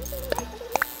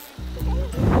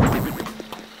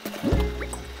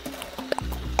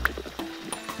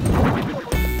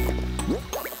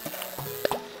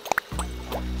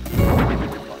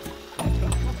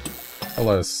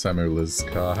 Hello, Samu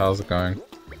Lizka. How's it going?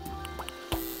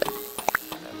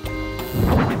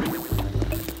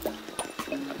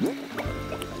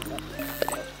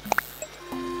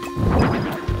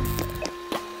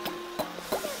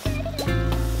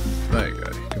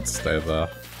 Stay there.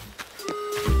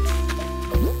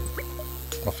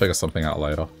 I'll figure something out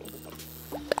later.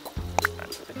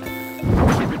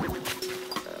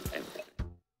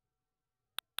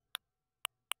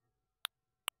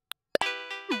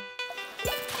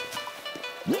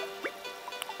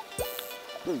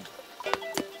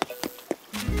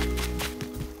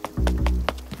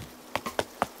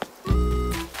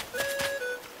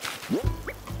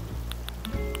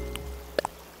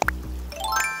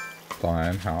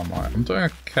 How am I? I'm doing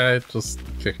okay, just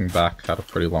kicking back. Had a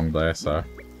pretty long day, so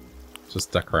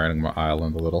just decorating my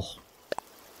island a little.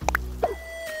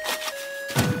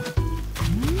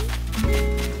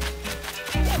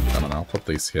 I don't know, I'll put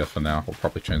these here for now. I'll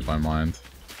probably change my mind.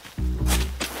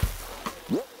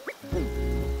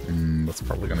 That's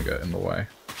probably gonna get in the way.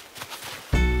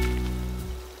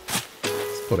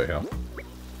 Let's put it here.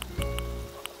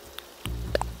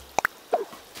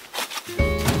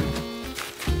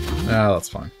 Yeah, that's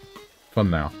fine. For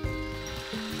now.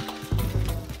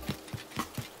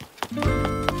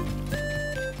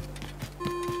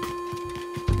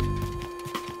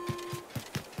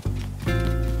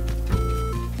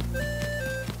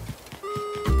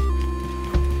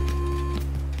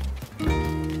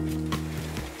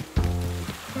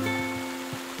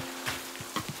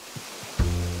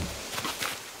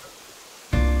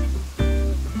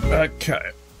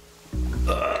 Okay.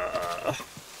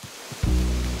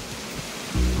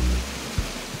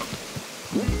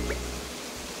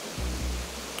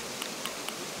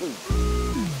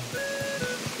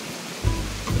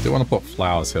 I do want to put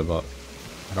flowers here, but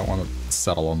I don't want to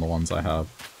settle on the ones I have.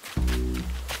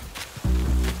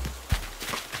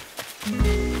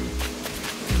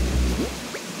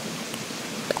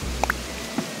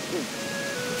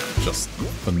 Just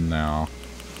for now.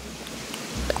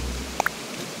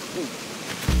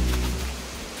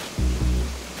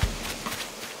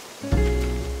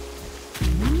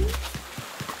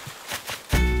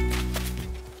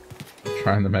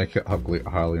 Trying to make it ugly,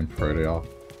 highly in Protea.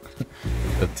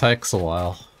 It takes a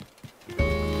while.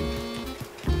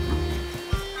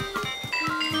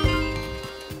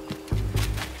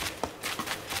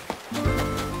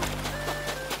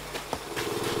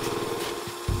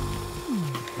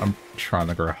 I'm trying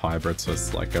to grow hybrids, so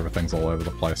it's like everything's all over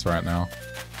the place right now.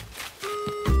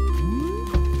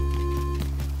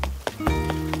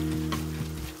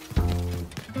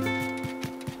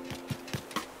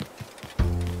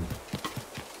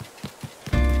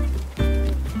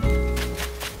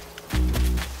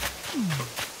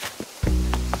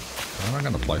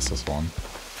 This one.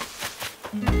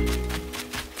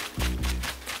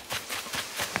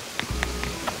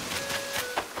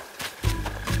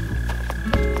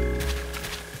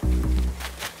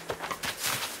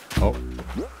 Oh.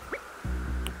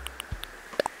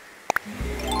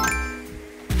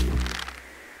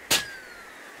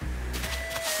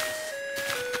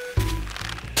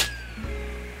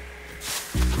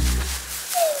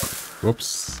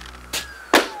 Whoops.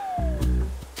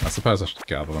 I suppose I should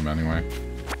gather them anyway.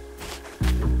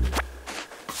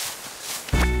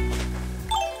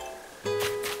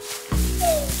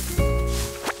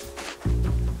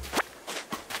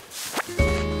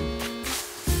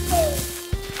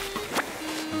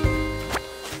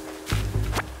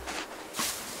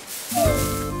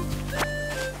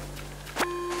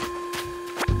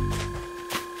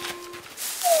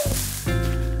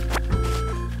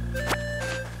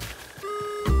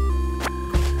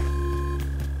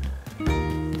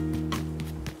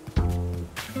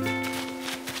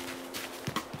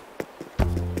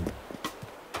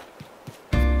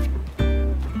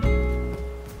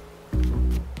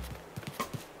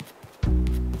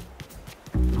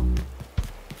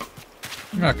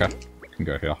 Okay, can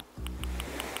go here.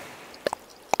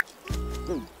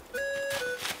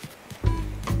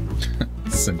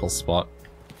 Single spot.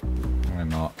 Why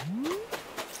not?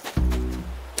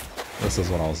 This is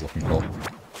what I was looking for.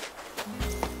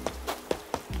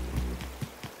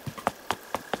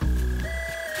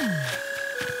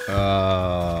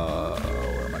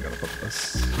 Where am I gonna put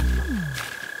this?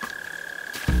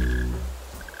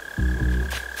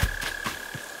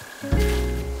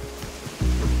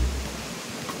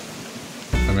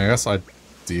 I mean, I guess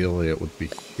ideally it would be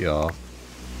here.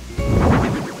 And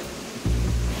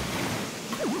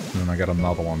then I get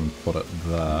another one and put it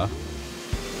there.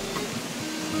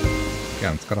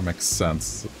 Again, it's gotta make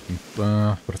sense.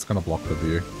 But it's gonna block the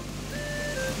view.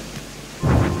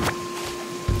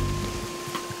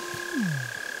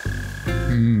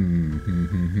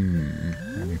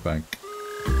 What do you think?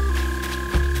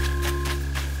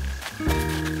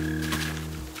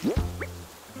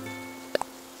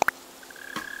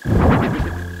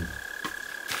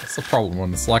 That's the problem.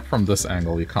 When it's like from this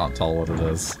angle, you can't tell what it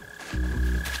is.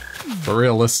 But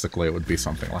realistically, it would be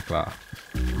something like that.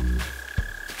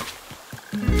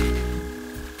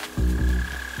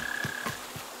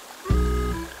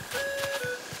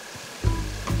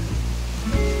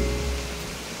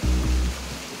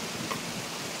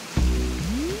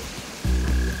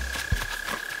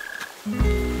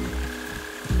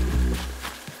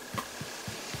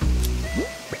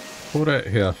 Put it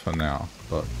here for now,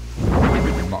 but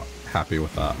I'm not happy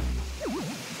with that.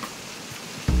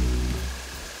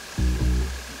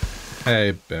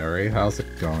 Hey Barry, how's it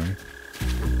going?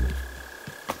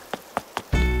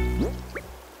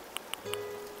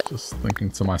 Just thinking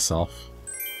to myself.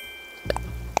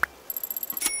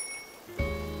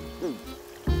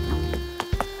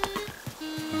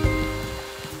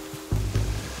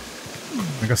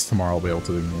 I guess tomorrow I'll be able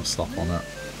to do more stuff on it.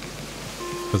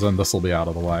 Because then this will be out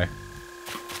of the way.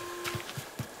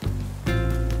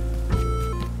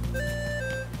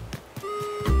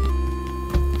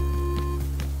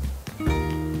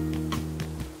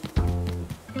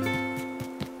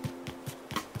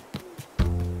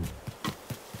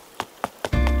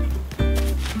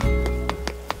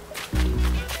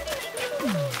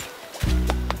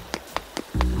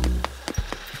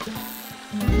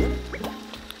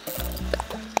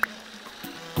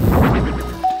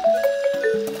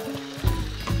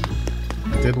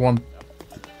 Want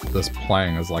this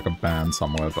playing as like a band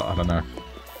somewhere, but I don't know.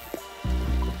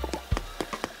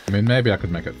 I mean, maybe I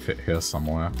could make it fit here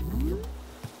somewhere.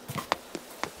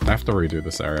 I have to redo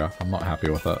this area. I'm not happy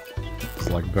with it.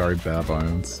 It's like very bare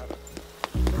bones.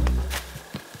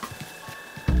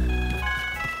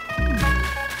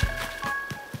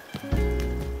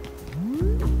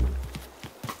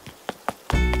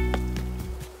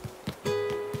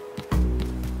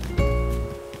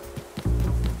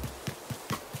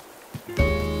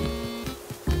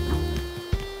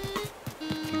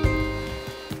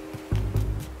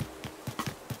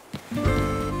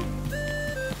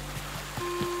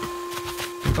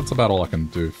 That's about all I can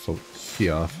do for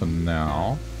here for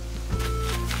now.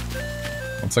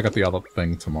 Once I get the other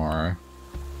thing tomorrow,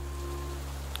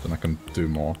 then I can do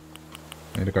more.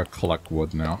 I need to go collect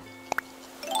wood now.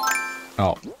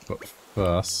 Oh, but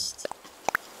first...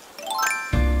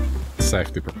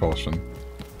 safety precaution.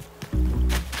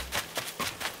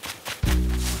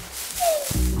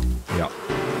 Yep.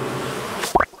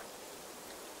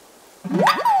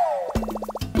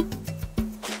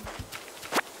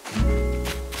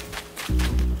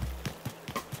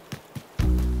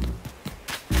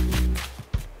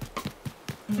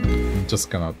 Just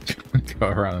gonna go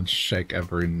around and shake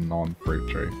every non-fruit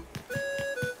tree.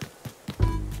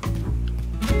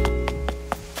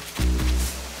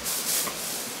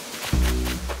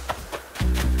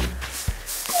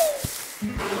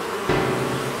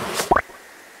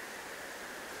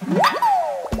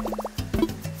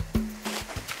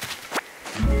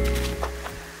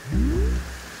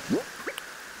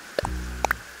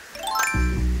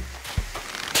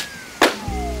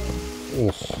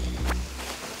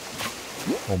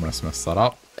 Almost messed that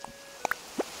up.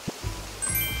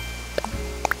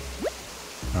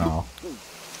 Oh.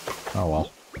 Oh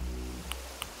well.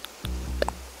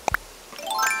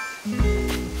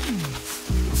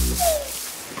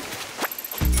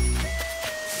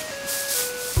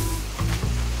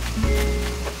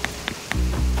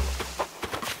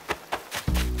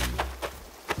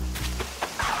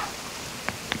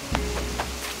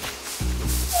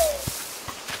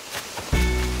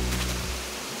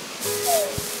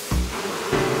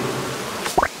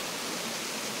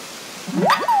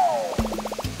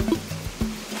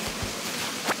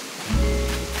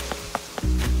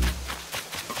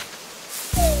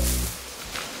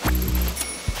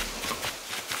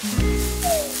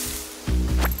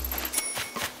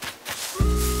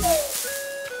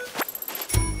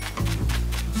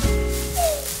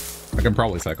 I can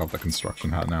probably take off the construction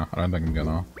hat now. I don't think I'm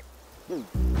gonna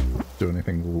do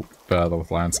anything further with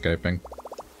landscaping.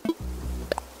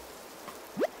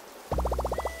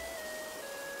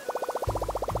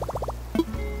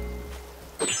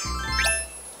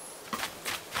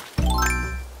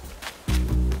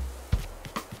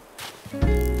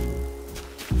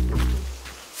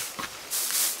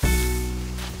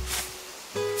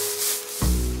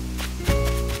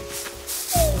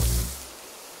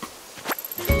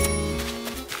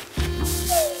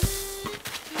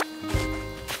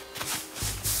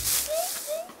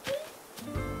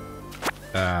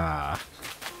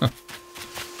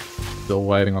 Still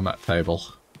waiting on that table.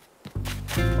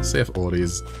 I'll see if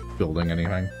Audie's building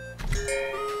anything.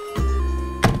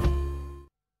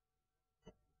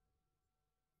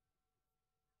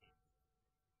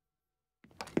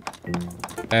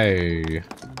 Hey,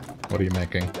 what are you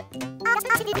making?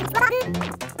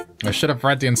 I should have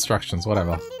read the instructions,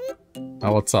 whatever.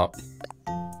 Oh, what's up?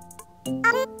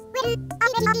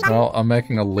 Well, I'm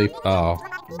making a leaf. Oh.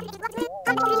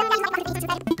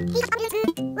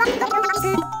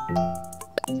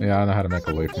 Yeah, I know how to make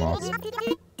a leaf moss.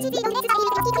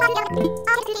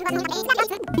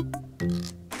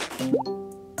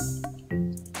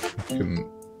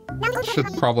 Should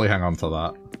probably hang on to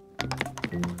that.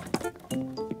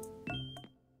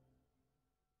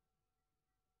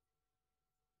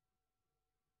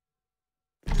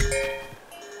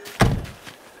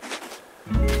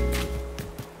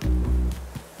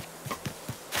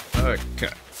 Okay.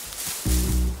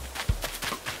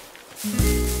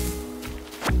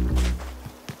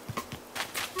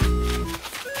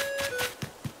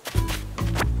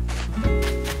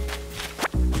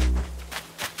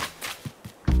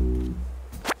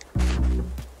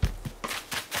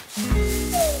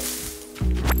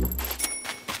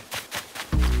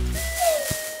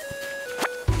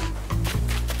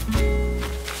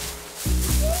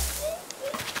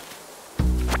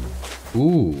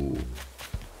 Ooh.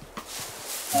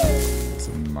 That's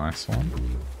a nice one.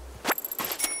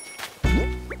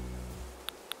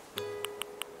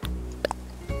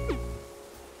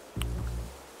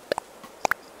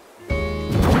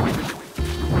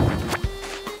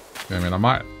 I mean, I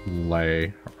might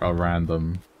lay a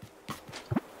random...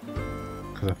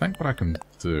 Because I think what I can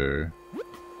do...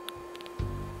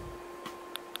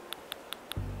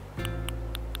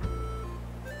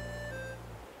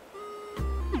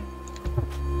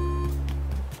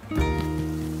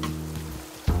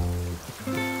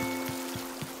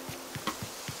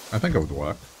 I think it would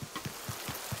work.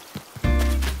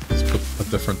 Just put a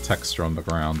different texture on the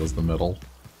ground as the middle.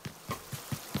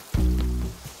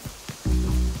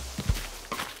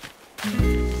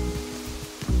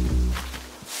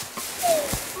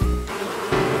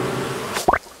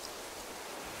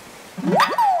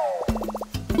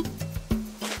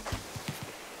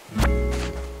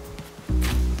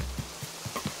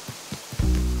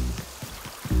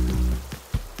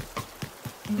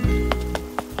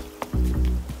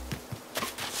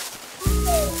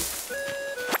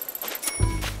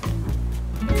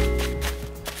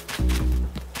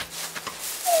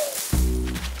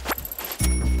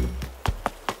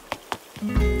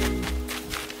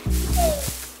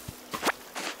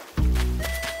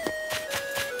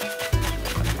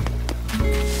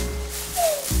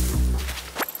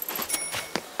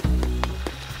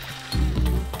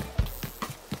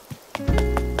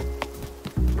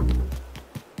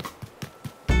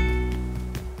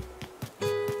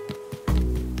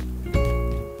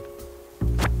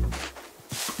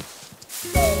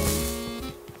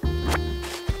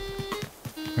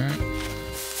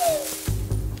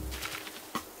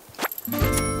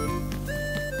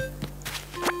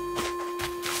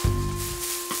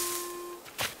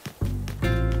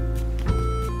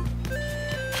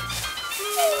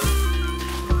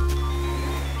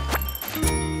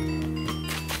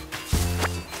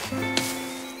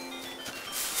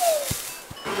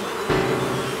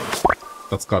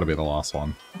 That's gotta be the last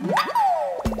one.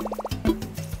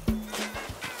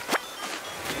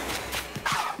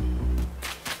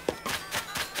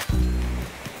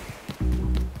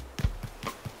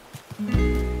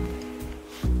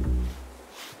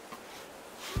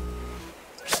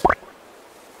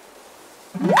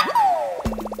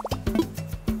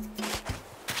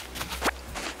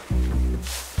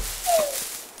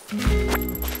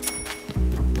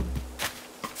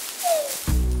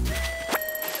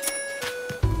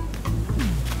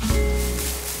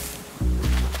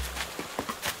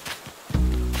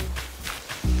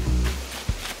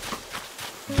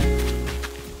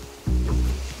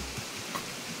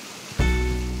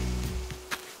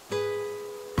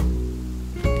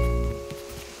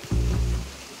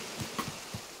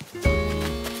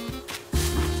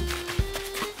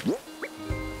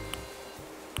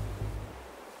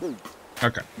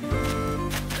 Okay.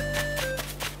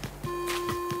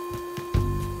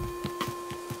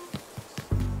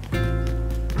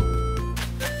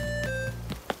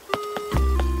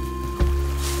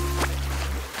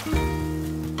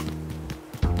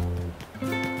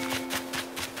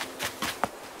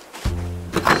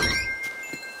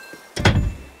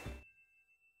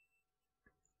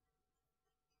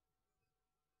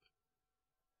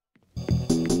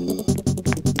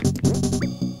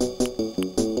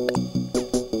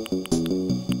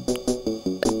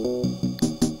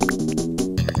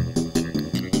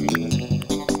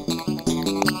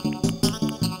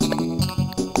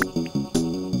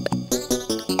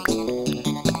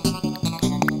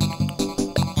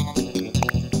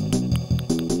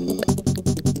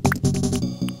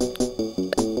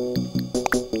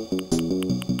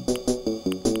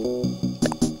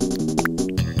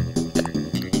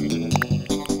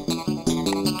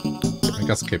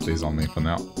 Keep these on me for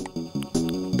now.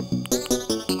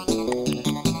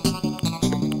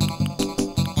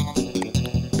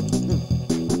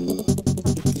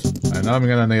 I know I'm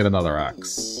gonna need another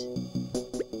axe.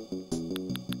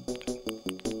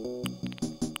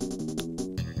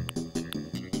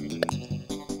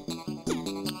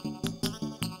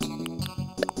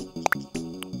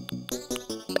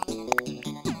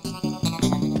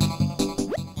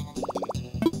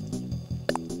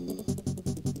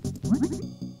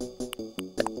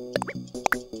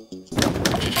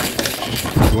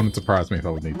 It wouldn't surprise me if I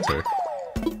would need to.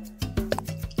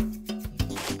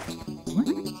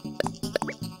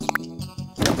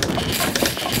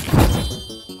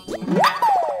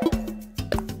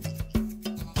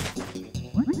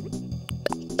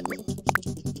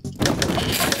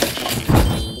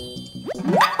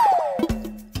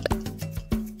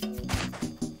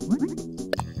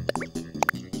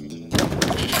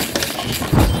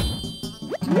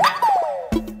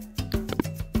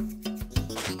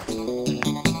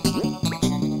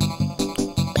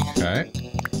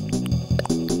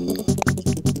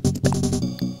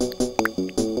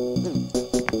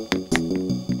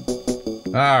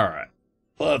 Alright,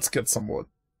 let's get some wood.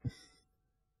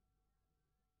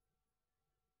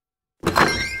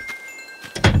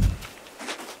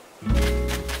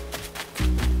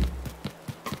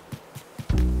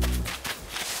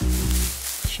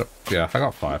 Yeah, I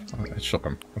got 5. I shook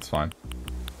him. That's fine.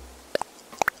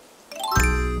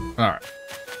 Alright.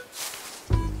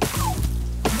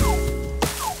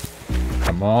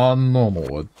 Come on, normal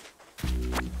wood.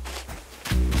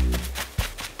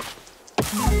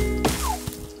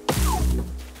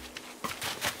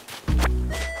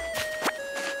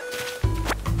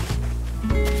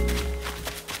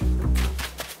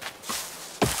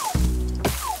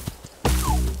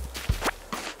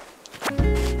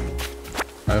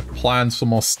 Plans for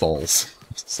more stalls,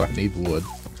 so I need wood.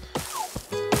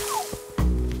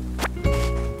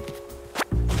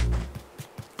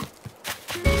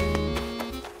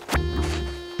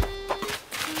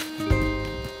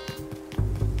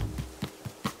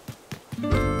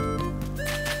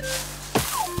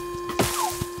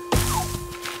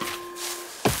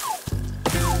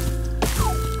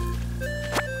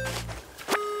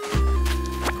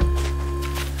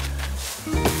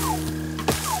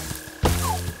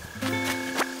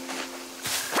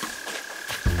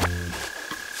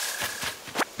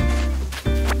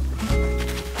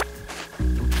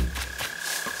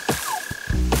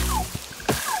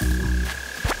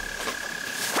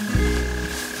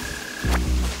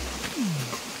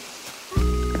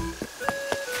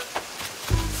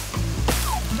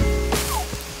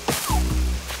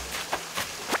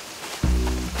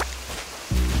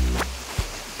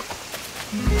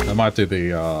 I might do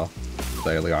the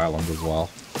Daily Island as well.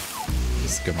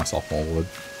 Just give myself more wood.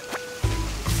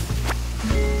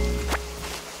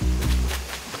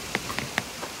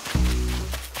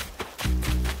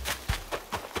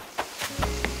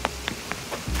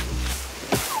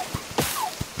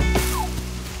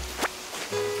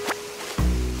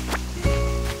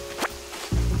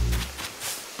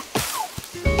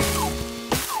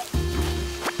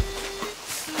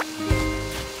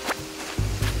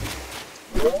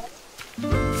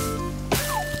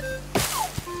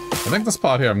 I think this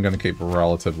part here I'm going to keep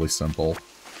relatively simple.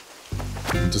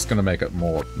 I'm just going to make it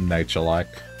more nature-like.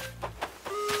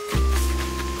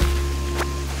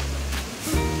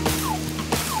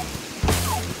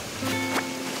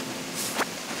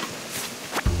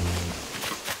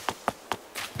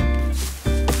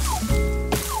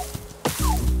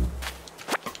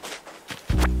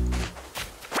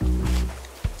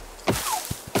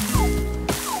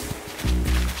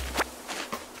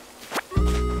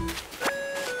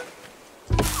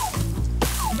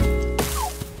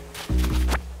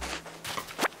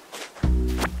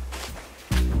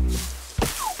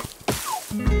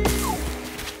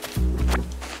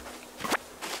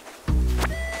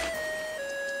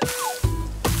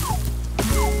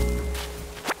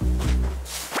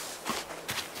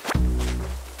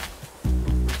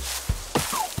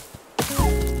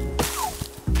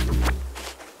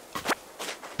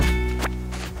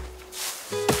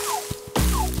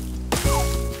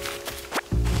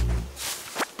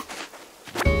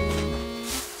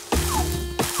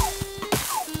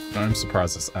 I'm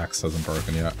surprised this axe hasn't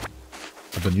broken yet.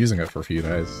 I've been using it for a few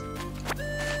days.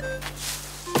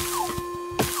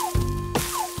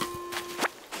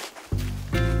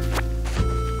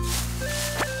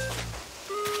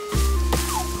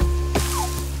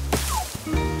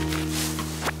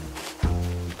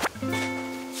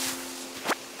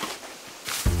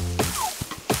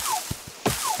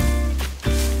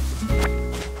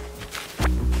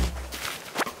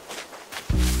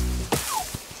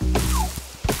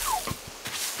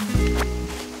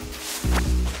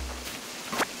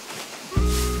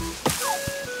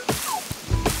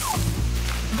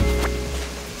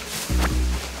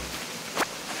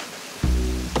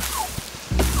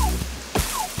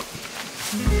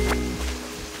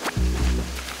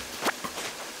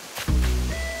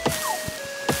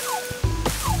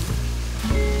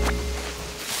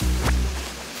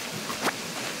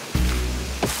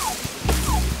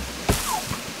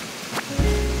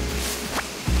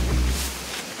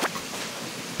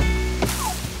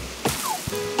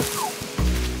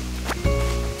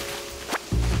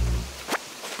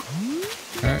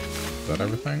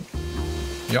 Everything?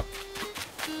 Yep.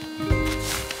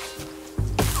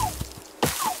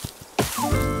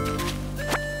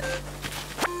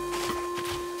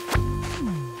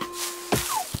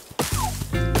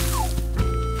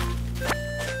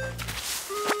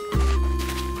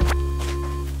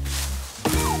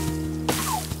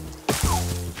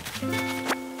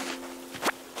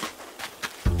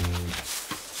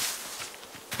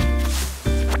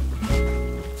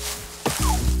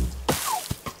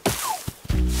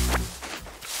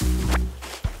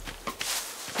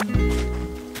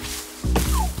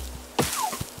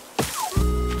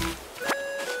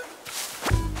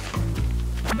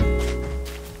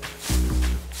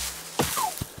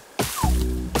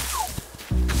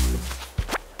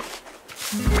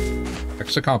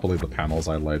 I can't believe the panels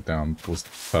I laid down was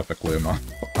perfectly enough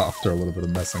after a little bit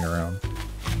of messing around.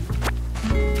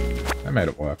 I made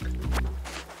it work.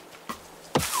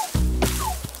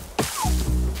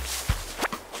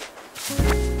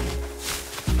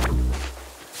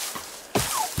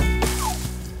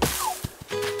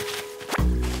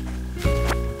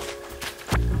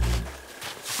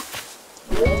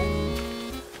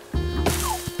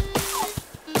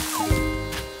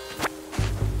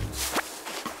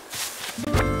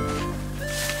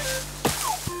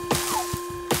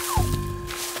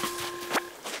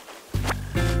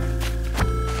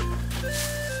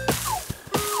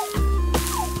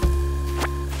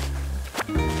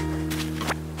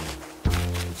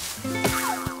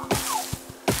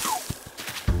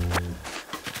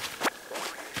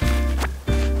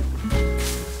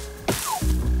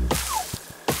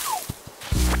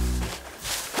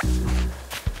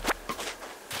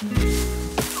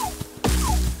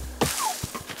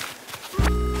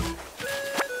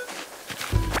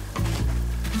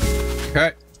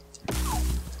 Okay.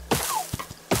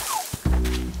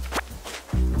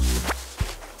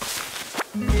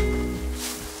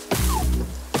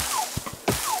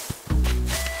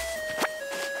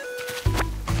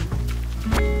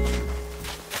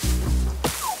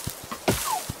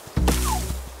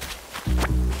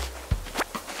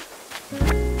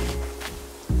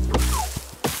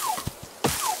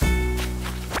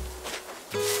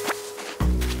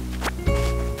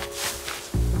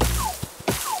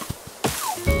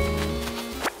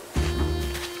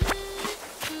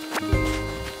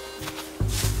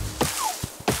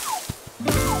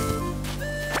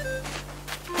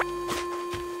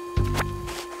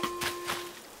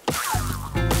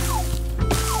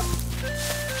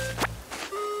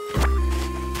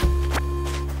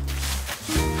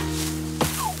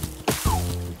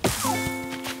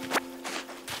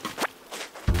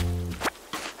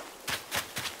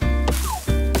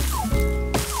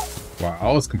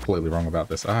 I was completely wrong about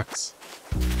this axe.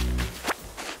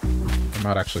 I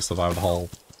might actually survive the whole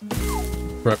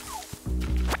trip.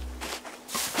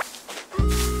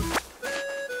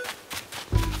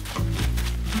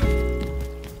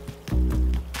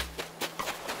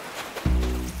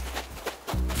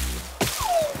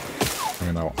 I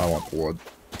mean, I want wood.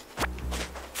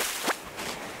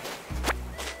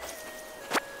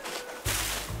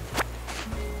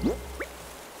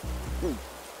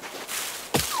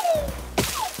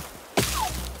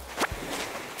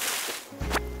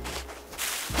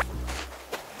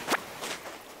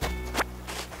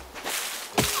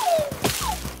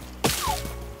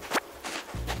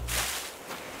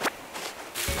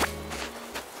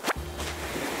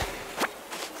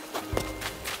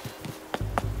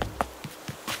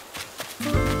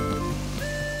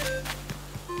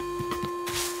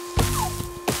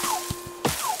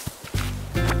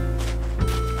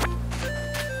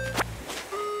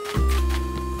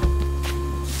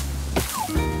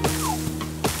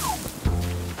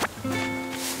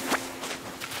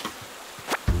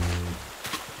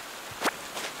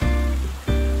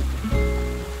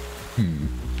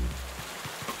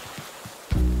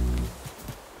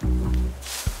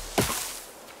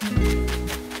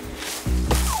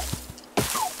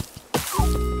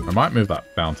 I might move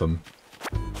that fountain.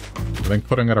 I think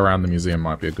putting it around the museum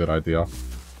might be a good idea.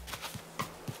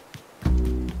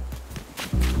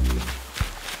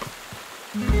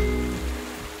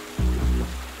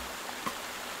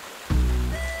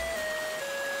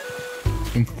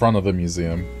 In front of the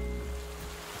museum.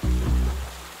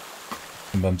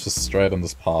 And then just straight on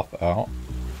this path out.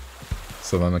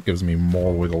 So then it gives me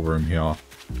more wiggle room here.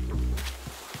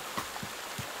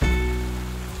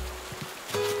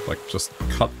 Like, just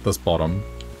cut this bottom.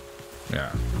 Yeah.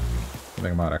 I think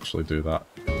I might actually do that.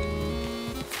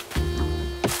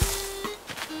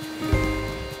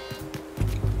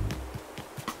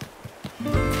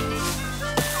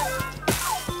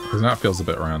 Because now it feels a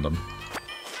bit random.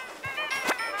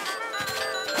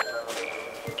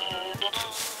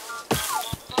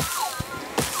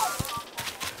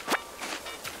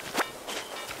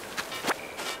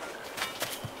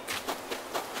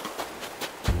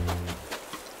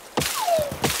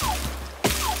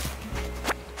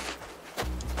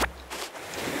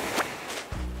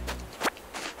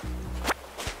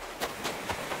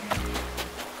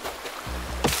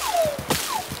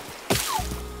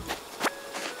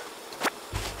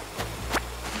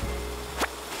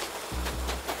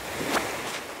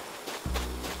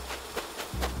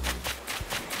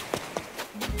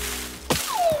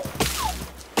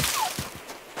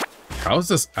 How is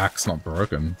this axe not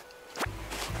broken?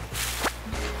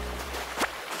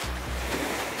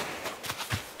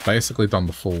 Basically done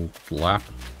the full lap.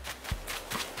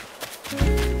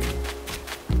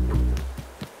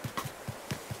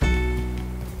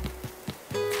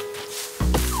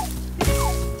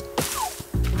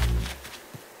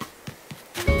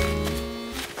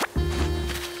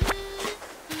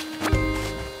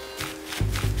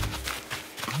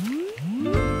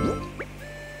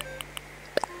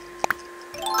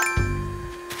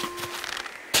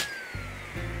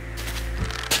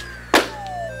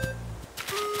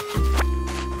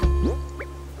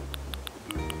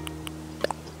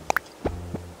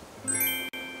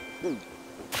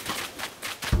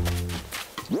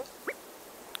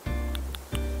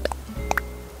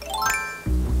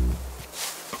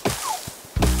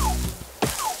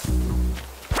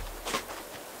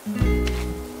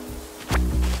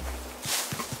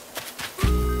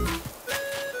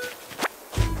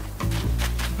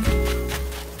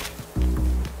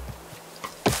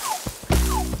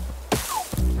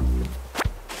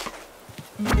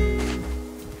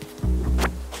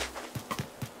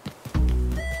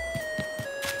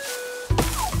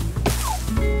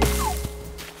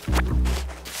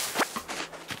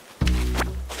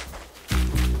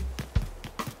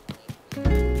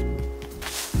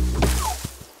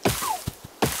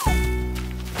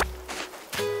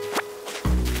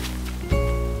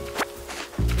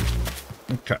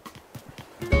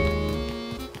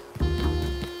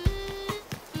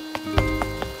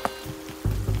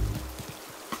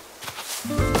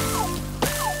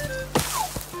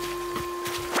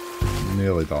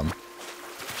 Nearly done.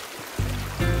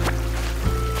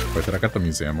 Wait, did I get the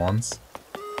museum ones?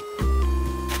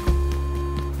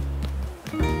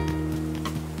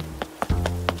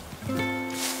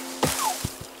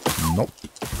 Nope.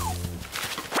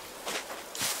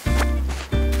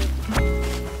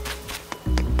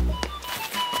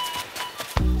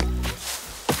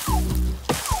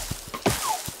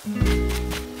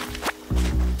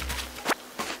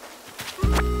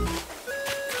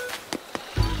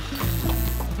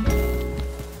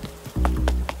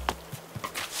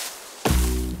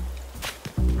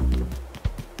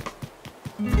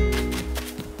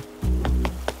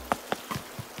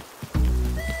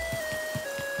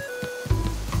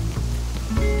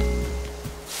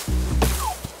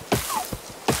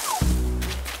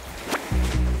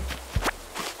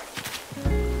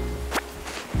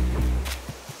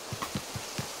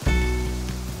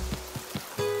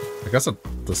 I guess at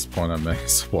this point I may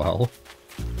as well.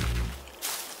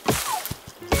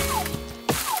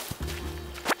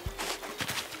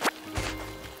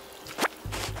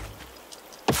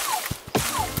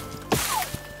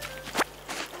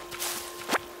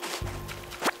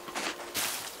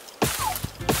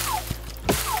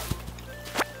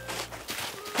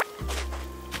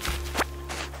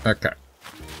 Okay.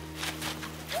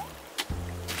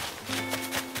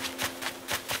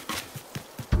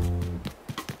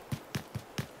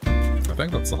 I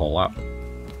think that's the whole lap.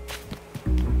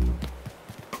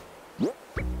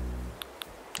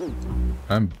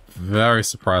 I'm very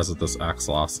surprised that this axe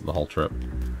lasted the whole trip.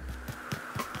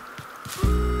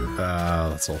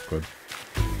 That's awkward.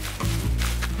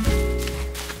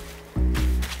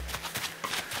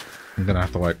 I'm gonna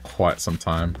have to wait quite some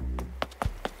time.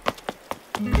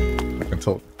 Like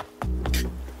until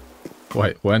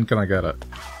Wait, when can I get it?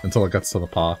 Until it gets to the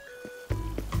park.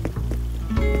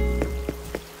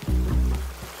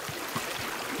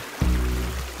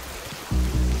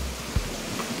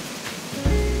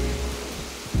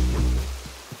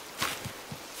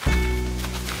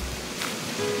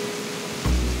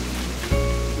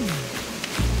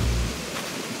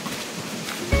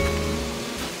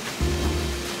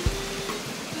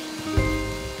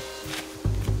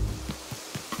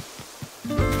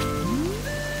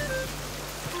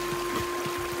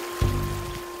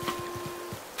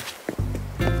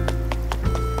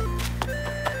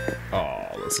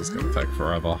 This is gonna take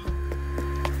forever.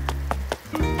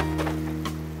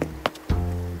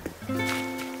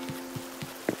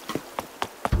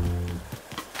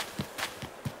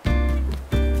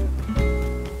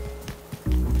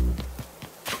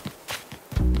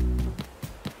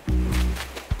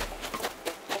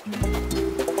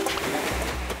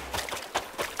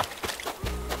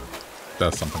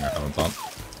 That's something I haven't done.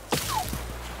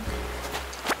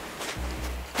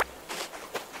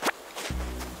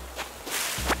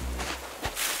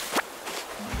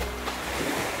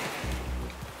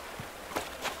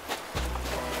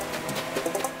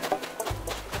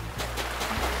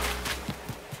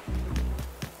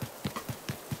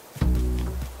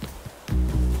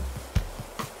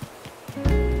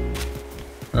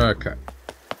 Okay.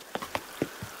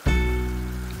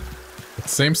 It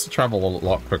seems to travel a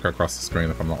lot quicker across the screen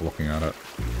if I'm not looking at it.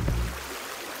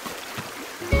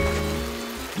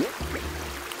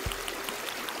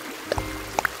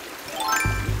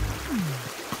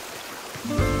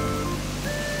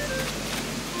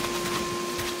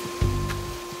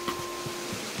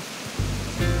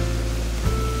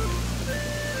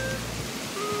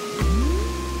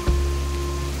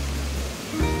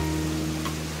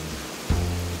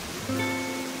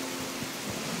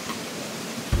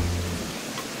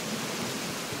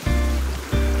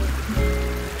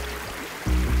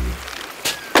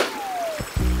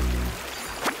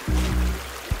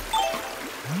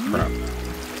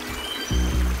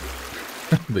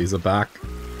 These are back.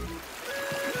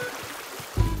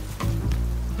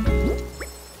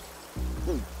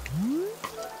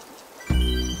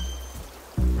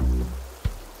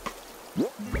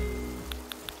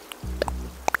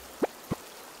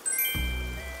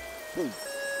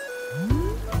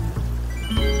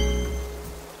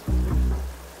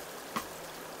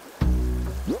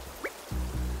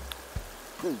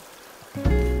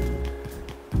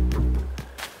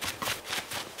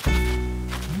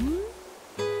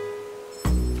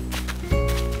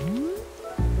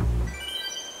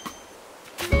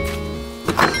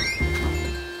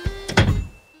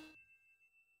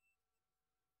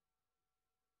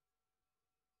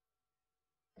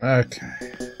 Okay.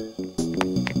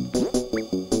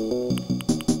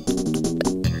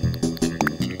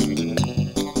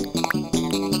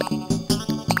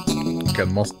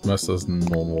 Again, most of this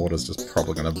normal water is just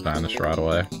probably going to vanish right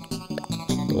away.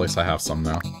 At least I have some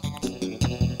now.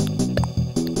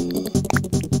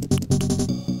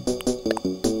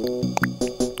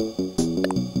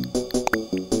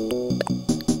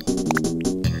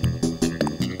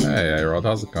 Hey, A-Rod,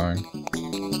 how's it going?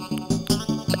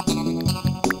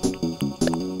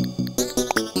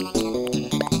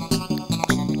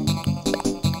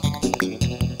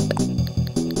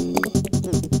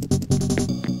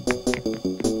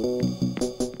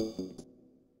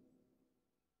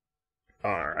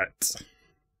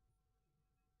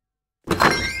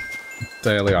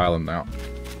 Daily Island now.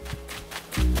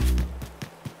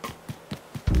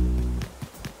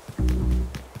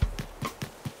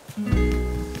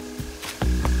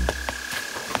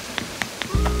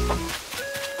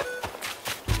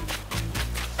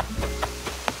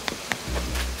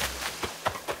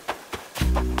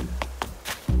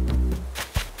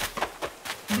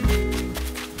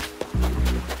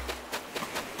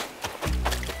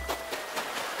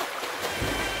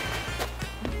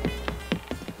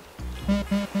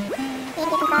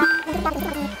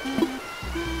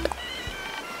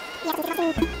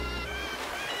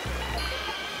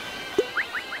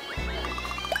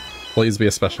 Please be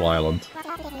a special island.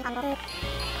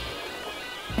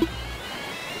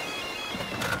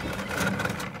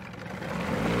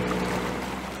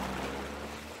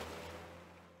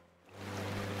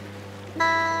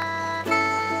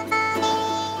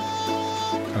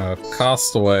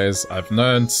 Castaways. I've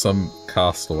known some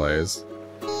castaways.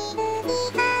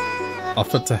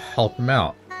 Offered to help him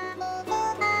out,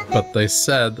 but they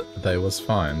said they was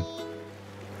fine.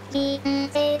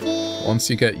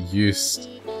 Once you get used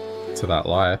to that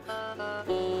life,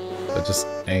 there just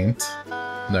ain't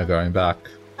no going back.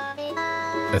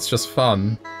 It's just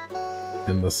fun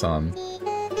in the sun.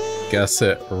 guess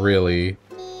it really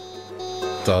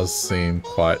does seem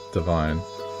quite divine.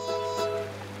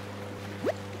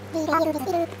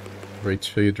 Reach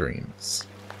for your dreams.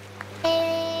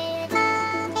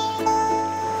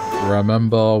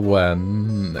 Remember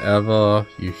whenever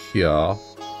you hear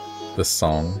the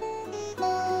song,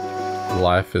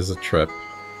 life is a trip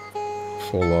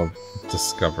full of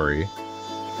discovery.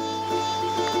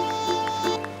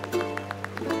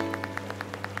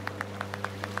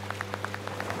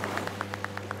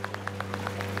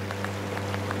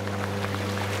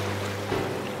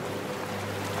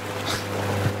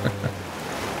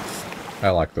 I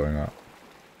like doing that.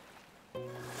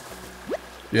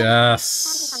 Yes!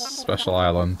 Special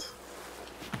island.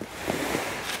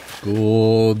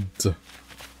 Good.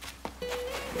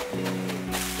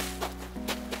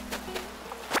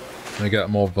 I get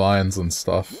more vines and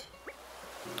stuff.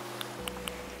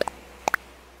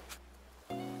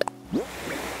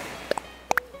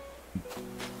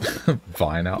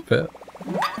 Vine outfit.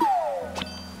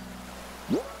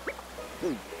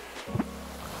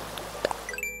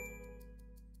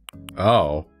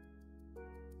 Oh.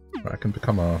 I can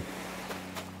become a...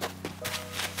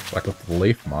 like with the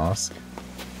leaf mask.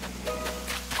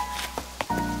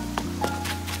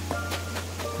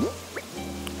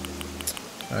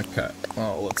 Okay,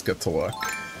 well, let's get to work.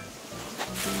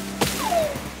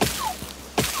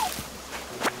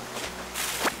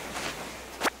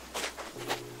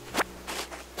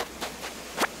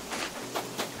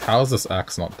 How has this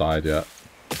axe not died yet?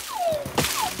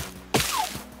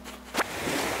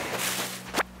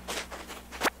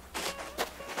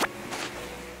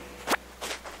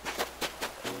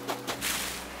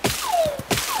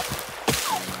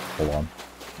 Hold on.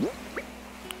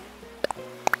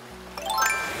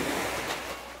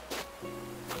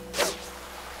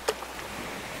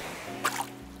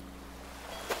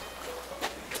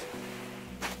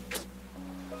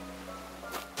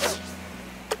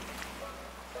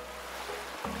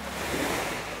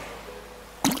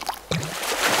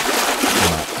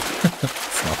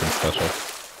 It's nothing special.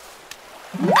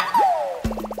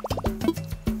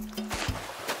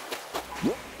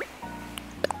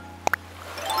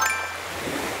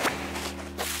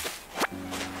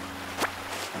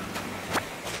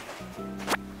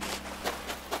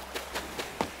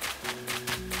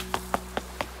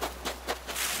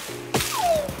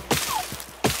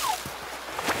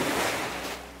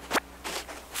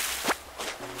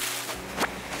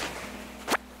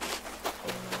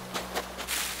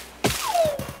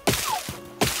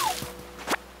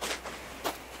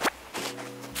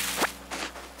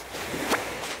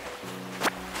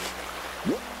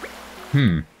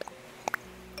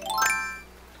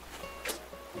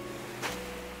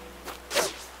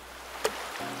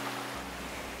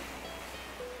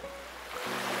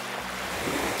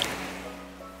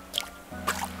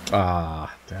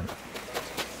 Ah, damn it.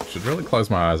 Should really close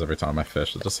my eyes every time I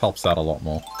fish. It just helps out a lot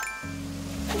more.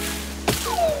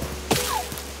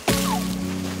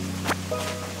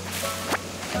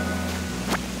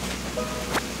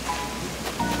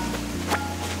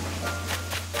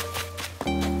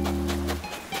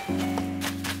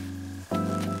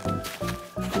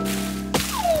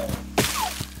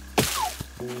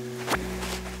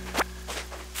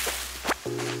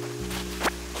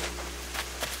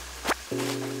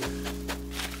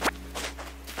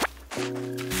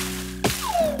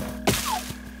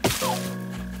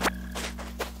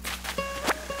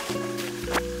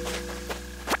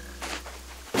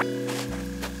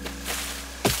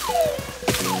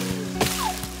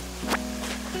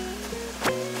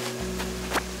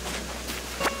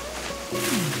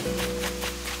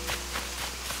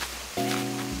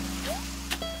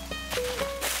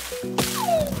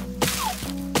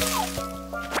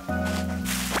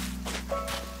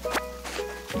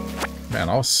 Man,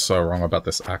 I was so wrong about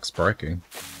this axe breaking.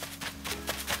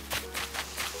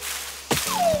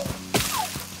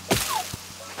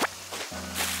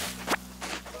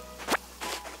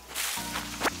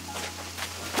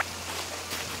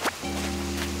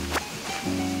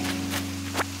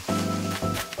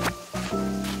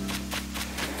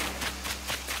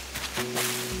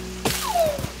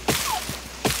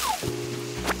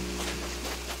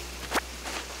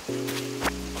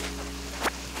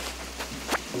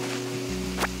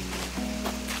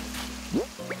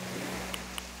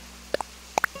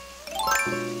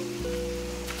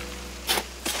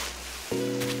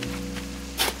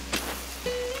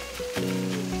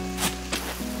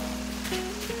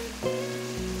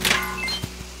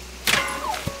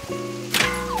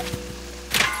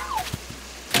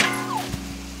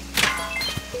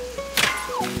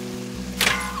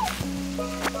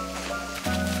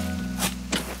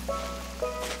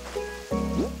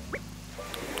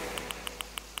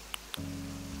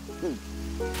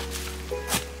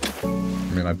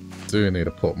 do need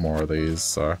to put more of these,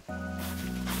 so...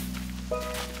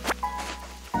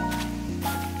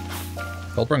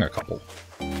 I'll bring a couple.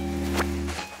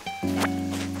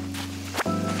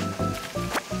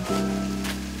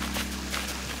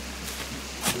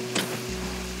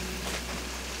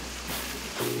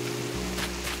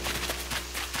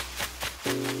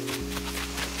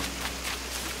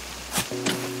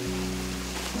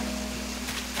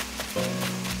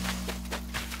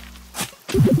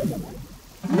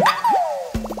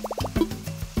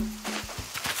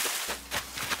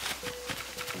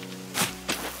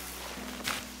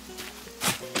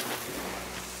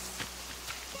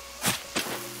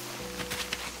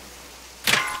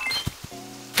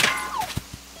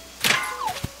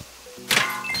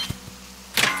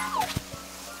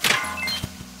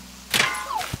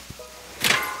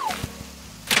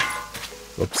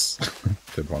 Whoops.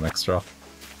 Did one extra.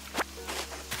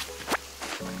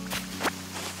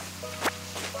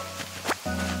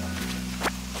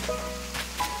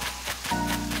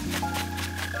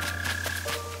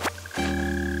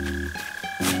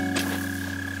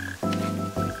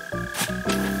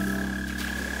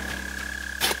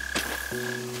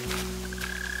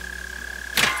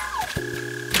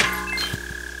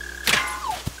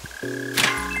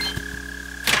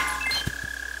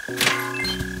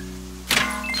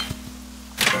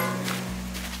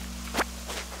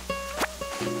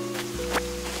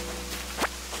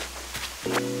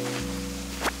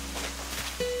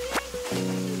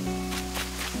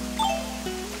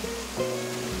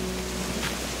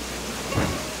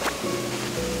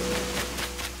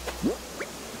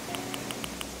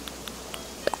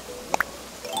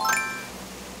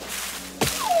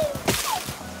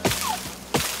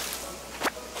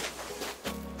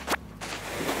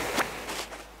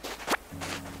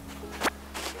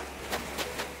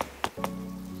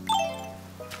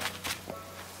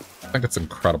 I think it's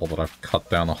incredible that I've cut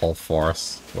down a whole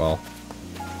forest. Well,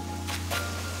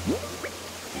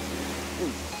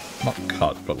 not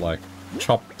cut, but like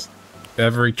chopped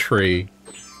every tree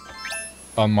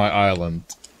on my island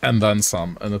and then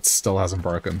some, and it still hasn't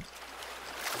broken.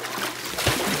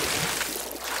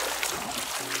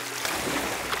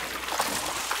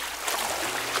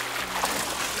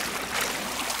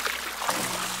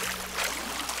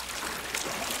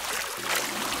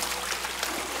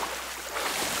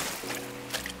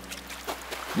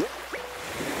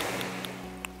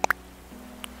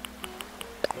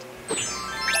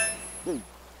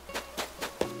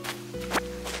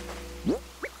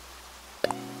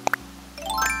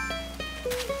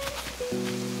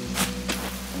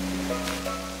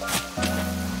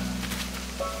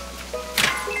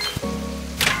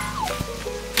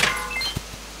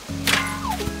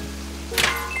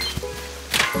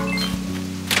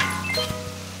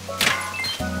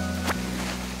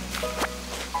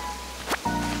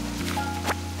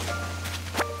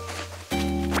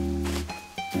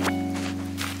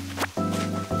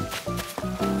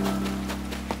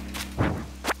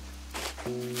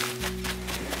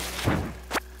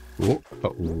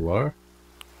 Hello?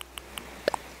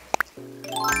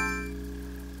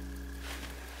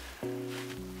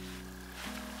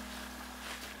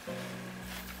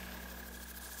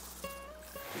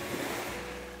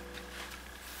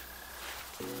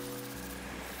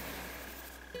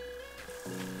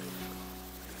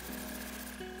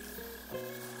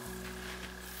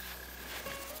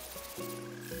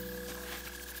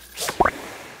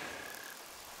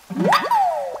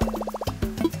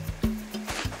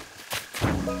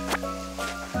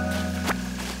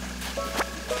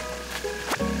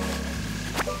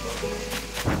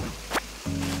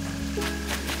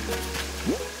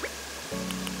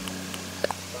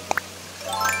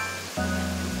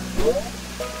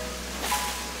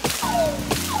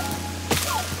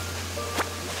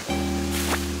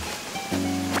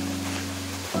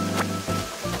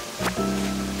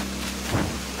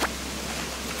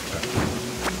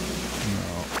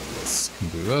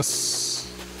 This.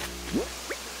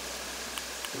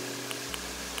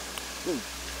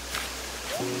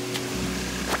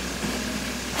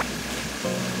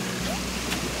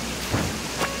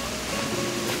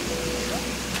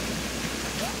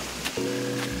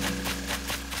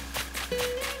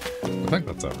 I think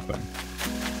that's everything.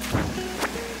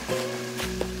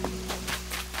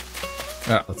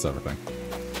 Yeah, that's everything.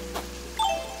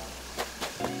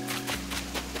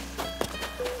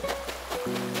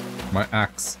 My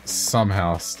axe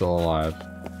somehow still alive.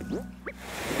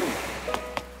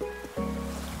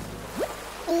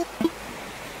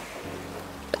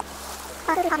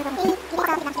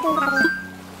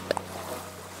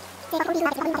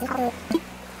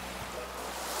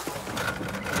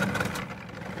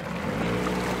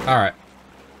 Alright.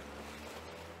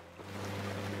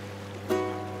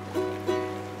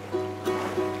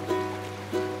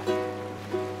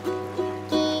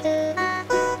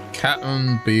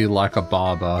 Captain be like a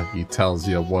barber he tells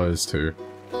your woes to.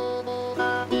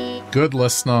 Good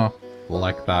listener,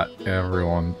 like that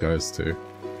everyone goes to.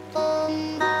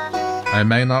 I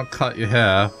may not cut your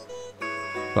hair,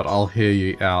 but I'll hear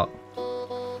you out.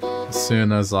 As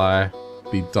soon as I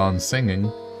be done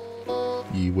singing,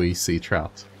 ye wee sea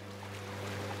trout.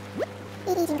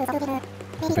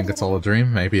 You think it's all a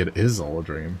dream? Maybe it is all a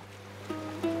dream.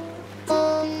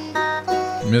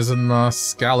 Mizzen the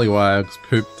scallywags,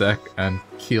 poop deck, and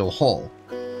keel haul.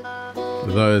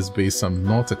 Those be some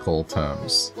nautical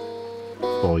terms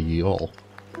for ye all.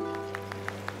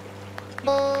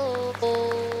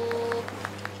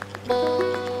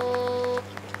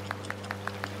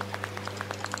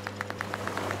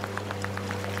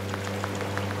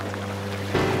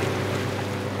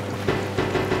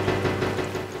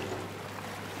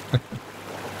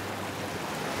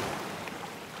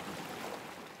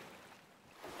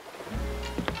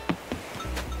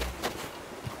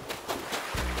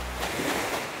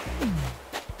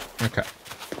 Okay.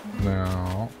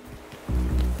 Now...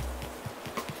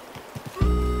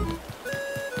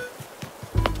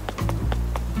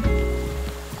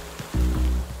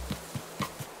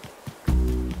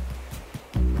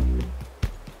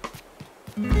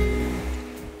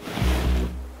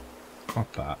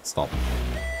 Not that. Stop.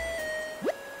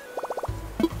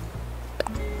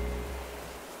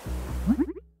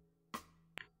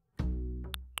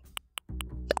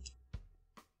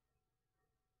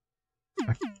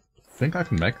 I think I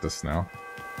can make this now.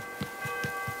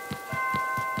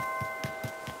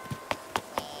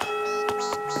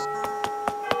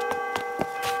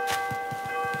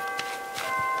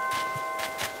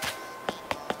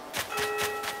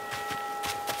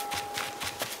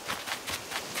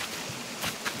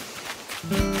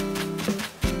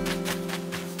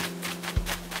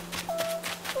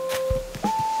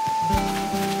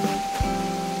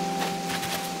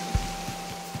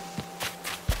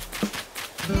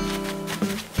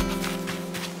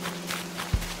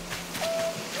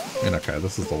 Okay,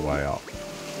 this is the way up.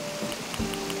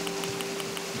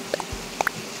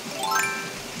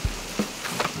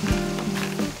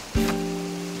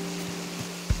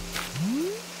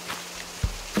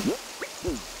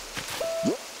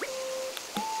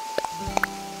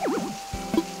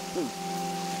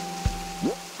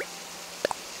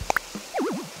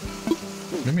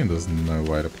 What do you mean there's no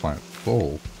way to plant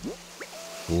full?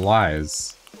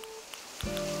 Lies.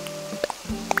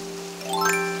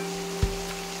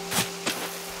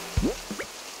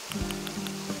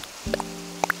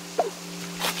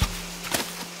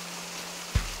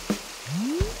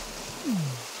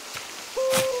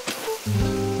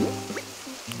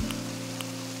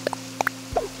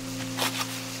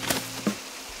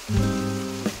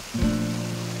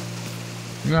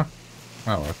 Yeah,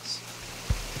 that works.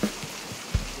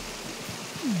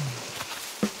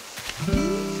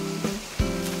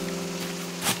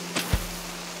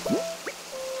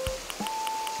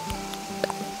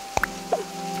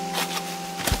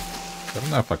 I don't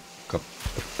know if I got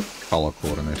the color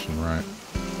coordination right.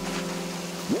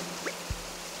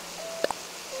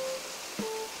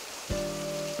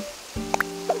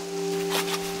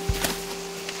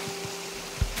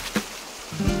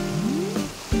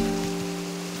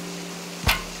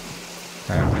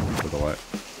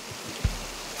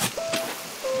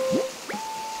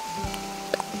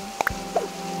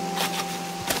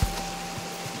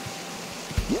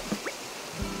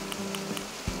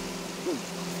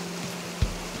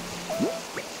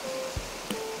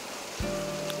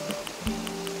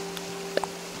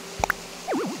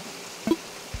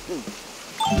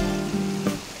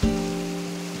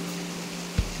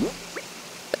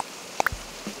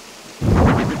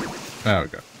 There we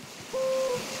go.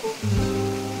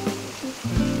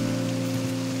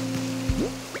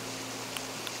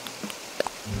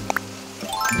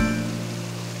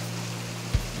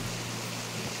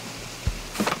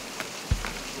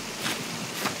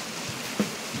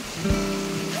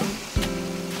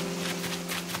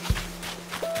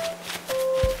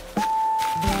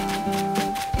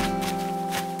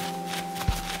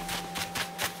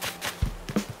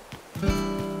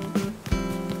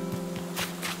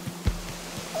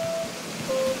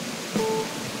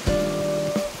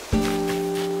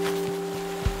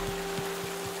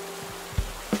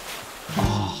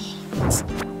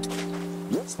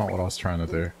 That's not what I was trying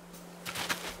to do.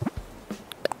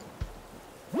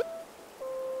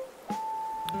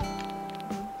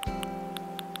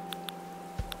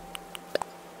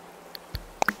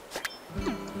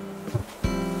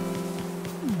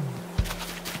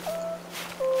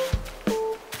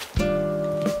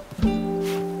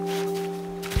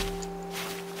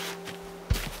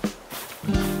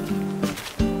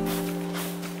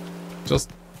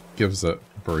 gives it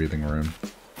breathing room.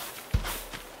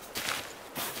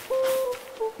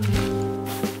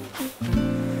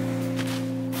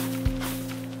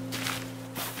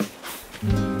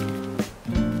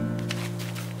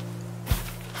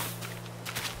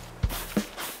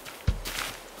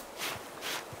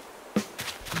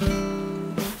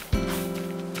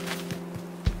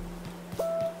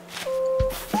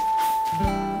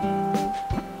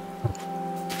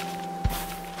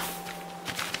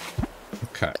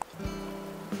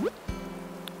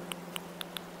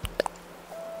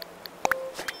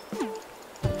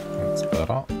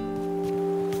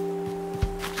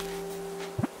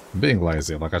 Being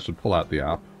lazy, like I should pull out the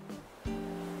app.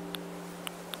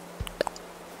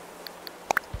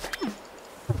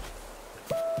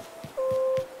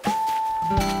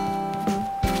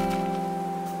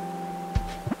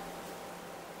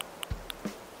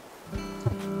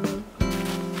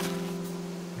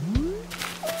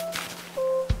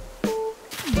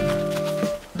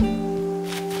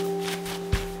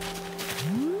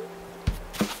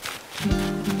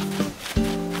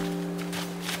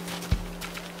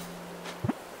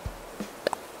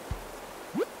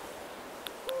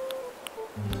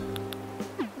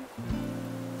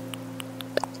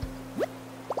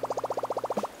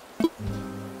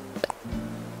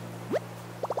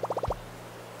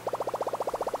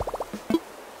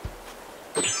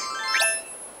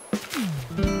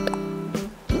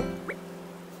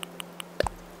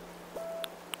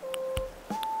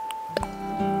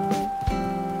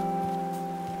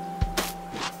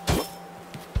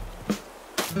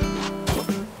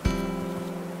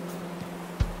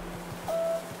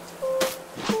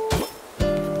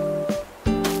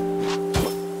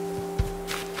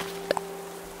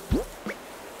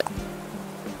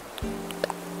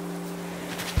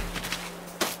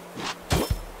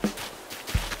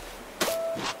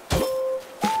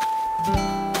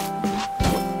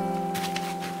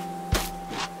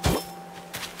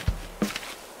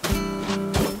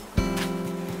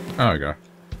 There we go.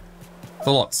 It's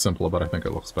a lot simpler, but I think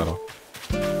it looks better.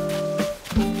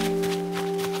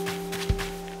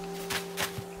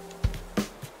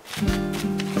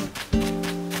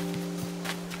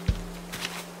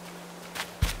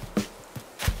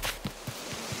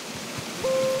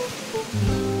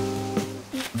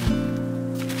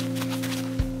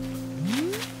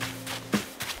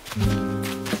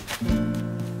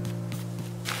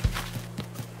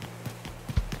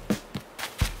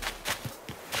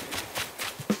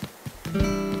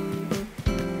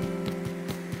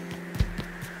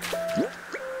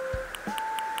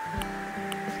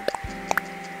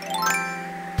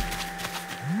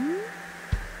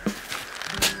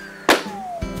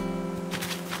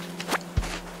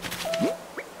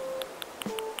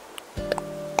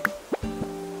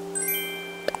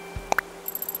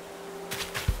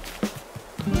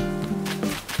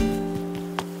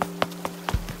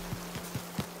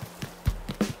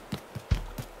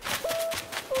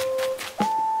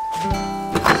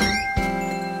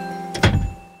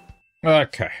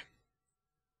 Okay.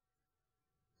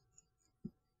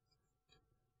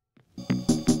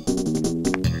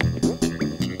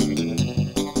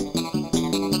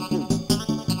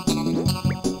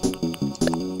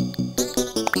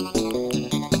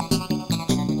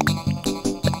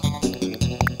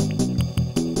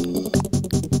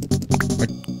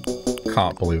 I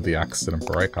can't believe the axe didn't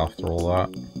break after all that.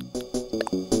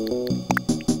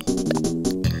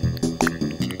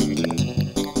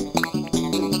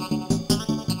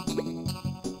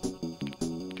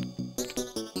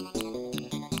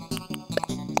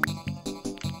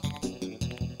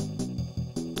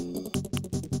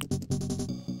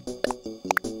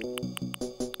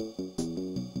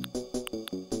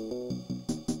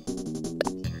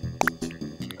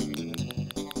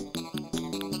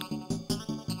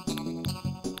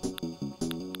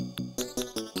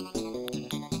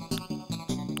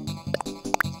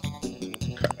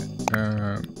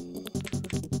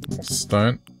 More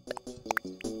stone.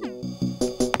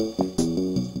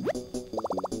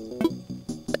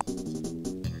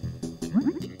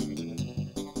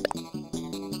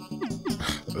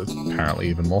 Apparently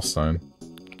even more stone.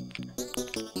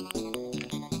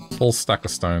 Full stack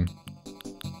of stone.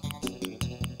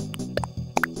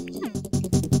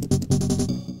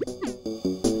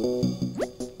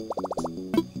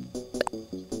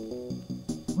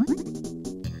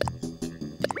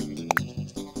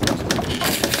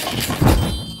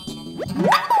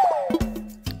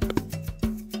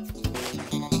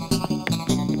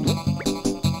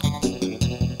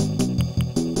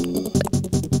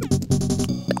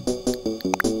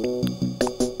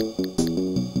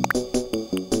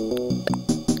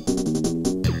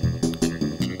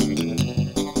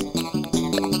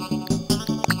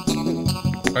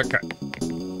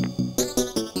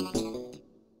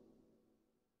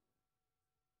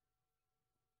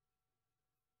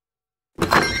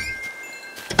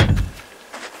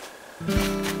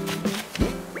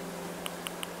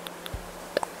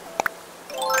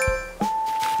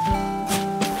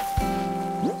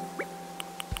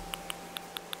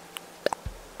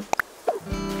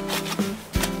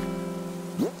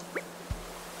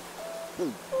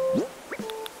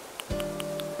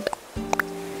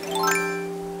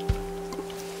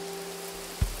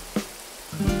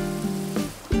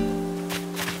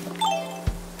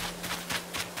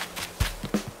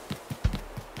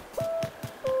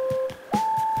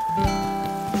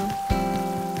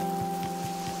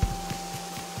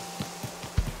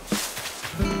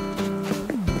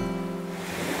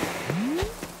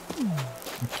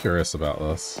 curious about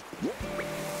this.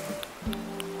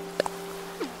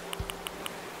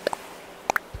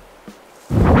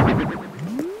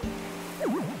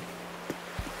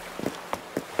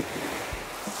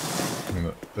 I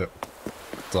mean, it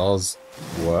does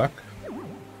work.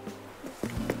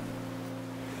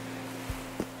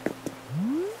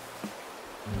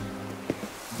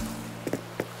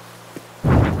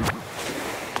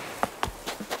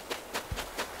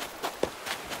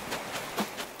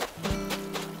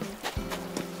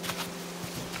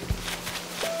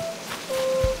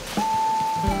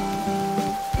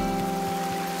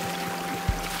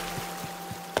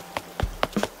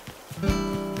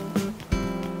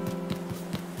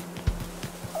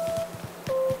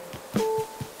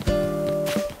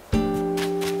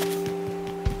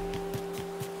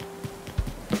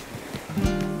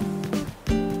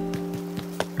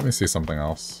 See something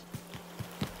else.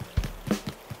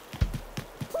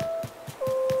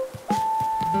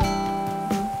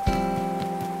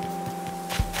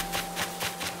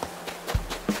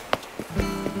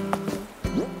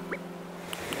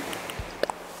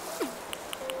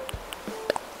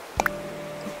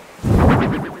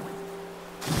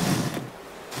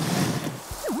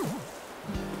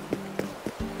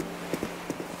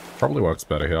 Probably works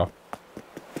better here.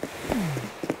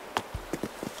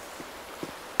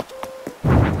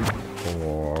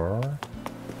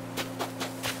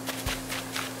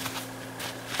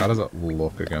 How does it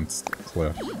look against the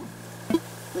cliff?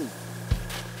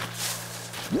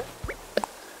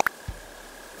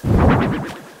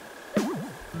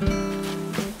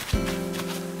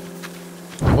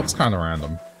 It looks kind of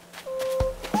random.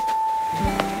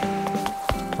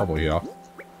 Probably, yeah.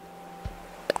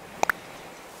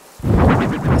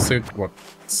 Let's see what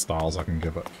styles I can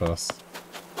give it first.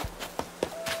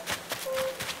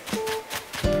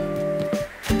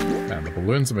 Man, the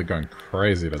balloons have been going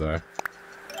crazy today.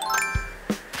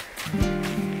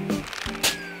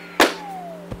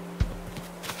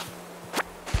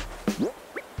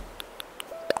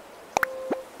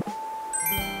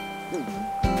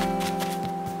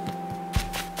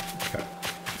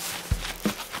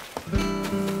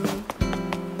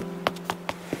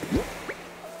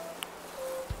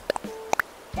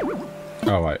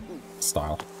 Oh wait,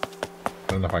 style. I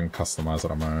don't know if I can customize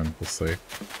it on my own, we'll see.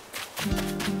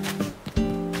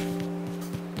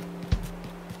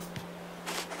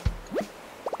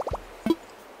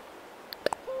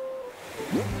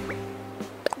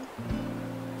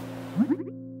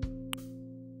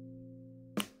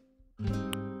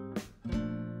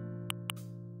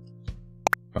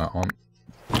 That one.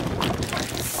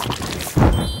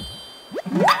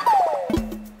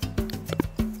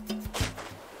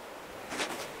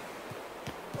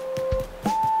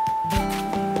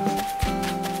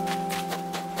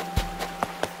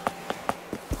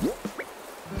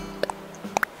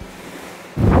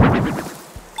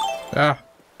 Yeah.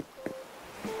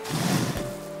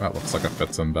 That looks like it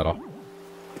fits in better.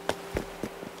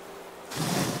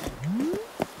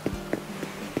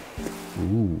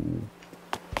 Ooh.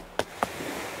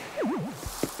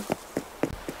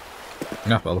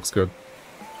 Yeah, that looks good.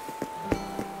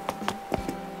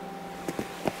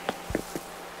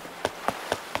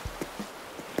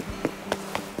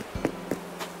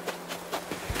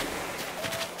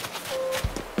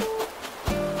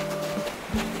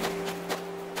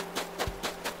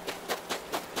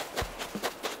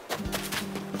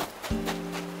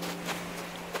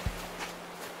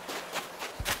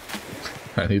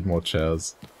 I need more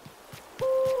chairs.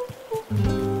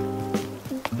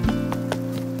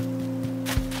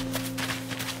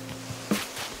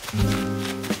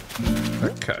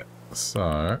 Okay,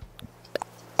 so...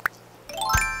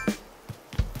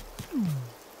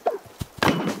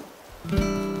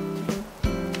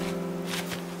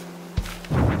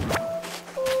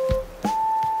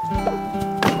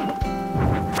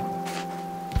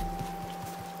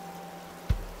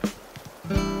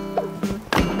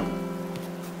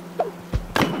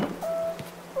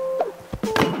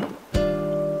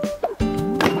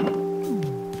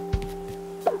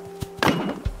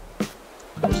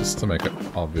 just to make it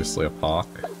obviously a park.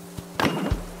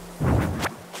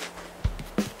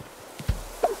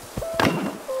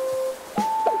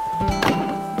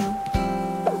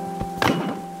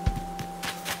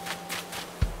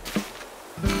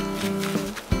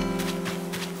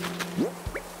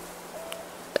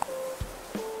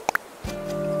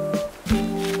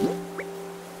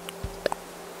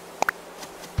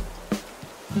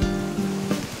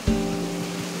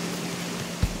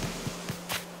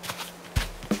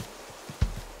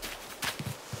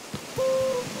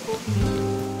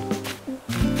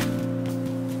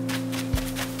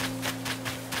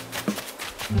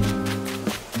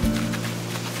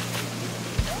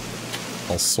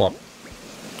 I'll swap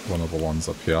one of the ones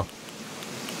up here.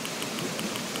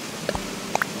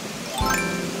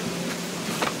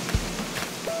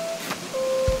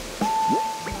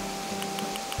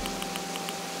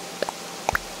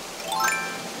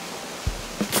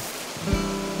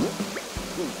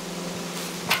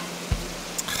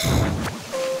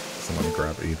 Someone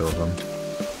grab either of them.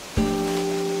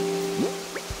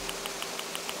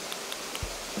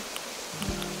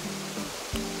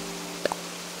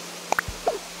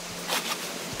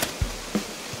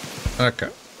 Okay.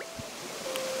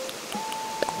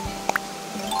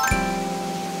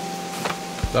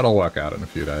 That'll work out in a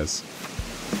few days.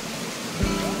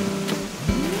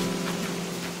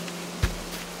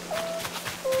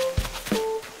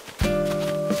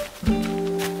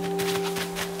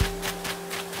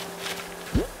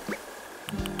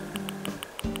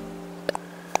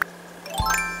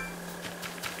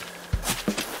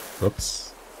 Oops.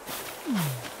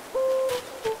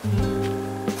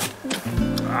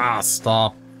 Ah,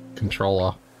 stop,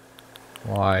 controller.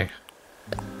 Why?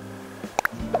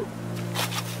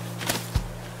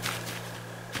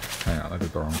 Hang on, I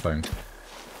did the wrong thing.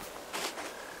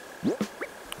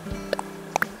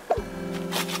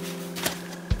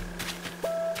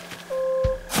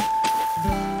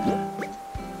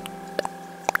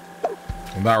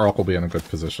 And that rock will be in a good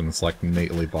position. It's like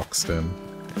neatly boxed in.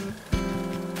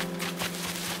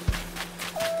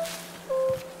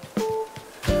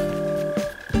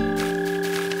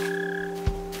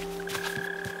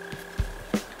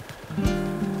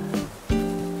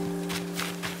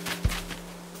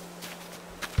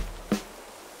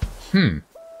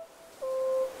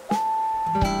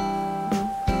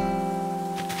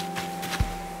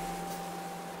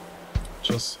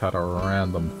 Just had a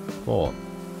random thought.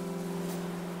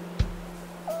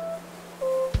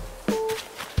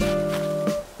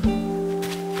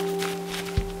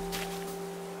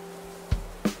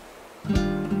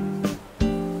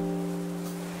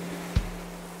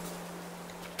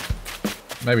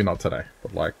 Maybe not today,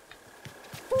 but like,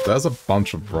 there's a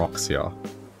bunch of rocks here.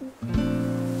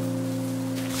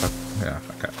 Yeah,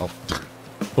 okay, I'll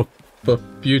for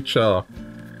future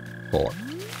thought.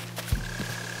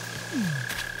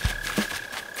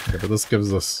 Okay, but this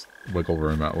gives us wiggle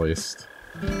room at least.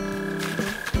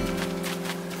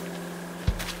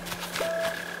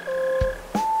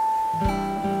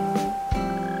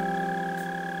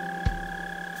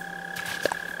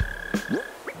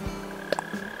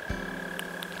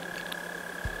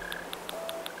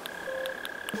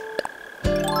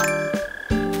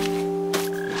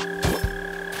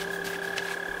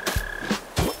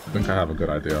 I think I have a good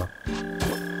idea.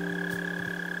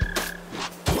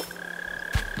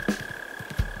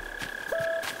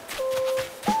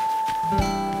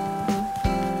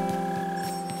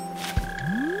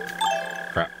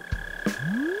 Crap.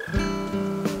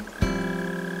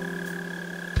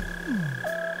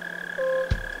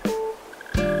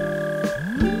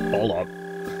 Hold on.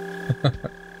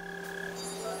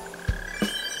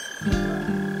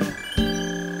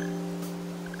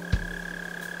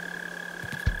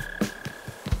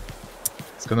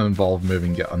 It's gonna involve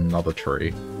moving yet another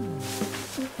tree.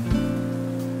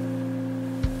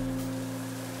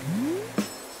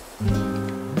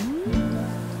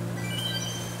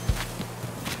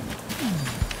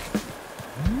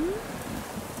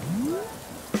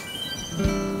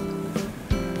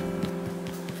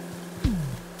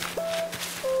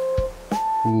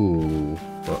 Ooh,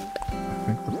 but I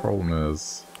think the problem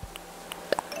is...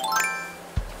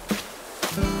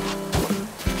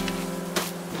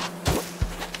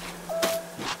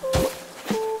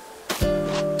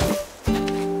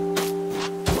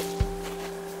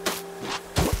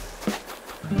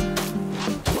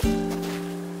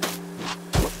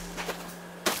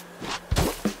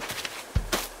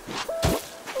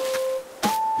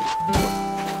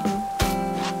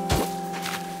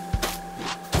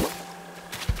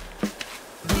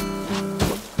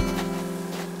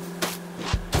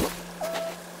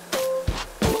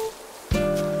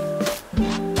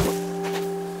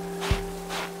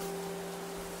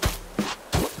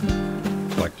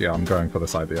 yeah, I'm going for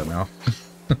this idea now.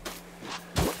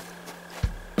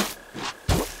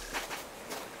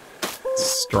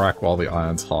 Strike while the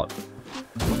iron's hot.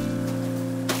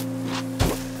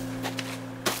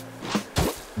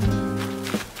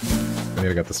 I need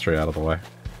to get this tree out of the way.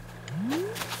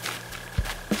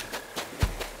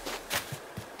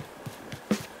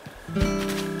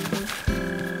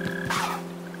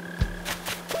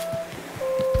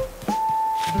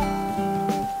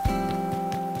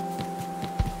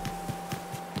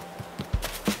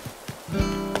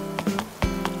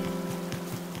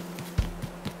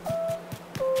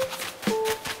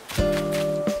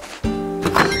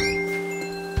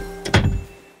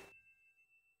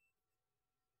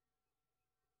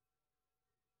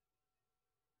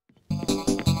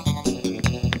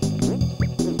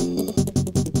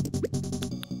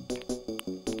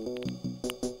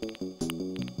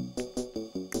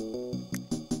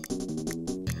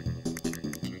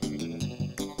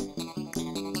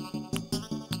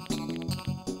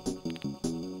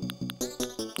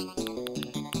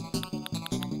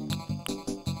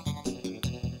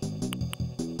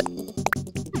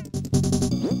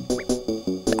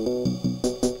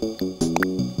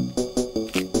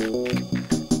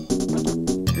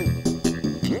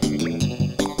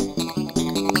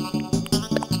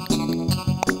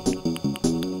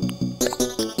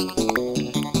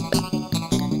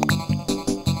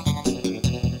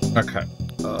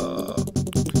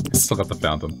 Still got the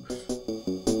fountain.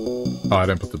 Oh, I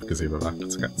didn't put the gazebo back.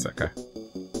 It's okay. It's okay.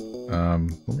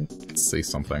 Let me see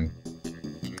something.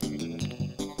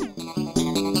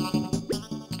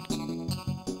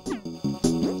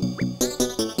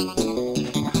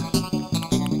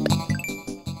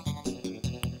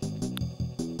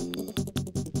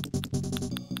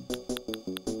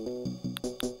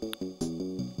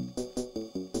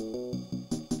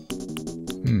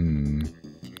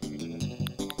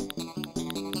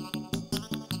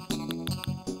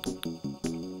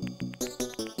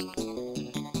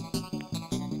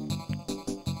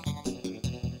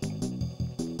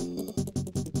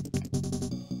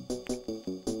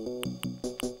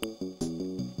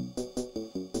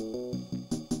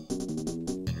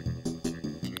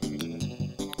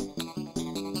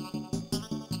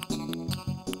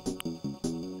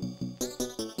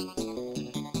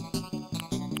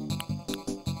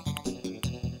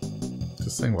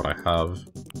 Seeing what I have.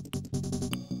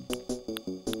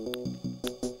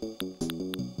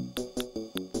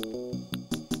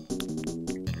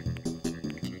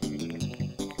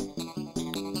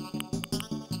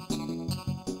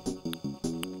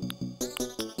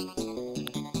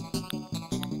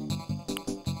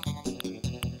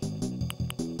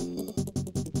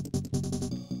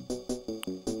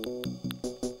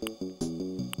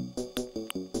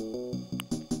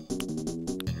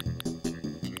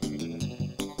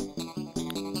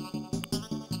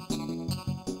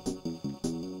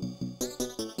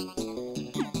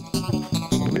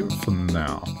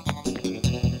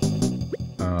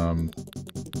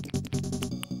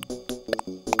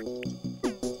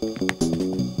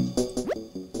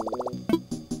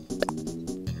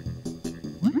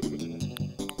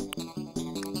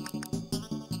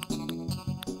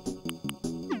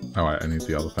 Oh, I need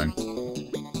the other thing.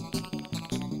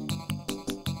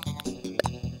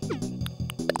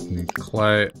 I need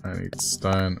clay, I need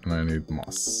stone, and I need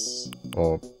moss.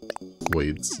 Or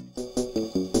weeds.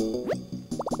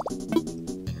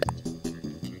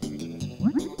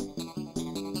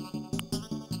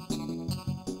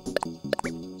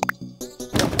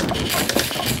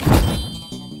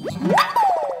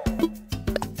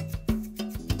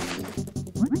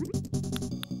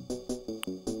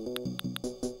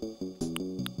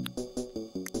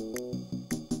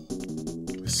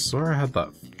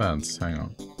 That fence, hang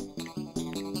on.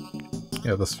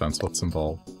 Yeah, this fence, what's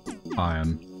involved?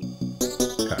 Iron.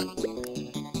 Okay.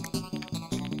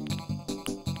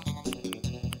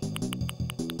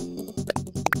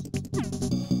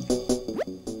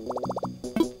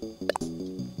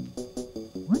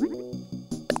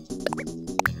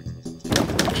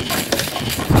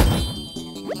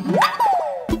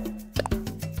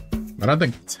 I don't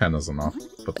think 10 is enough,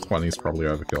 but 20 is probably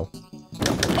overkill.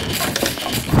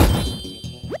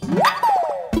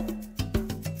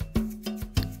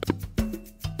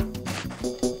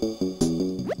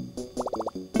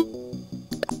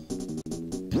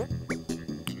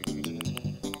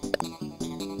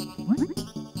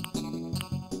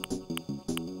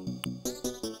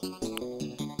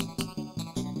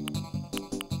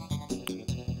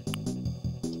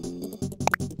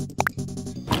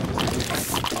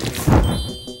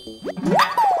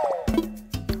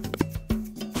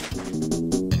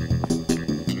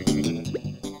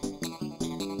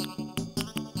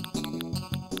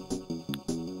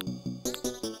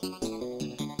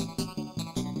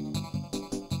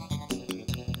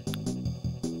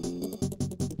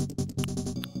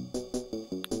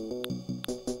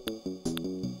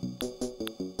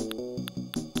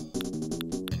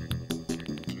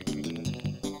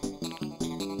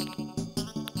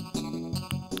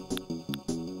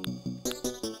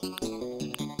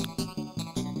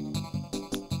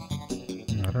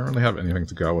 Have anything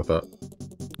to go with it.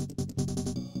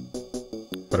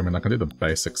 But I mean, I can do the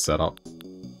basic setup.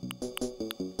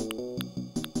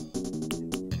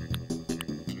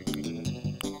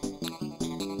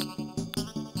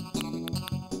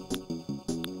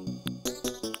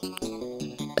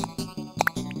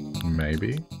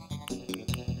 Maybe.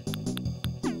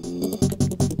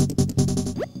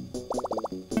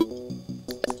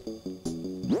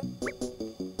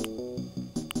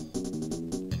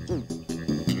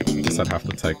 I'd have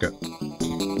to take it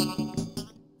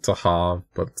to halve,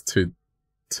 but it's too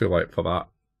late for that.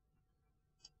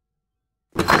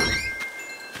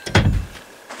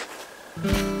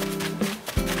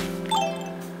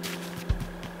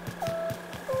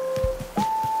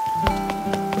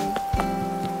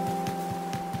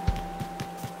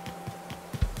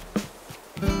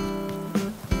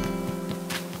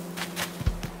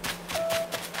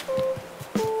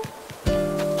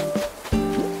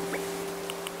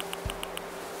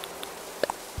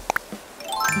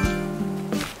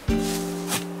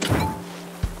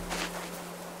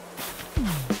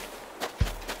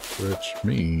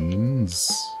 Which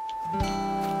means...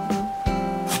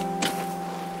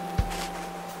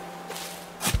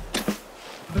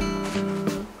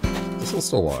 this will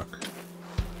still work.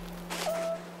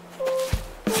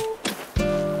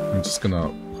 I'm just gonna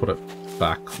put it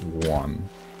back one.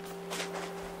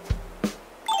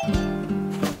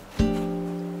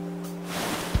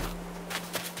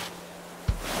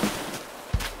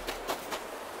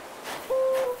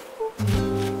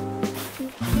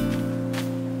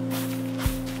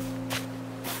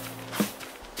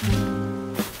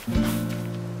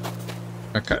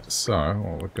 Okay, so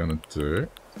what we're gonna do...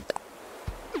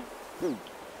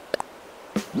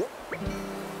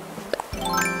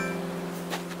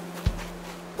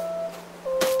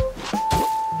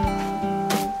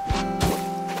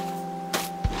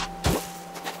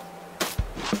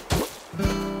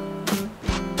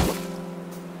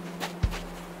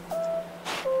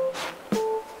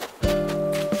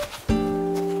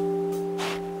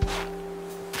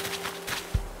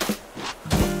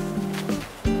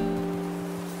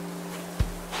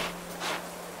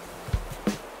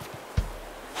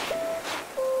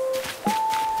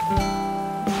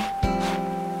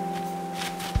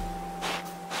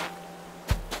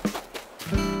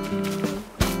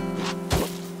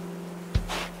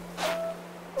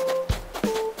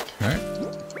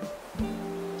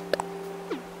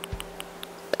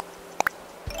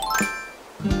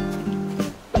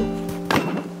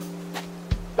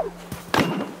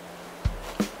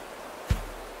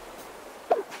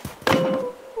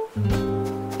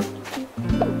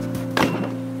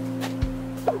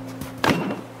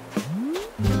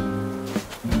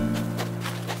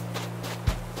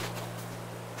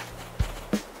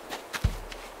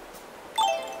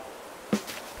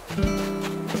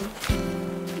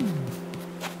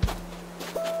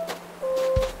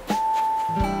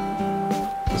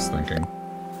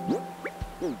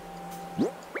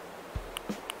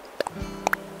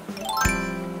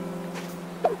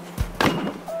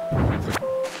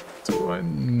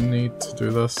 do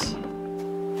this.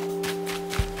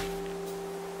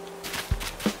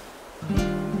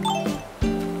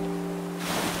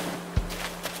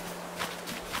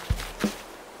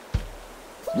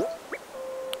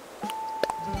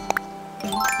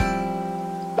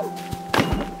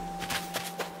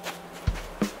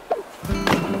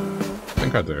 I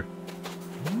think I do.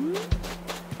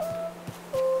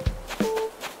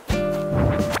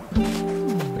 I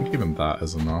think even that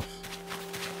is enough.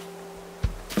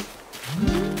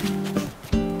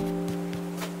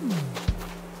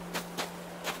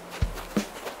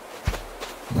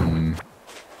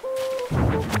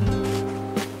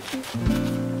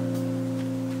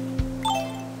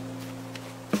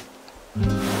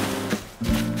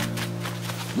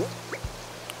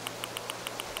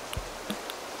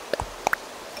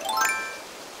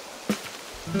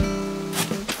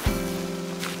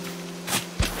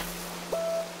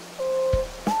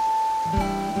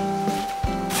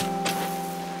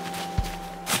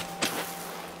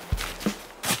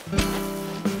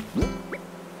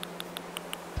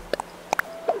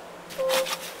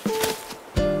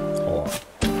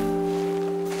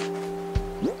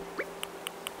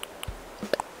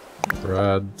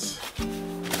 Red,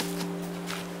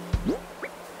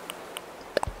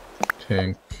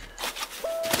 pink,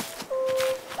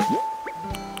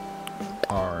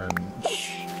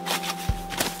 orange,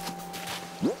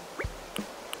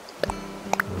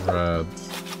 red,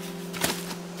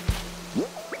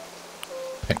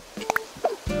 pink.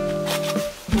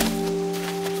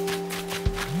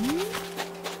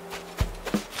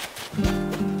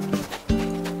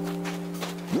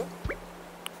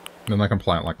 Then I can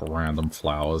plant like random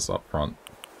flowers up front.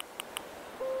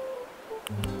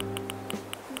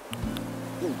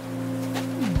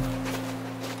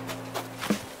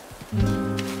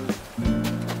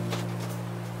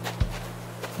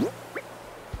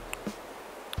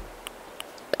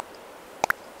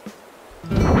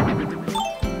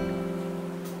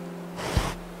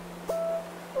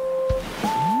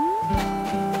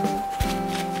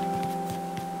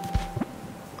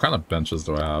 What kind of benches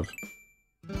do I have?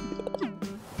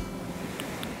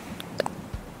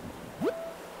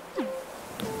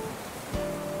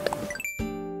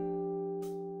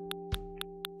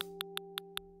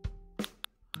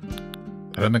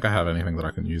 I don't think I have anything that I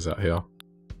can use out here.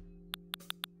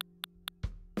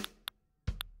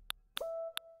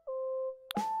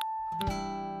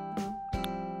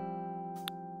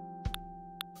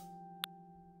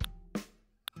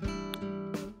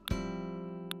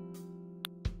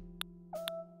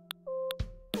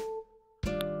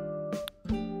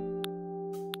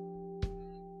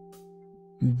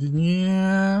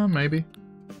 Yeah, maybe.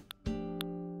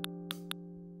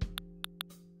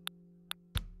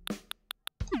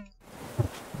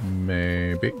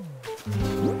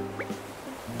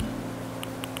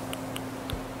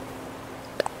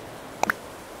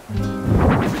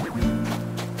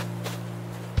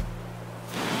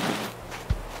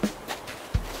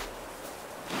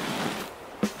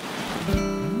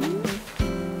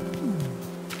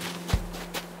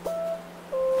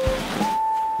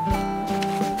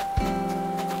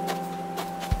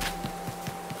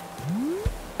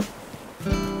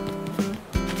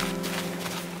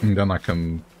 then I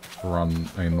can run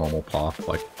a normal path,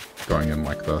 like going in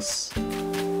like this.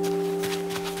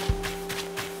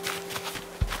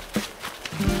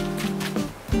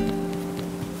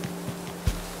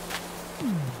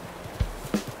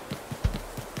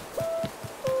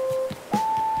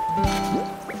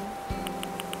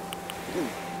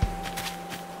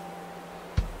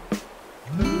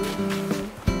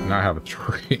 Now I have a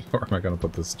tree. Where am I going to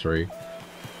put this tree?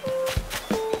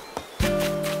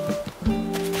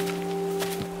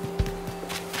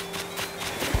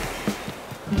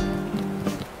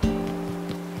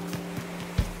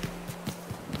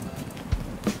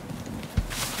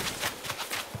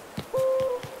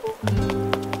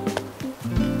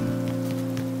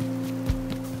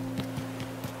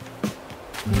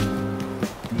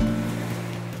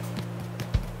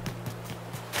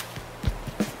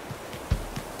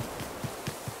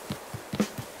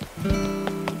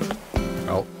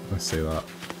 See that.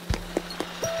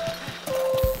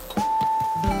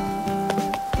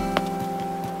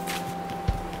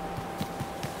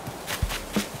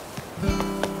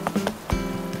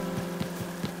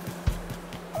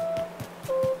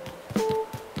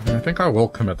 I think I will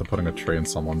commit to putting a tree in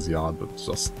someone's yard, but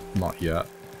just not yet.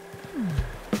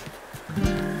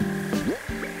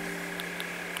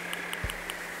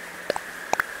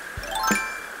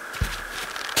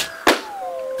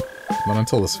 Not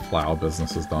until this flower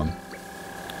business is done.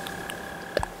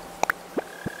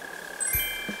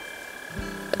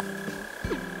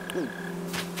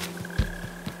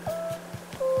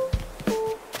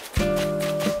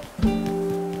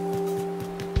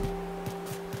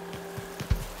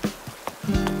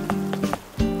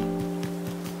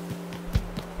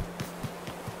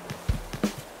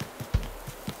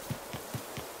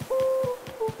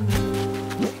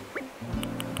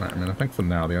 For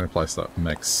now, the only place that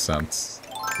makes sense,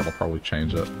 but I'll probably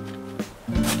change it.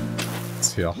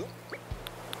 It's here.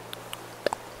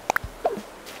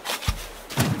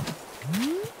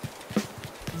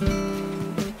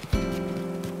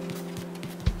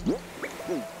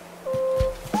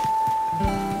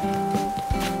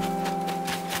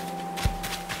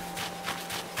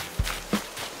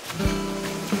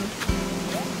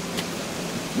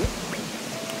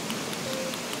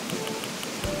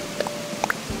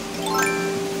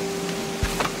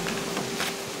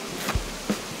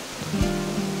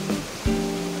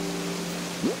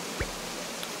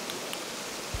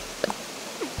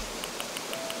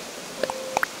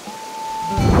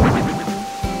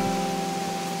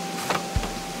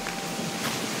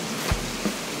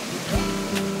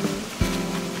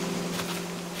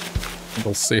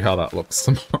 We'll see how that looks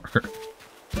tomorrow.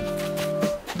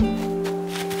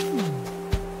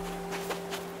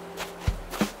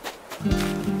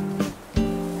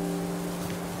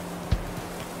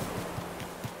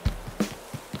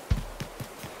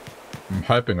 I'm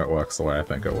hoping it works the way I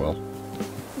think it will.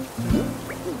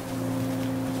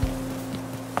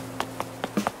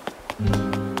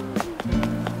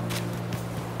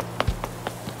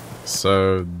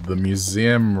 So, the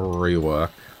museum rework.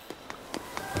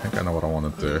 I think I know what I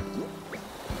want to do.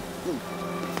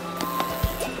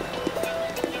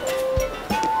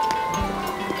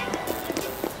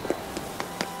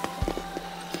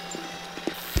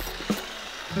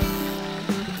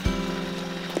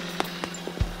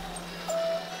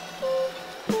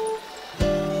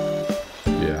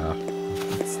 Yeah,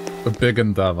 it's a big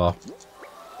endeavor.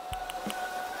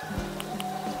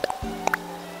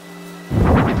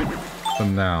 For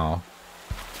now.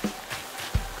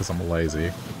 Because I'm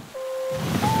lazy.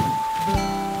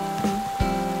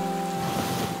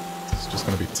 It's just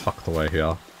going to be tucked away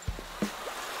here.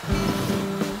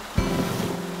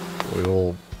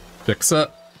 We'll fix it.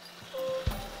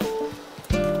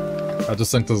 I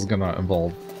just think this is going to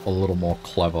involve a little more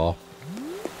clever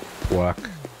work.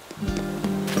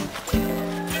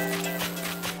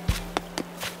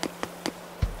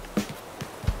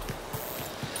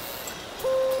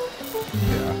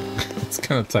 Yeah, it's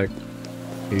going to take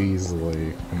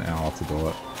easily an hour to do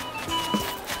it.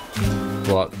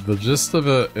 But the gist of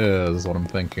it is what I'm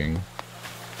thinking.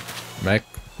 Make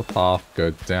the path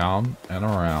go down and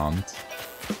around.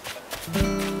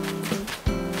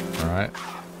 Alright.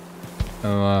 And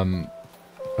then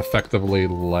effectively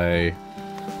lay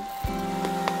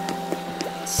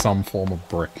some form of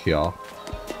brick here.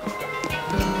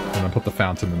 And then put the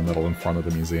fountain in the middle in front of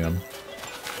the museum.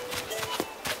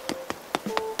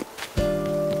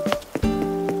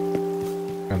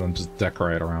 And then just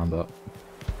decorate around it.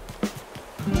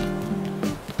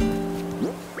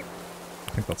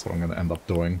 I think that's what I'm going to end up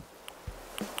doing.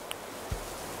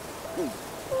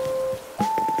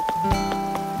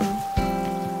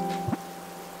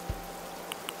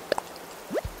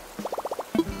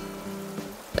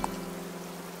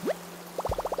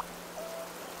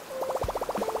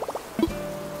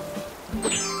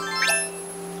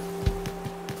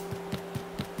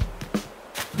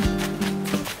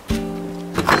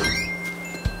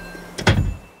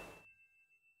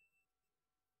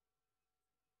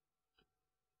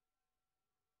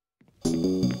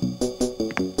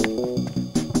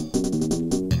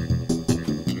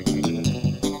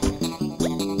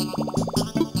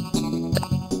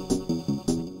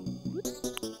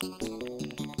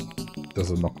 There's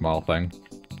a Nook Mile thing.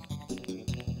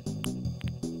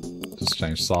 Just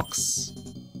change socks.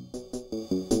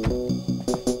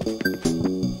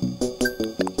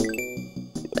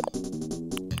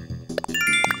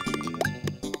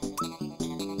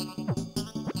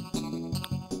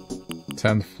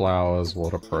 Tend flowers,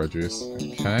 water produce.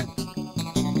 Okay.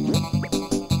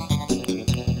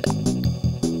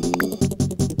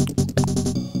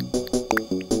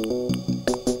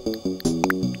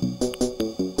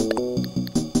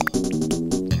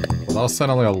 Well, that was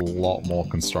certainly a lot more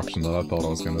construction than I thought I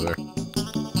was going to do.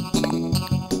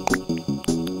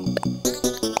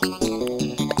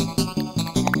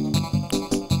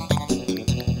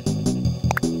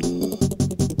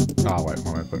 Ah, wait,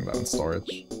 why am I putting that in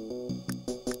storage?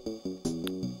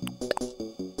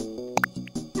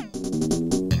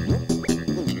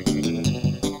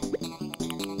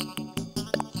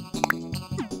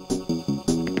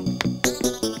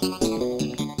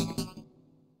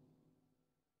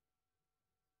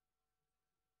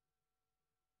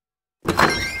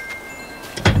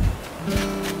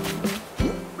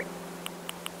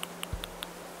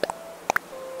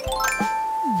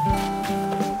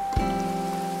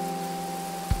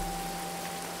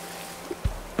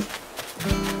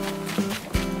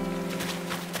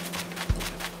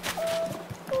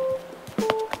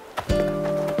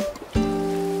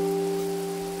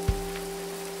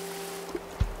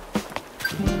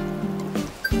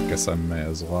 I may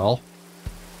as well.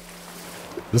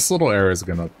 This little area is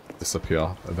gonna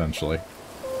disappear eventually. It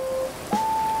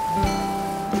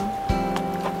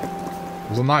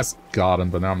was a nice garden,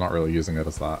 but now I'm not really using it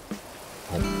as that.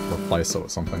 I'll replace it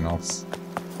with something else.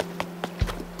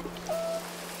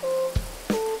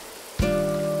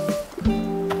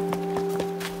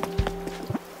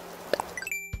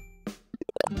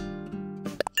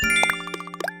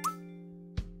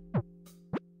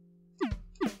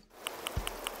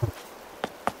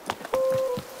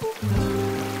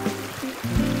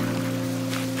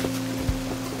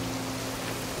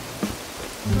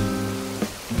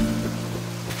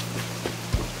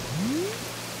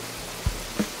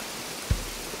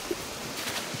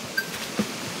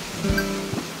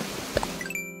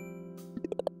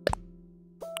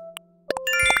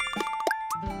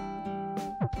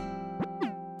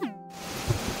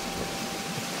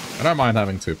 I don't mind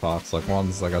having two parks, like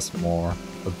one's I guess more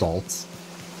adults,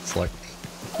 it's like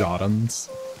gardens,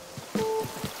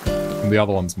 and the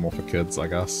other one's more for kids I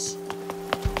guess.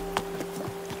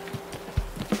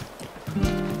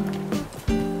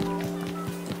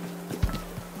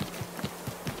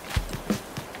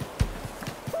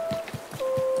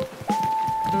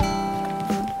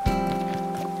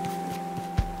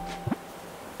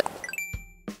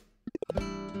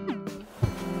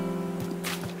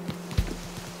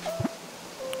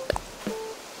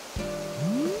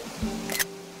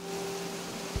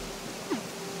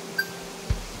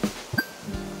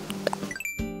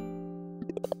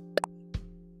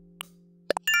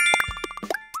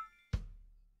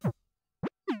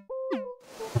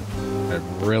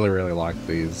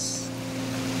 These.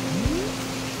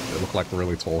 They look like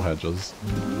really tall hedges.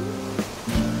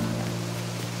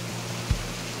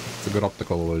 It's a good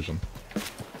optical illusion.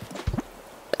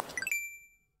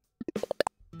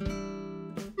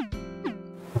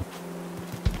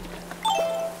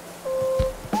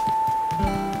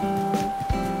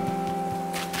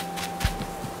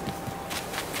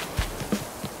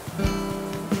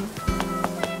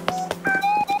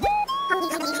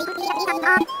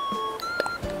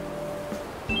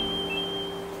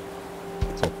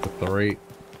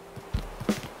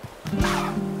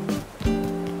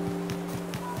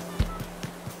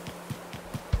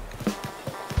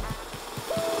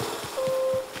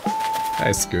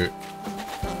 Hey, Scoot.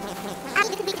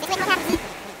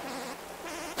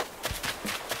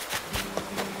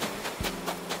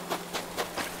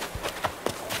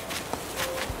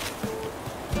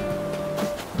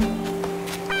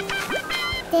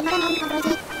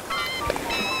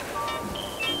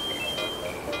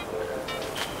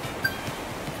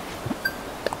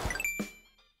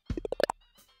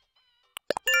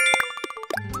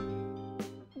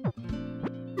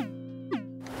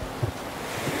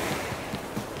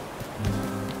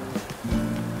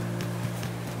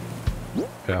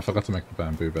 Yeah, I forgot to make the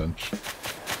bamboo bench.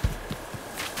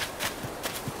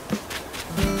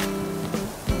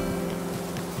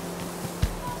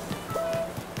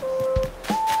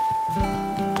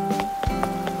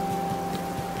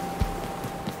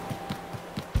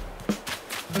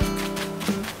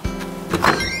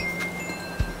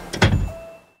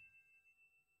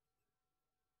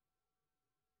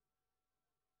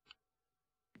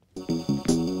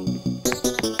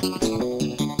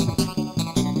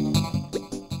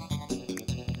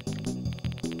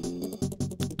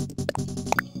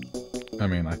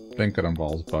 think it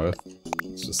involves both.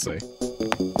 Let's just see.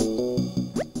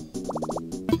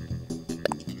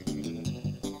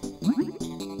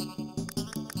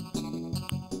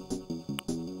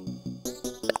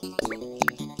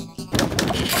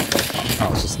 Oh,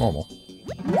 it's just normal.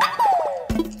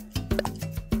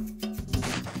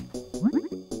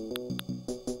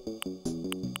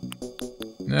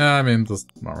 Yeah, I mean, there's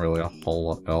not really a whole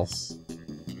lot else.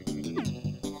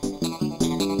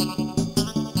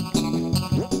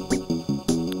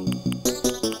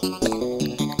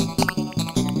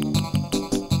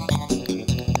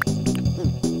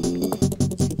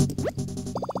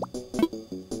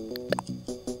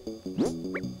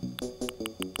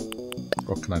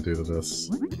 What can I do to this?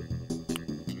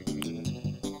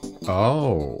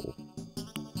 Oh.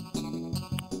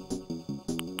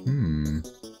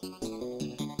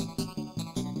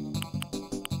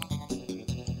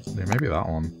 Yeah, maybe that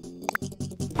one.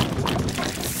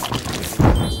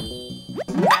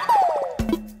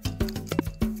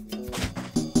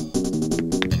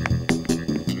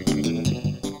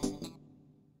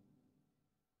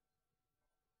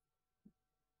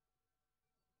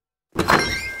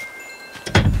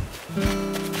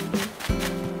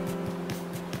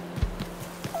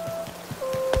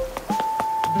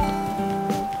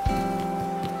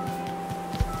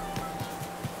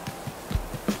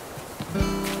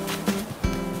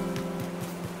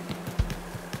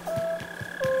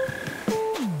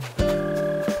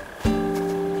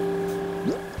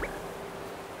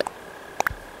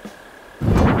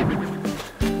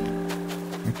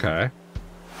 Okay.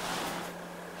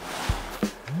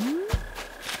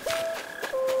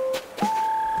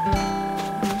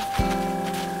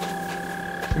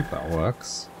 I think that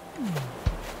works.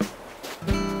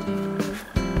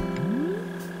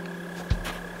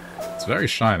 It's very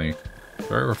shiny,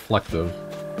 very reflective.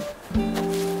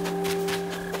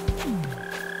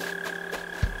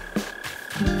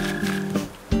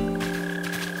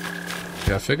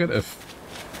 Yeah, I figured if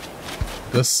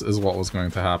this is what was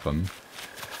going to happen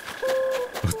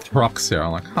with rocks here,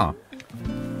 I'm like, huh.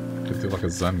 Could do like a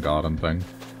Zen garden thing.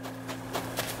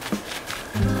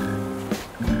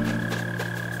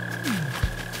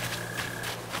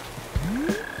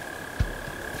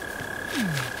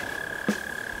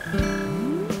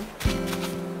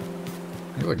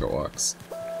 I think it works.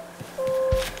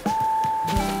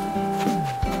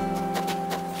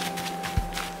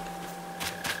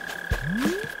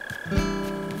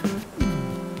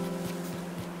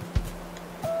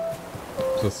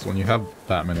 Just when you have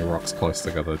that many rocks close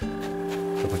together, I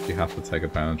feel like you have to take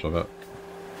advantage of it.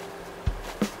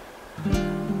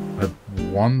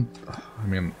 I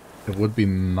mean, it would be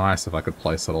nice if I could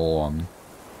place it all on.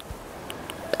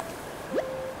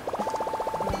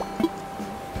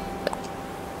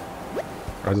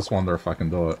 I just wonder if I can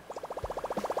do it.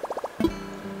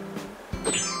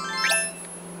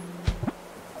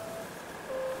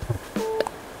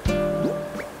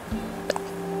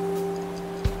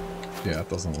 Yeah, it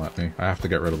doesn't let me. I have to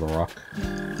get rid of the rock.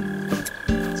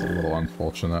 It's a little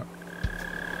unfortunate.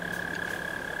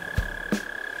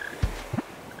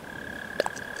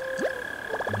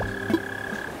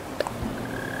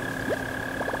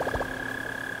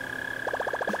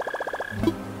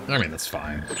 I mean, it's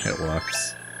fine. It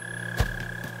works.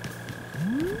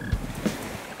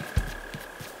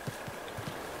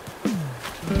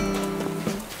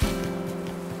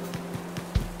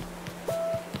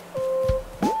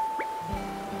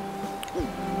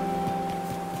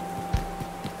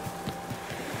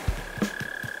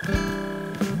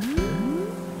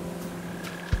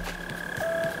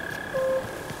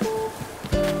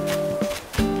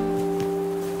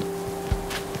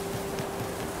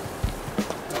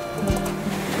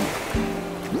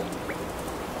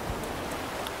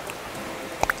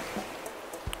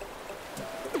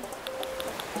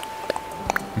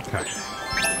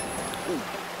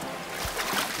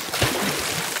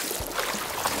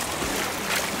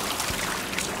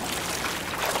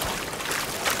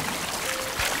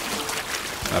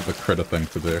 A thing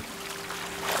to do.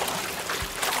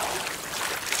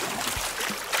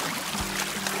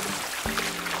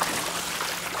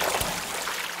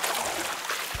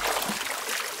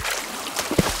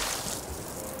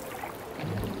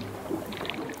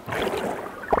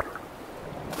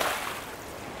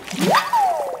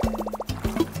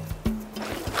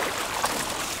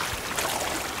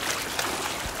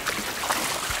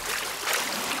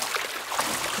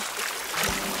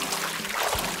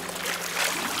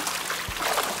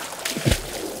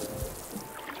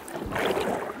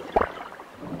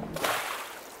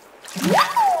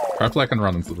 Hopefully I can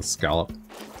run into the scallop.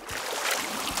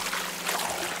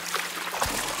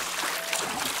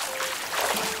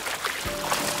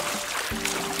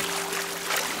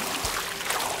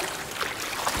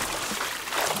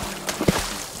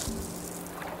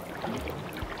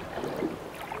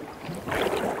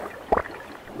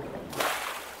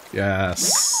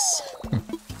 Yes.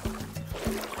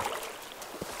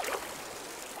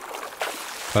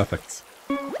 Perfect.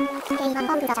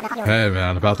 Hey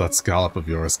man, about that scallop of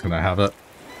yours, can I have it?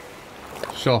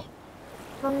 Sure.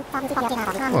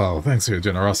 Well, thanks for your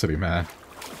generosity, man.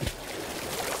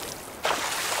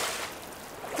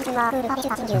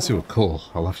 Since you were cool,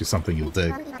 I'll offer you something you'll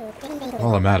dig.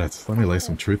 While I'm at it, let me lay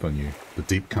some truth on you. The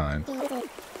deep kind.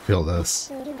 Feel this.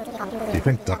 Do you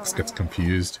think ducks gets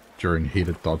confused during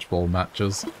heated dodgeball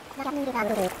matches?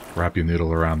 Wrap your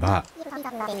noodle around that.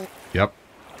 Yep.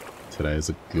 Today is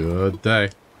a good day.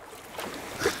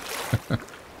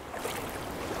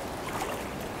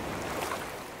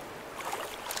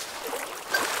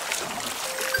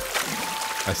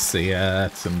 I see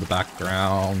it in the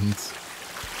background.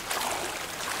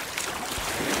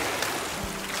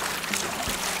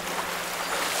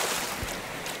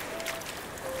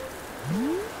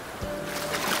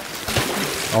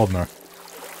 Oh no.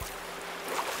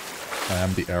 I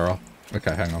am the error.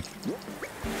 Okay, hang on.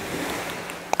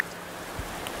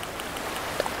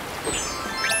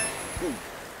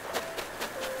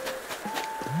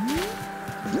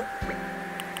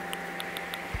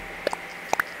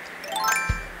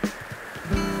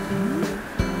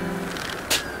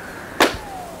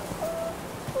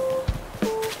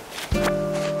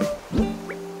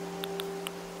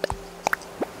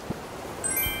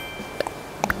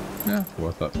 Yeah,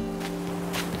 worth it.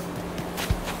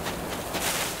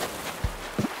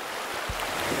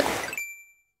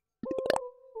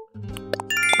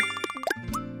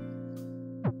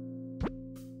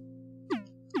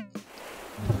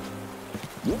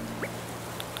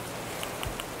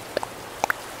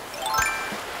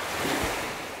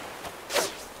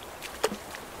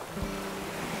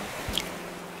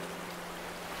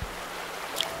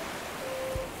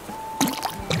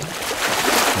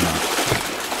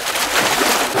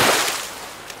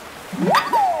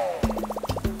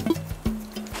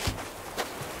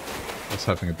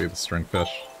 Hoping it'd be the stringfish.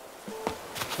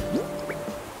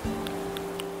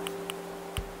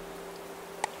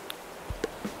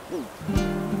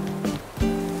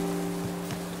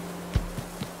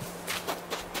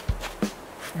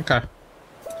 Okay.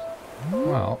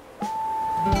 Well,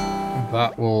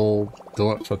 that will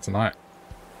do it for tonight.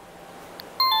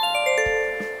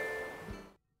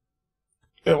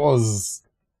 It was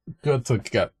good to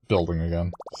get building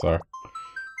again, so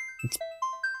it's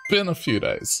been a few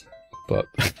days. But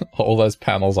all those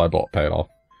panels I bought paid off.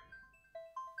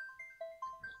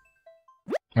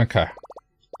 Okay.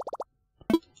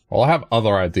 Well, I have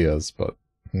other ideas, but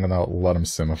I'm gonna let them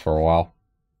simmer for a while.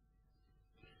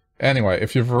 Anyway,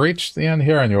 if you've reached the end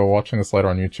here and you're watching this later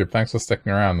on YouTube, thanks for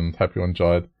sticking around and hope you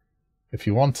enjoyed. If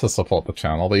you want to support the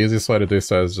channel, the easiest way to do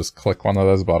so is just click one of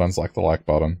those buttons like the like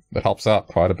button. It helps out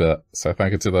quite a bit, so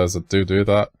thank you to those that do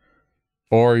that.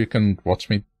 Or you can watch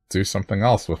me do something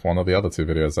else with one of the other two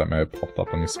videos that may have popped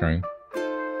up on your screen.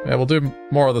 Yeah, we'll do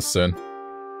more of this soon.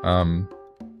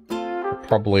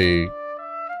 Probably...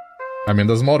 I mean,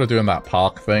 there's more to do in that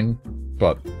park thing,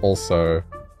 but also...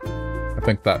 I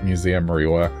think that museum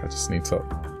rework, I just need to...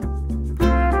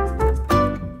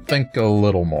 think a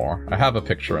little more. I have a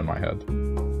picture in my head.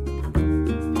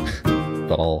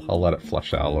 But I'll let it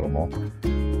flesh out a little more.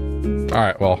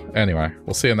 Alright, well, anyway,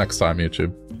 we'll see you next time,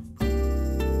 YouTube.